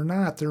like it or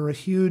not, they're a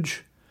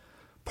huge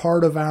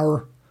part of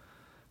our,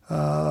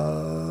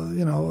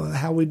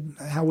 how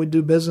we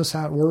do business,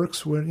 how it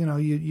works. Where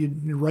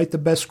you write the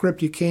best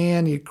script you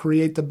can, you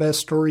create the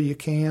best story you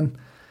can.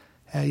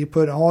 You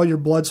put all your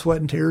blood,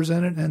 sweat, and tears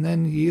in it, and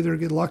then you either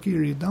get lucky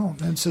or you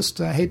don't. And it's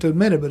just, I hate to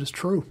admit it, but it's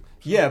true.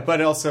 Yeah,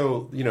 but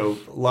also,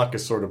 luck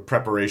is sort of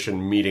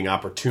preparation meeting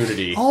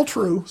opportunity. All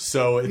true.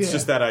 So it's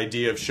just that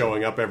idea of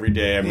showing up every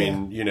day. I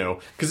mean,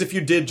 because if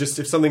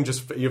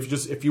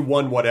you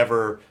won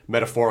whatever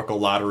metaphorical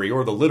lottery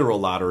or the literal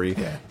lottery,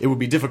 it would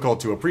be difficult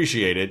to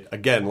appreciate it,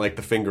 again, like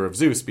the finger of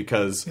Zeus,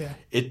 because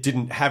it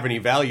didn't have any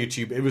value to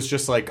you. It was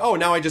just like, oh,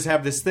 now I just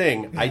have this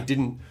thing.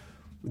 Yeah.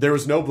 There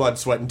was no blood,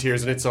 sweat, and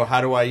tears in it, so how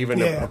do I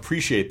even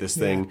appreciate this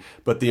thing?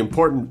 But the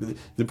important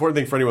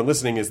thing for anyone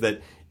listening is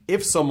that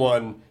if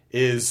someone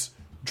is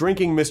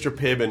drinking Mr.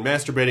 Pibb and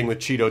masturbating with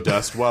Cheeto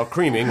dust while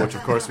creaming, which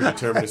of course we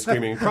determine is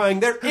screaming and crying,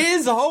 there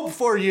is hope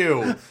for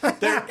you.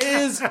 There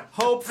is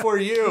hope for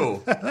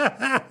you.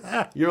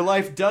 Your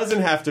life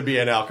doesn't have to be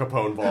an Al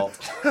Capone vault.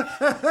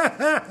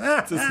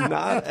 Just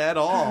not at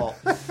all.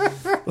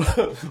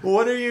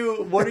 What are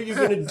you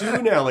going to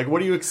do now? Like,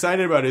 what are you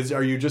excited about?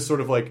 Are you just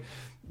sort of like,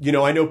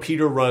 I know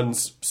Peter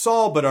runs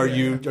Saul, but are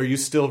you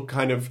still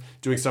kind of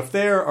doing stuff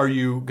there? Are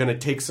you going to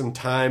take some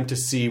time to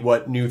see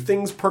what new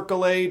things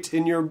percolate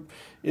in your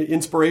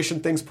inspiration,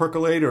 things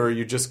percolate, or are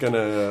you just going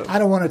to... I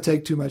don't want to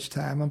take too much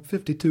time. I'm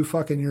 52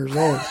 fucking years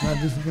old. I'm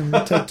just going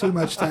to take too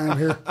much time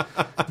here.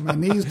 My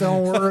knees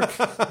don't work.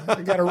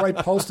 I got to write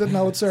Post-it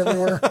notes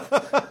everywhere.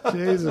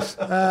 Jesus.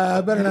 I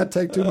better not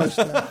take too much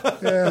time.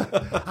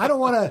 Yeah. I don't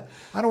want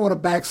to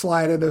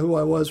backslide into who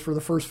I was for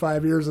the first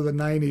 5 years of the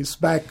 90s,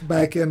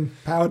 back in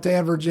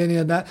Powhatan,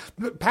 Virginia.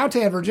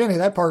 Powhatan, Virginia,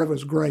 that part of it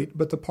was great,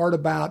 but the part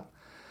about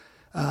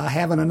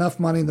having enough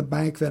money in the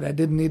bank that I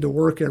didn't need to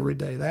work every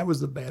day, that was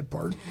the bad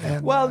part.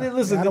 And,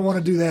 listen, I don't want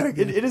to do that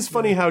again. It is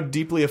funny how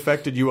deeply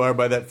affected you are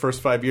by that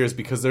first 5 years,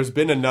 because there's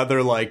been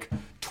another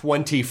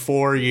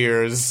 24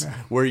 years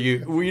where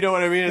you know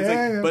what I mean?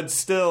 It's but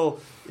still,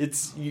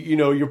 it's,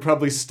 you're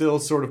probably still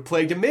sort of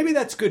plagued, and maybe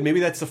that's good. Maybe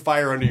that's the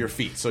fire under your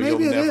feet, so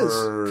maybe you'll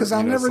never... because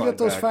I'll never get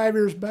those 5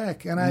 years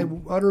back, and I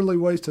utterly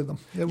wasted them.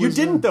 You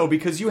didn't, though,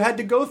 because you had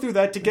to go through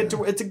that to get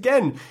to... It's,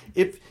 again,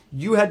 if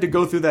you had to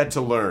go through that to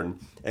learn,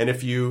 and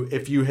if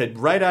you had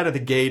right out of the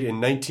gate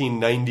in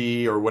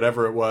 1990 or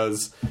whatever it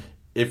was,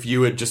 if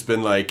you had just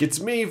been like,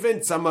 it's me,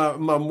 Vince,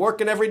 I'm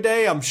working every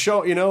day,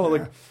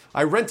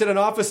 I rented an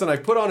office and I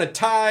put on a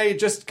tie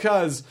just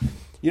because...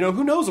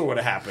 who knows what would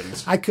have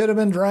happened? I could have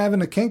been driving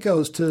to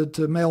Kinko's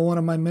to mail one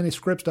of my mini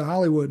scripts to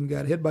Hollywood and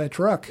got hit by a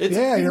truck.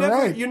 You're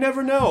right. You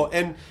never know.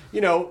 And,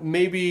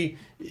 maybe,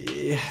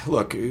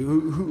 look,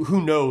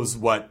 who knows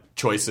what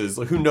choices,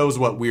 who knows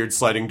what weird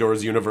sliding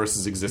doors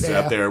universes exist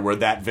out there where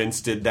that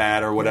Vince did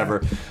that or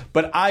whatever. Yeah.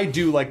 But I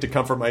do like to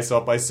comfort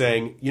myself by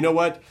saying, you know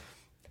what?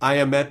 I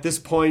am at this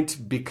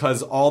point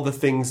because all the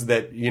things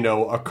that,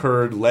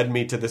 occurred led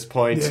me to this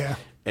point. Yeah.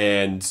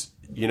 And...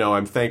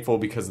 I'm thankful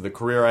because of the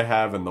career I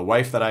have and the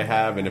wife that I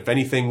have. And if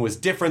anything was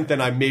different,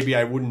 then I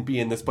wouldn't be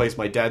in this place.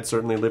 My dad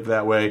certainly lived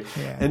that way.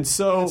 Yeah, and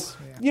so,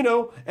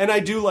 and I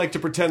do like to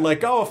pretend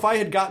like, oh, if I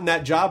had gotten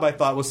that job I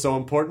thought was so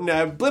important,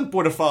 a blimp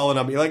would have fallen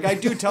on me. Like, I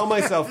do tell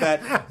myself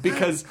that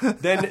because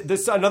then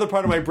another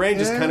part of my brain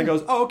just kind of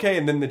goes, oh, okay.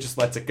 And then it just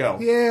lets it go.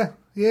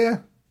 Yeah.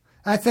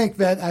 I think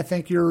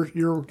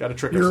you're got to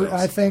trick ourselves.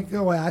 I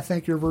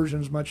think your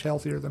version is much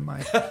healthier than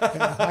mine.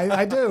 Yeah,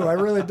 I do. I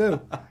really do.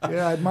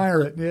 Yeah, I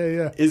admire it.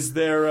 Yeah. Is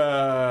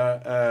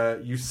there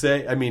you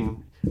say? I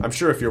mean, I'm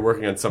sure if you're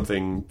working on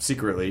something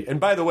secretly. And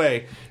by the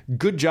way,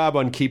 good job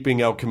on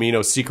keeping El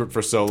Camino secret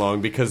for so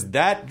long, because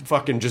that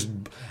fucking just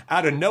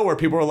out of nowhere,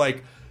 people were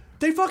like,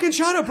 they fucking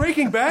shot a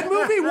Breaking Bad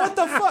movie? What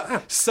the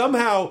fuck?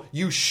 Somehow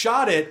you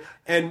shot it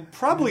and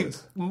probably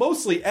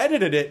mostly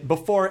edited it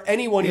before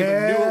anyone even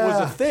knew it was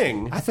a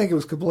thing. I think it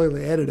was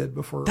completely edited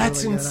before.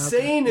 That's really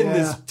insane in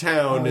this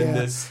town.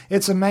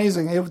 It's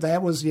amazing.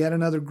 That was yet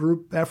another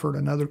group effort,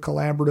 another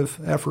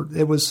collaborative effort.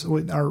 It was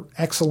our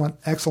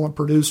excellent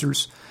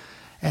producers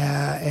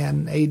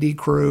and AD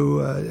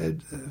crew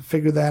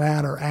figured that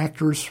out. Our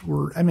actors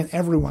were,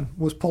 everyone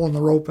was pulling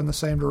the rope in the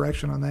same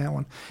direction on that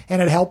one.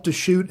 And it helped to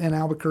shoot in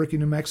Albuquerque,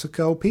 New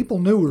Mexico. People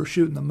knew we were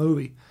shooting the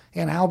movie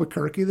in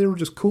Albuquerque. They were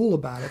just cool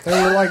about it.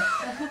 They were like,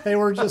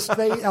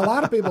 a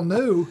lot of people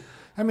knew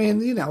I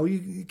mean,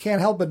 you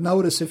can't help but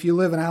notice if you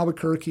live in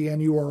Albuquerque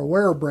and you are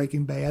aware of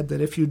Breaking Bad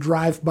that if you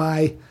drive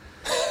by,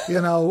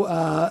 you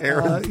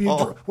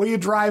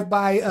drive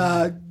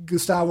by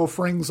Gustavo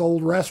Fring's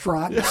old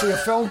restaurant and see a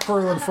film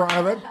crew in front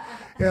of it.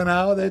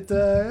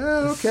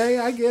 Okay,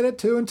 I get it.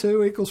 2 and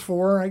 2 equals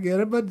 4. I get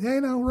it. But,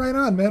 right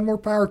on, man. More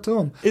power to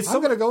them. I'm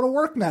going to go to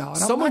work now,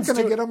 and I'm not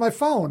going to get on my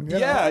phone.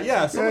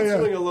 Someone's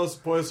doing a Los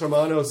Pollos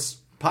Hermanos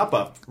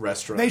pop-up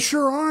restaurant. They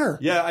sure are.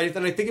 Yeah,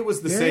 and I think it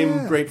was the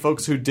same great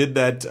folks who did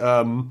that,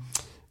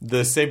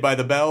 the Saved by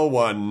the Bell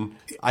one.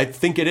 I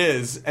think it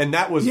is, and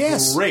that was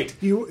great.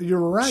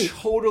 You're right.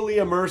 Totally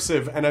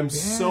immersive, and I'm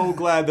so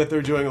glad that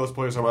they're doing Los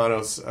Pollos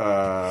Hermanos.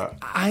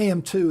 I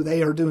am too.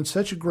 They are doing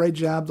such a great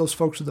job. Those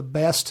folks are the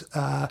best.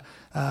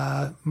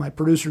 My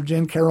producer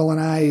Jen Carroll and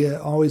I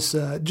always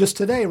just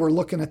today we're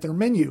looking at their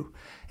menu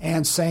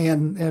and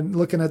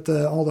looking at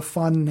all the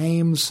fun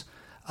names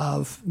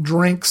of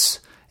drinks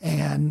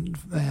and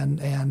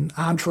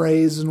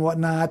entrees and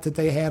whatnot that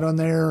they had on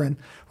there, and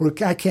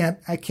I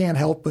can't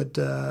help but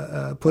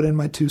put in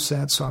my 2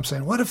 cents. So I'm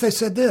saying, what if they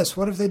said this?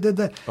 What if they did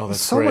that? Oh,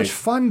 that's so great. Much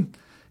fun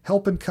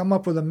helping come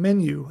up with a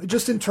menu.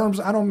 Just in terms,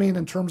 I don't mean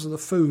in terms of the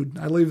food.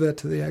 I leave that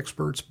to the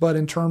experts, but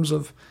in terms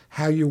of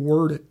how you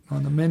word it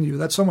on the menu.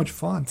 That's so much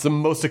fun. It's the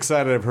most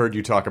excited I've heard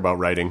you talk about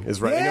writing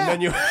is writing a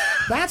menu.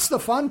 That's the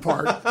fun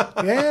part.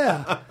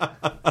 Yeah.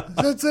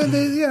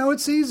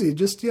 It's easy.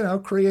 Just,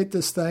 create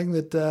this thing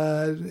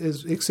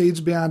that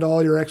exceeds beyond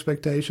all your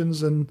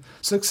expectations and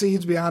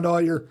succeeds beyond all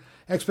your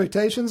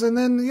expectations, and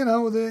then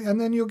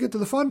and then you'll get to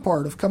the fun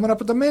part of coming up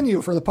with the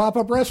menu for the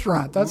pop-up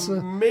restaurant. That's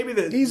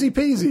easy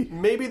peasy.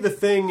 Maybe the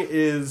thing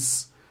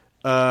is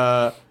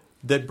that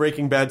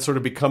Breaking Bad sort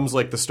of becomes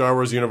like the Star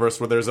Wars universe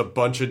where there's a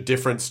bunch of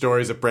different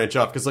stories that branch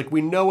off. Because, we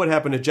know what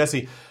happened to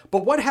Jesse.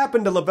 But what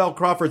happened to Lavelle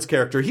Crawford's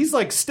character? He's,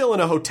 still in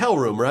a hotel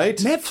room, right?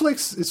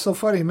 Netflix, it's so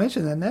funny you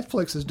mention that.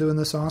 Netflix is doing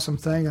this awesome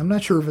thing. I'm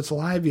not sure if it's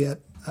live yet.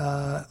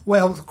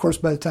 Of course,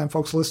 by the time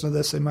folks listen to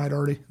this, they might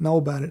already know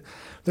about it.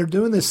 They're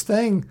doing this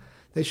thing.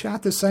 They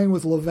shot this thing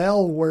with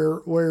Lavelle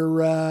where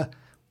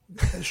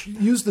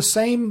used the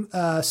same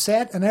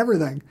set and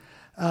everything.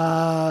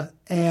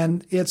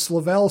 And it's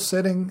Lavelle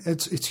sitting,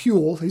 it's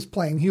Huell, he's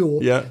playing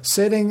Huell,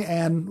 sitting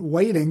and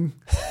waiting.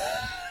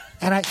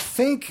 And I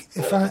think,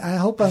 I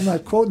hope I'm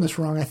not quoting this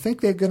wrong, I think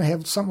they're going to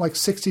have something like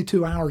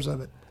 62 hours of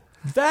it.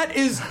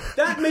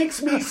 That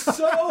makes me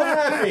so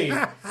happy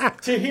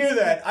to hear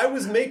that. I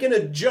was making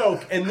a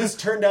joke, and this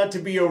turned out to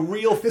be a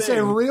real thing. It's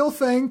a real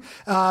thing.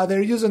 They're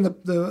using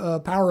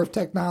the power of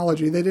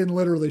technology. They didn't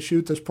literally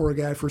shoot this poor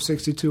guy for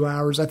 62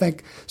 hours. I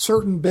think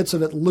certain bits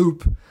of it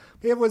loop.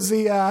 It was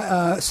the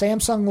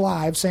Samsung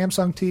Live,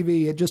 Samsung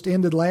TV. It just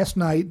ended last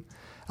night.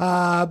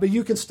 But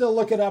you can still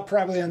look it up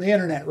probably on the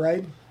internet,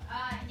 right?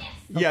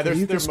 Yeah,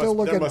 okay,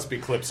 there must be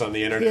clips on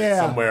the internet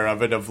somewhere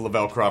of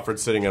Lavelle Crawford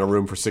sitting in a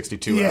room for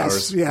 62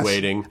 hours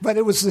waiting. But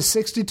it was the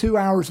 62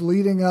 hours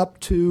leading up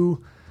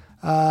to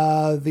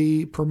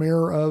the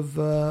premiere of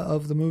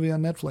the movie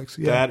on Netflix.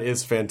 Yeah. That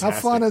is fantastic.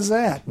 How fun is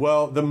that?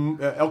 Well,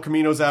 the El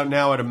Camino's out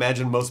now. I'd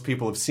imagine most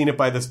people have seen it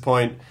by this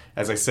point.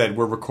 As I said,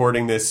 we're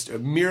recording this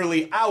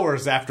merely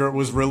hours after it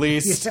was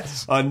released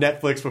on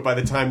Netflix, but by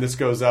the time this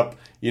goes up,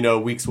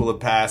 weeks will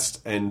have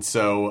passed, and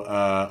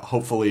so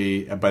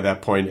hopefully by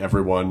that point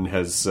everyone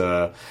has...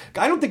 I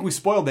don't think we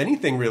spoiled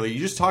anything, really. You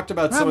just talked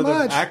about some of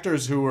the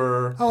actors who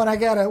were... Oh, and I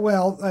got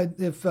to...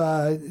 if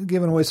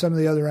giving away some of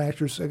the other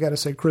actors, I got to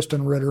say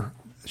Kristen Ritter.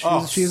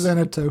 She's in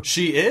it too.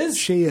 She is?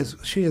 She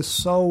is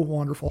so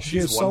wonderful. She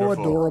is wonderful.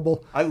 So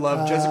adorable. I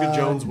love Jessica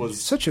Jones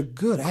was such a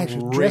good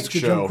actress. Jessica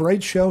Jones,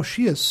 great show.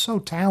 She is so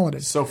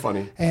talented. So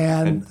funny.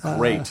 And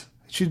great.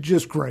 She's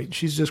just great.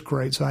 She's just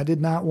great. So I did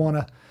not want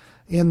to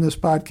end this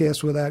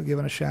podcast without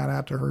giving a shout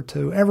out to her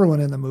too. Everyone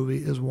in the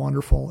movie is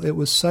wonderful. It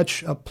was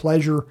such a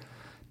pleasure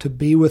to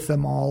be with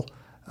them all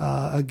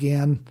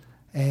again.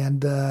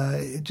 And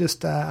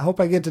I hope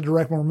I get to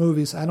direct more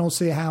movies. I don't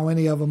see how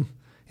any of them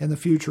in the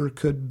future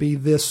could be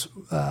this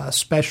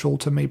special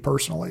to me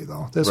personally,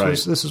 though. This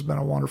has been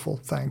a wonderful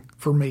thing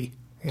for me.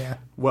 Yeah.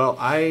 Well,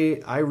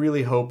 I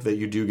really hope that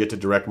you do get to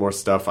direct more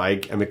stuff.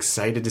 I am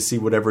excited to see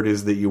whatever it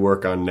is that you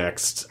work on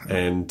next.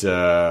 And,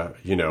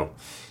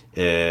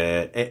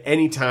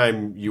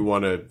 anytime you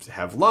want to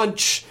have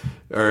lunch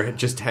or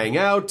just hang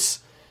out,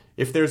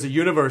 if there's a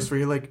universe where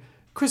you're like,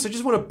 Chris, I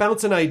just want to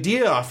bounce an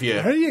idea off you.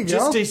 There you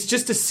go.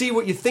 Just to see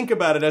what you think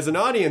about it as an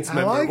audience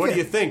member. What do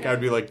you think?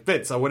 I'd be like,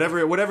 Fitz,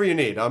 whatever you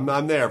need.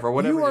 I'm there for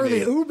whatever you need.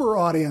 You are the Uber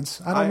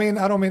audience. I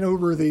don't mean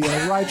Uber, the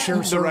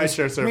rideshare service. The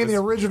rideshare service. I mean the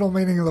original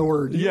meaning of the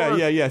word.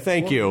 Yeah.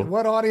 Thank you.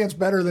 What audience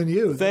better than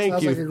you? Thank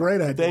sounds you. Like a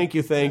great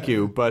idea. Thank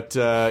you. But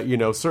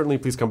certainly,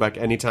 please come back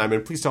anytime,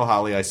 and please tell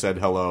Holly I said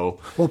hello.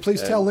 Well,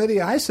 please tell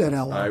Lydia I said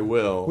hello. I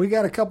will. We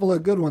got a couple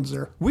of good ones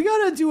there. We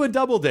got to do a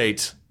double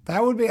date.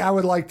 That would be. I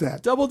would like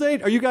that. Double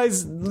date? Are you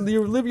guys?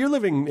 You're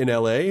living in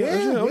L.A.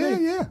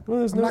 Yeah.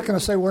 Well, I'm not going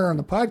to say where on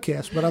the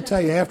podcast, but I'll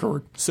tell you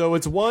afterward. So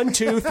it's 1,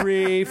 2,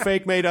 3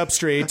 fake made up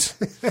street,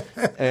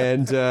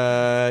 and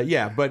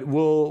but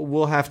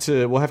we'll have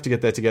to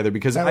get that together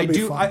because I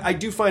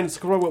do find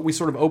what we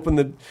sort of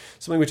opened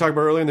something we talked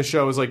about earlier in the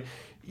show is like.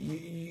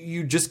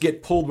 You just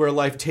get pulled where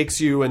life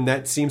takes you, and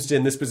that seems to,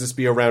 in this business,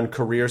 be around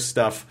career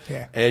stuff.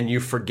 Yeah. And you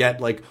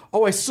forget, like,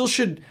 I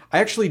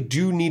actually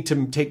do need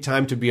to take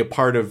time to be a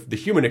part of the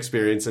human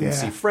experience and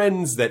see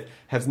friends that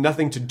have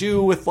nothing to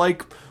do with,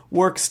 like,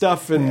 work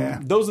stuff.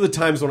 And those are the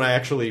times when I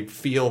actually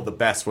feel the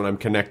best, when I'm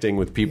connecting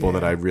with people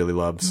that I really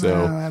love.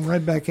 So I'm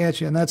right back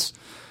at you, and that's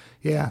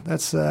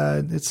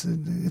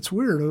it's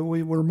weird.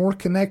 We're more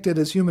connected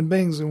as human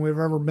beings than we've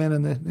ever been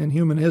in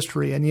human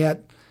history, and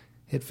yet.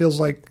 It feels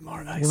like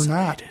we're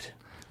not.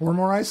 We're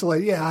more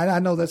isolated. Yeah, I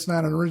know that's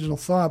not an original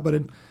thought, but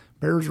it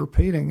bears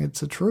repeating. It's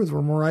the truth.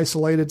 We're more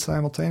isolated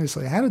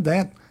simultaneously. How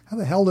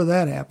the hell did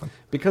that happen?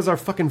 Because our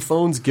fucking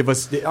phones give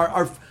us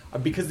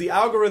because the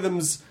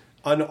algorithms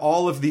on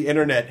all of the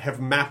internet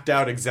have mapped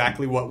out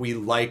exactly what we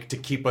like to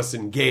keep us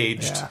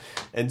engaged. Yeah.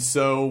 And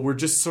so we're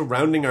just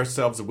surrounding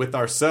ourselves with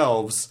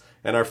ourselves.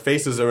 And our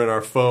faces are in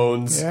our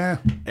phones. Yeah.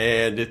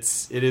 And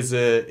it's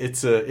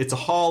a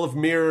hall of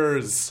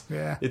mirrors.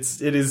 Yeah.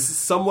 It is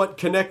somewhat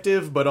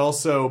connective, but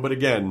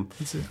again,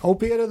 it's an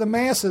opiate of the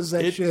masses.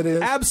 Shit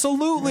is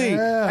absolutely.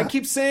 Yeah. I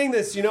keep saying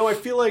this. I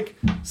feel like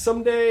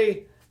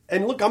someday.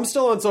 And look, I'm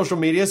still on social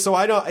media, so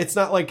I don't. It's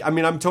not like I'm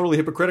totally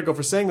hypocritical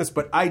for saying this,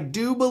 but I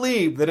do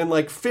believe that in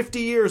like 50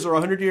 years or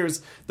 100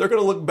 years, they're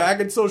going to look back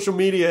at social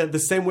media the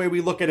same way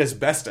we look at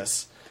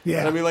asbestos. Yeah.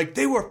 And I'll be like,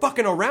 they were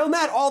fucking around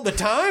that all the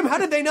time? How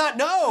did they not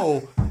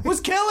know? It was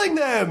killing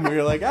them. And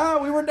you're like,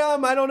 we were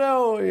dumb. I don't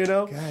know,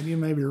 God, you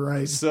may be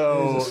right.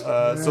 So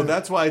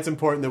that's why it's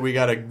important that we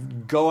got to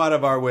go out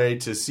of our way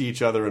to see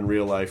each other in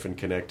real life and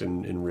connect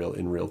in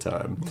real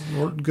time.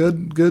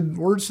 Good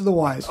words to the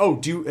wise.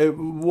 Oh,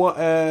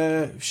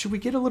 should we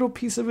get a little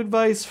piece of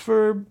advice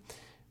for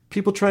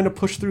people trying to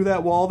push through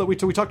that wall that we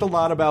talked a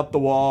lot about the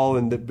wall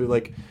and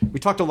we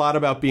talked a lot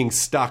about being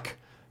stuck,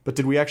 but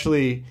did you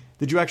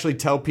actually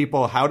tell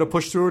people how to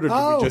push through it, or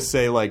did we just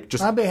say,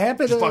 I'd be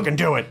happy to fucking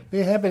do it? Be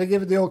happy to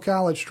give it the old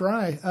college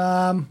try.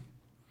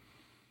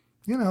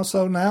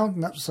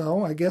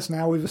 So I guess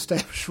now we've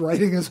established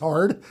writing is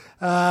hard.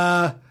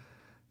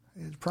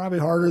 It's probably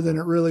harder than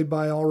it really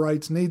by all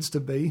rights needs to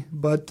be.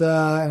 But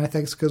and I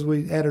think it's because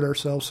we edit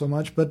ourselves so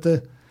much. But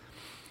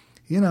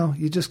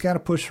you just got to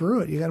push through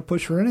it. You got to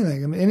push through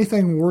anything. I mean,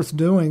 anything worth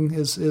doing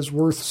is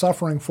worth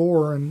suffering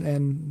for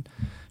and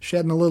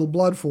shedding a little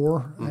blood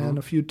for and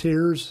a few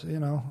tears.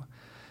 There's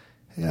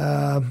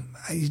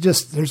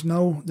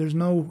no.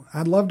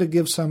 I'd love to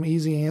give some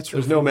easy answer.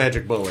 There's no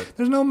magic bullet.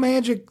 There's no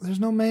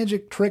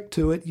magic trick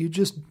to it. You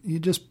just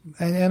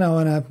and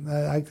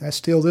I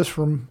steal this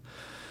from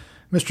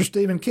Mr.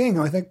 Stephen King,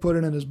 who I think put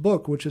it in his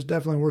book, which is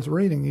definitely worth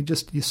reading. You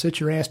sit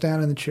your ass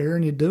down in the chair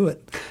and you do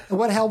it. And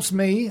what helps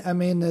me,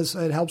 is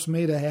it helps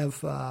me to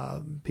have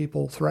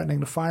people threatening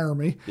to fire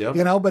me. Yep.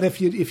 But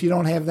if you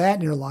don't have that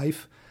in your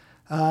life,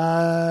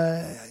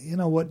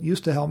 what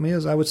used to help me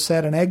is I would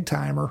set an egg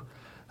timer,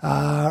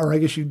 or I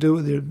guess you do it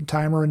with your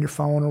timer on your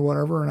phone or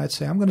whatever, and I'd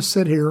say I'm going to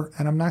sit here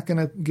and I'm not going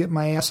to get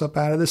my ass up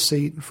out of the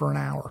seat for an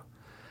hour,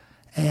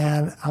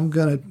 and I'm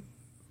going to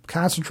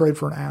concentrate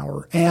for an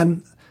hour.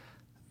 And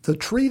the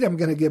treat I'm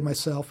going to give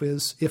myself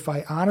is if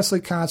I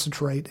honestly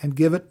concentrate and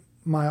give it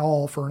my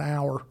all for an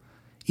hour,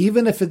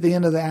 even if at the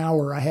end of the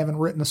hour I haven't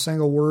written a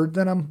single word,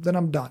 then I'm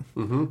done.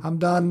 Mm-hmm. I'm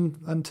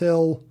done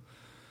until,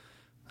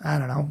 I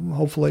don't know,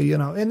 hopefully,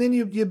 and then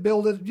you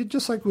build it,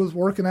 just like with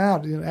working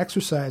out,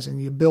 exercising,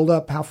 you build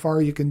up how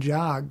far you can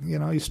jog.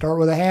 You start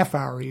with a half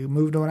hour, you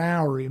move to an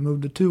hour, you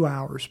move to 2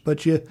 hours,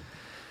 but you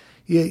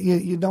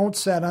don't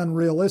set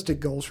unrealistic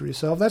goals for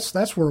yourself.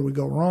 That's where we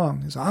go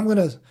wrong. Is I'm going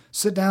to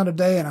sit down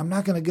today and I'm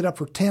not going to get up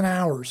for 10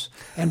 hours.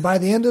 And by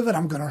the end of it,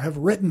 I'm going to have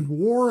written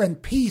War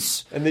and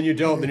Peace. And then you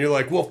don't. Then you're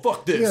like, well,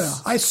 fuck this. Yeah,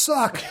 I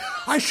suck.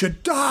 I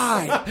should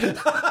die.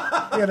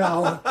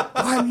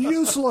 I'm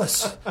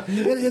useless.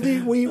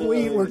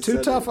 We're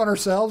too tough on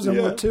ourselves, and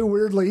we're too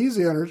weirdly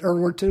easy on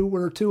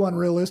we're too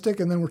unrealistic,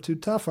 and then we're too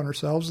tough on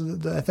ourselves.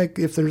 I think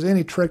if there's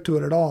any trick to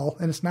it at all,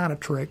 and it's not a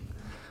trick,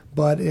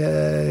 but,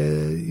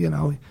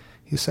 you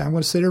say, I'm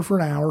going to sit here for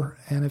an hour,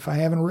 and if I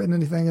haven't written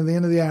anything at the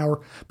end of the hour,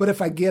 but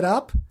if I get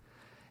up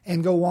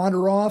and go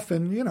wander off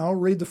and,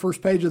 read the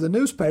first page of the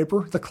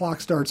newspaper, the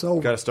clock starts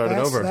over. Got to start it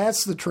over.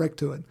 That's the trick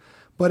to it.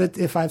 But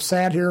if I've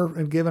sat here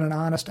and given an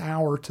honest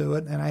hour to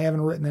it and I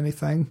haven't written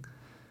anything,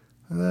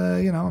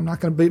 I'm not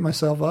going to beat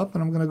myself up,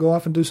 and I'm going to go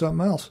off and do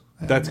something else.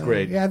 That's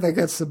great. Yeah, I think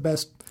that's the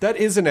best. That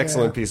is an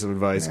excellent piece of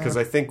advice, because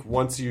I think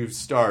once you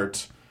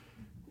start,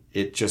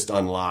 it just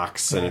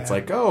unlocks, and it's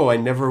like, oh, I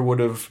never would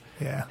have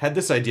had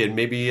this idea, and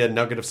maybe a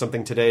nugget of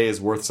something today is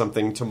worth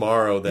something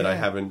tomorrow that I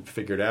haven't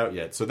figured out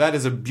yet. So that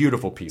is a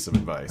beautiful piece of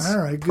advice. All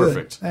right, good.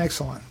 Perfect.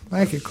 Excellent.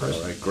 Thank you, Chris.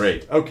 All right,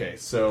 great. Okay,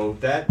 so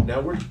that's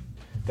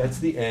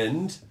the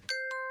end.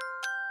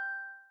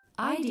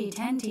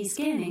 ID10T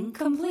scanning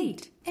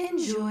complete.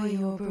 Enjoy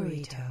your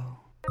burrito.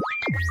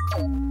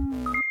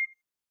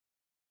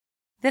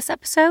 This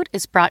episode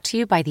is brought to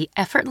you by the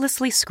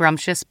effortlessly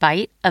scrumptious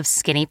bite of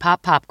Skinny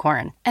Pop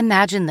popcorn.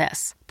 Imagine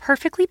this: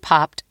 perfectly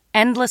popped,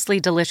 endlessly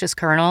delicious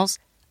kernels,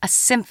 a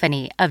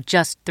symphony of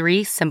just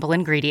 3 simple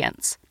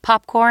ingredients: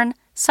 popcorn,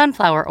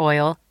 sunflower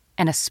oil,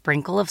 and a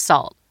sprinkle of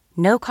salt.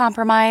 No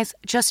compromise,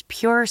 just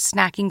pure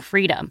snacking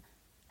freedom.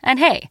 And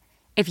hey,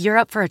 if you're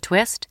up for a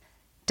twist,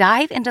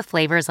 dive into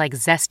flavors like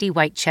zesty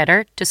white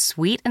cheddar to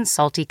sweet and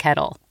salty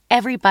kettle.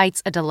 Every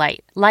bite's a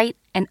delight, light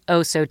and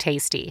oh so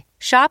tasty.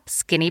 Shop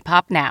Skinny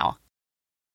Pop now.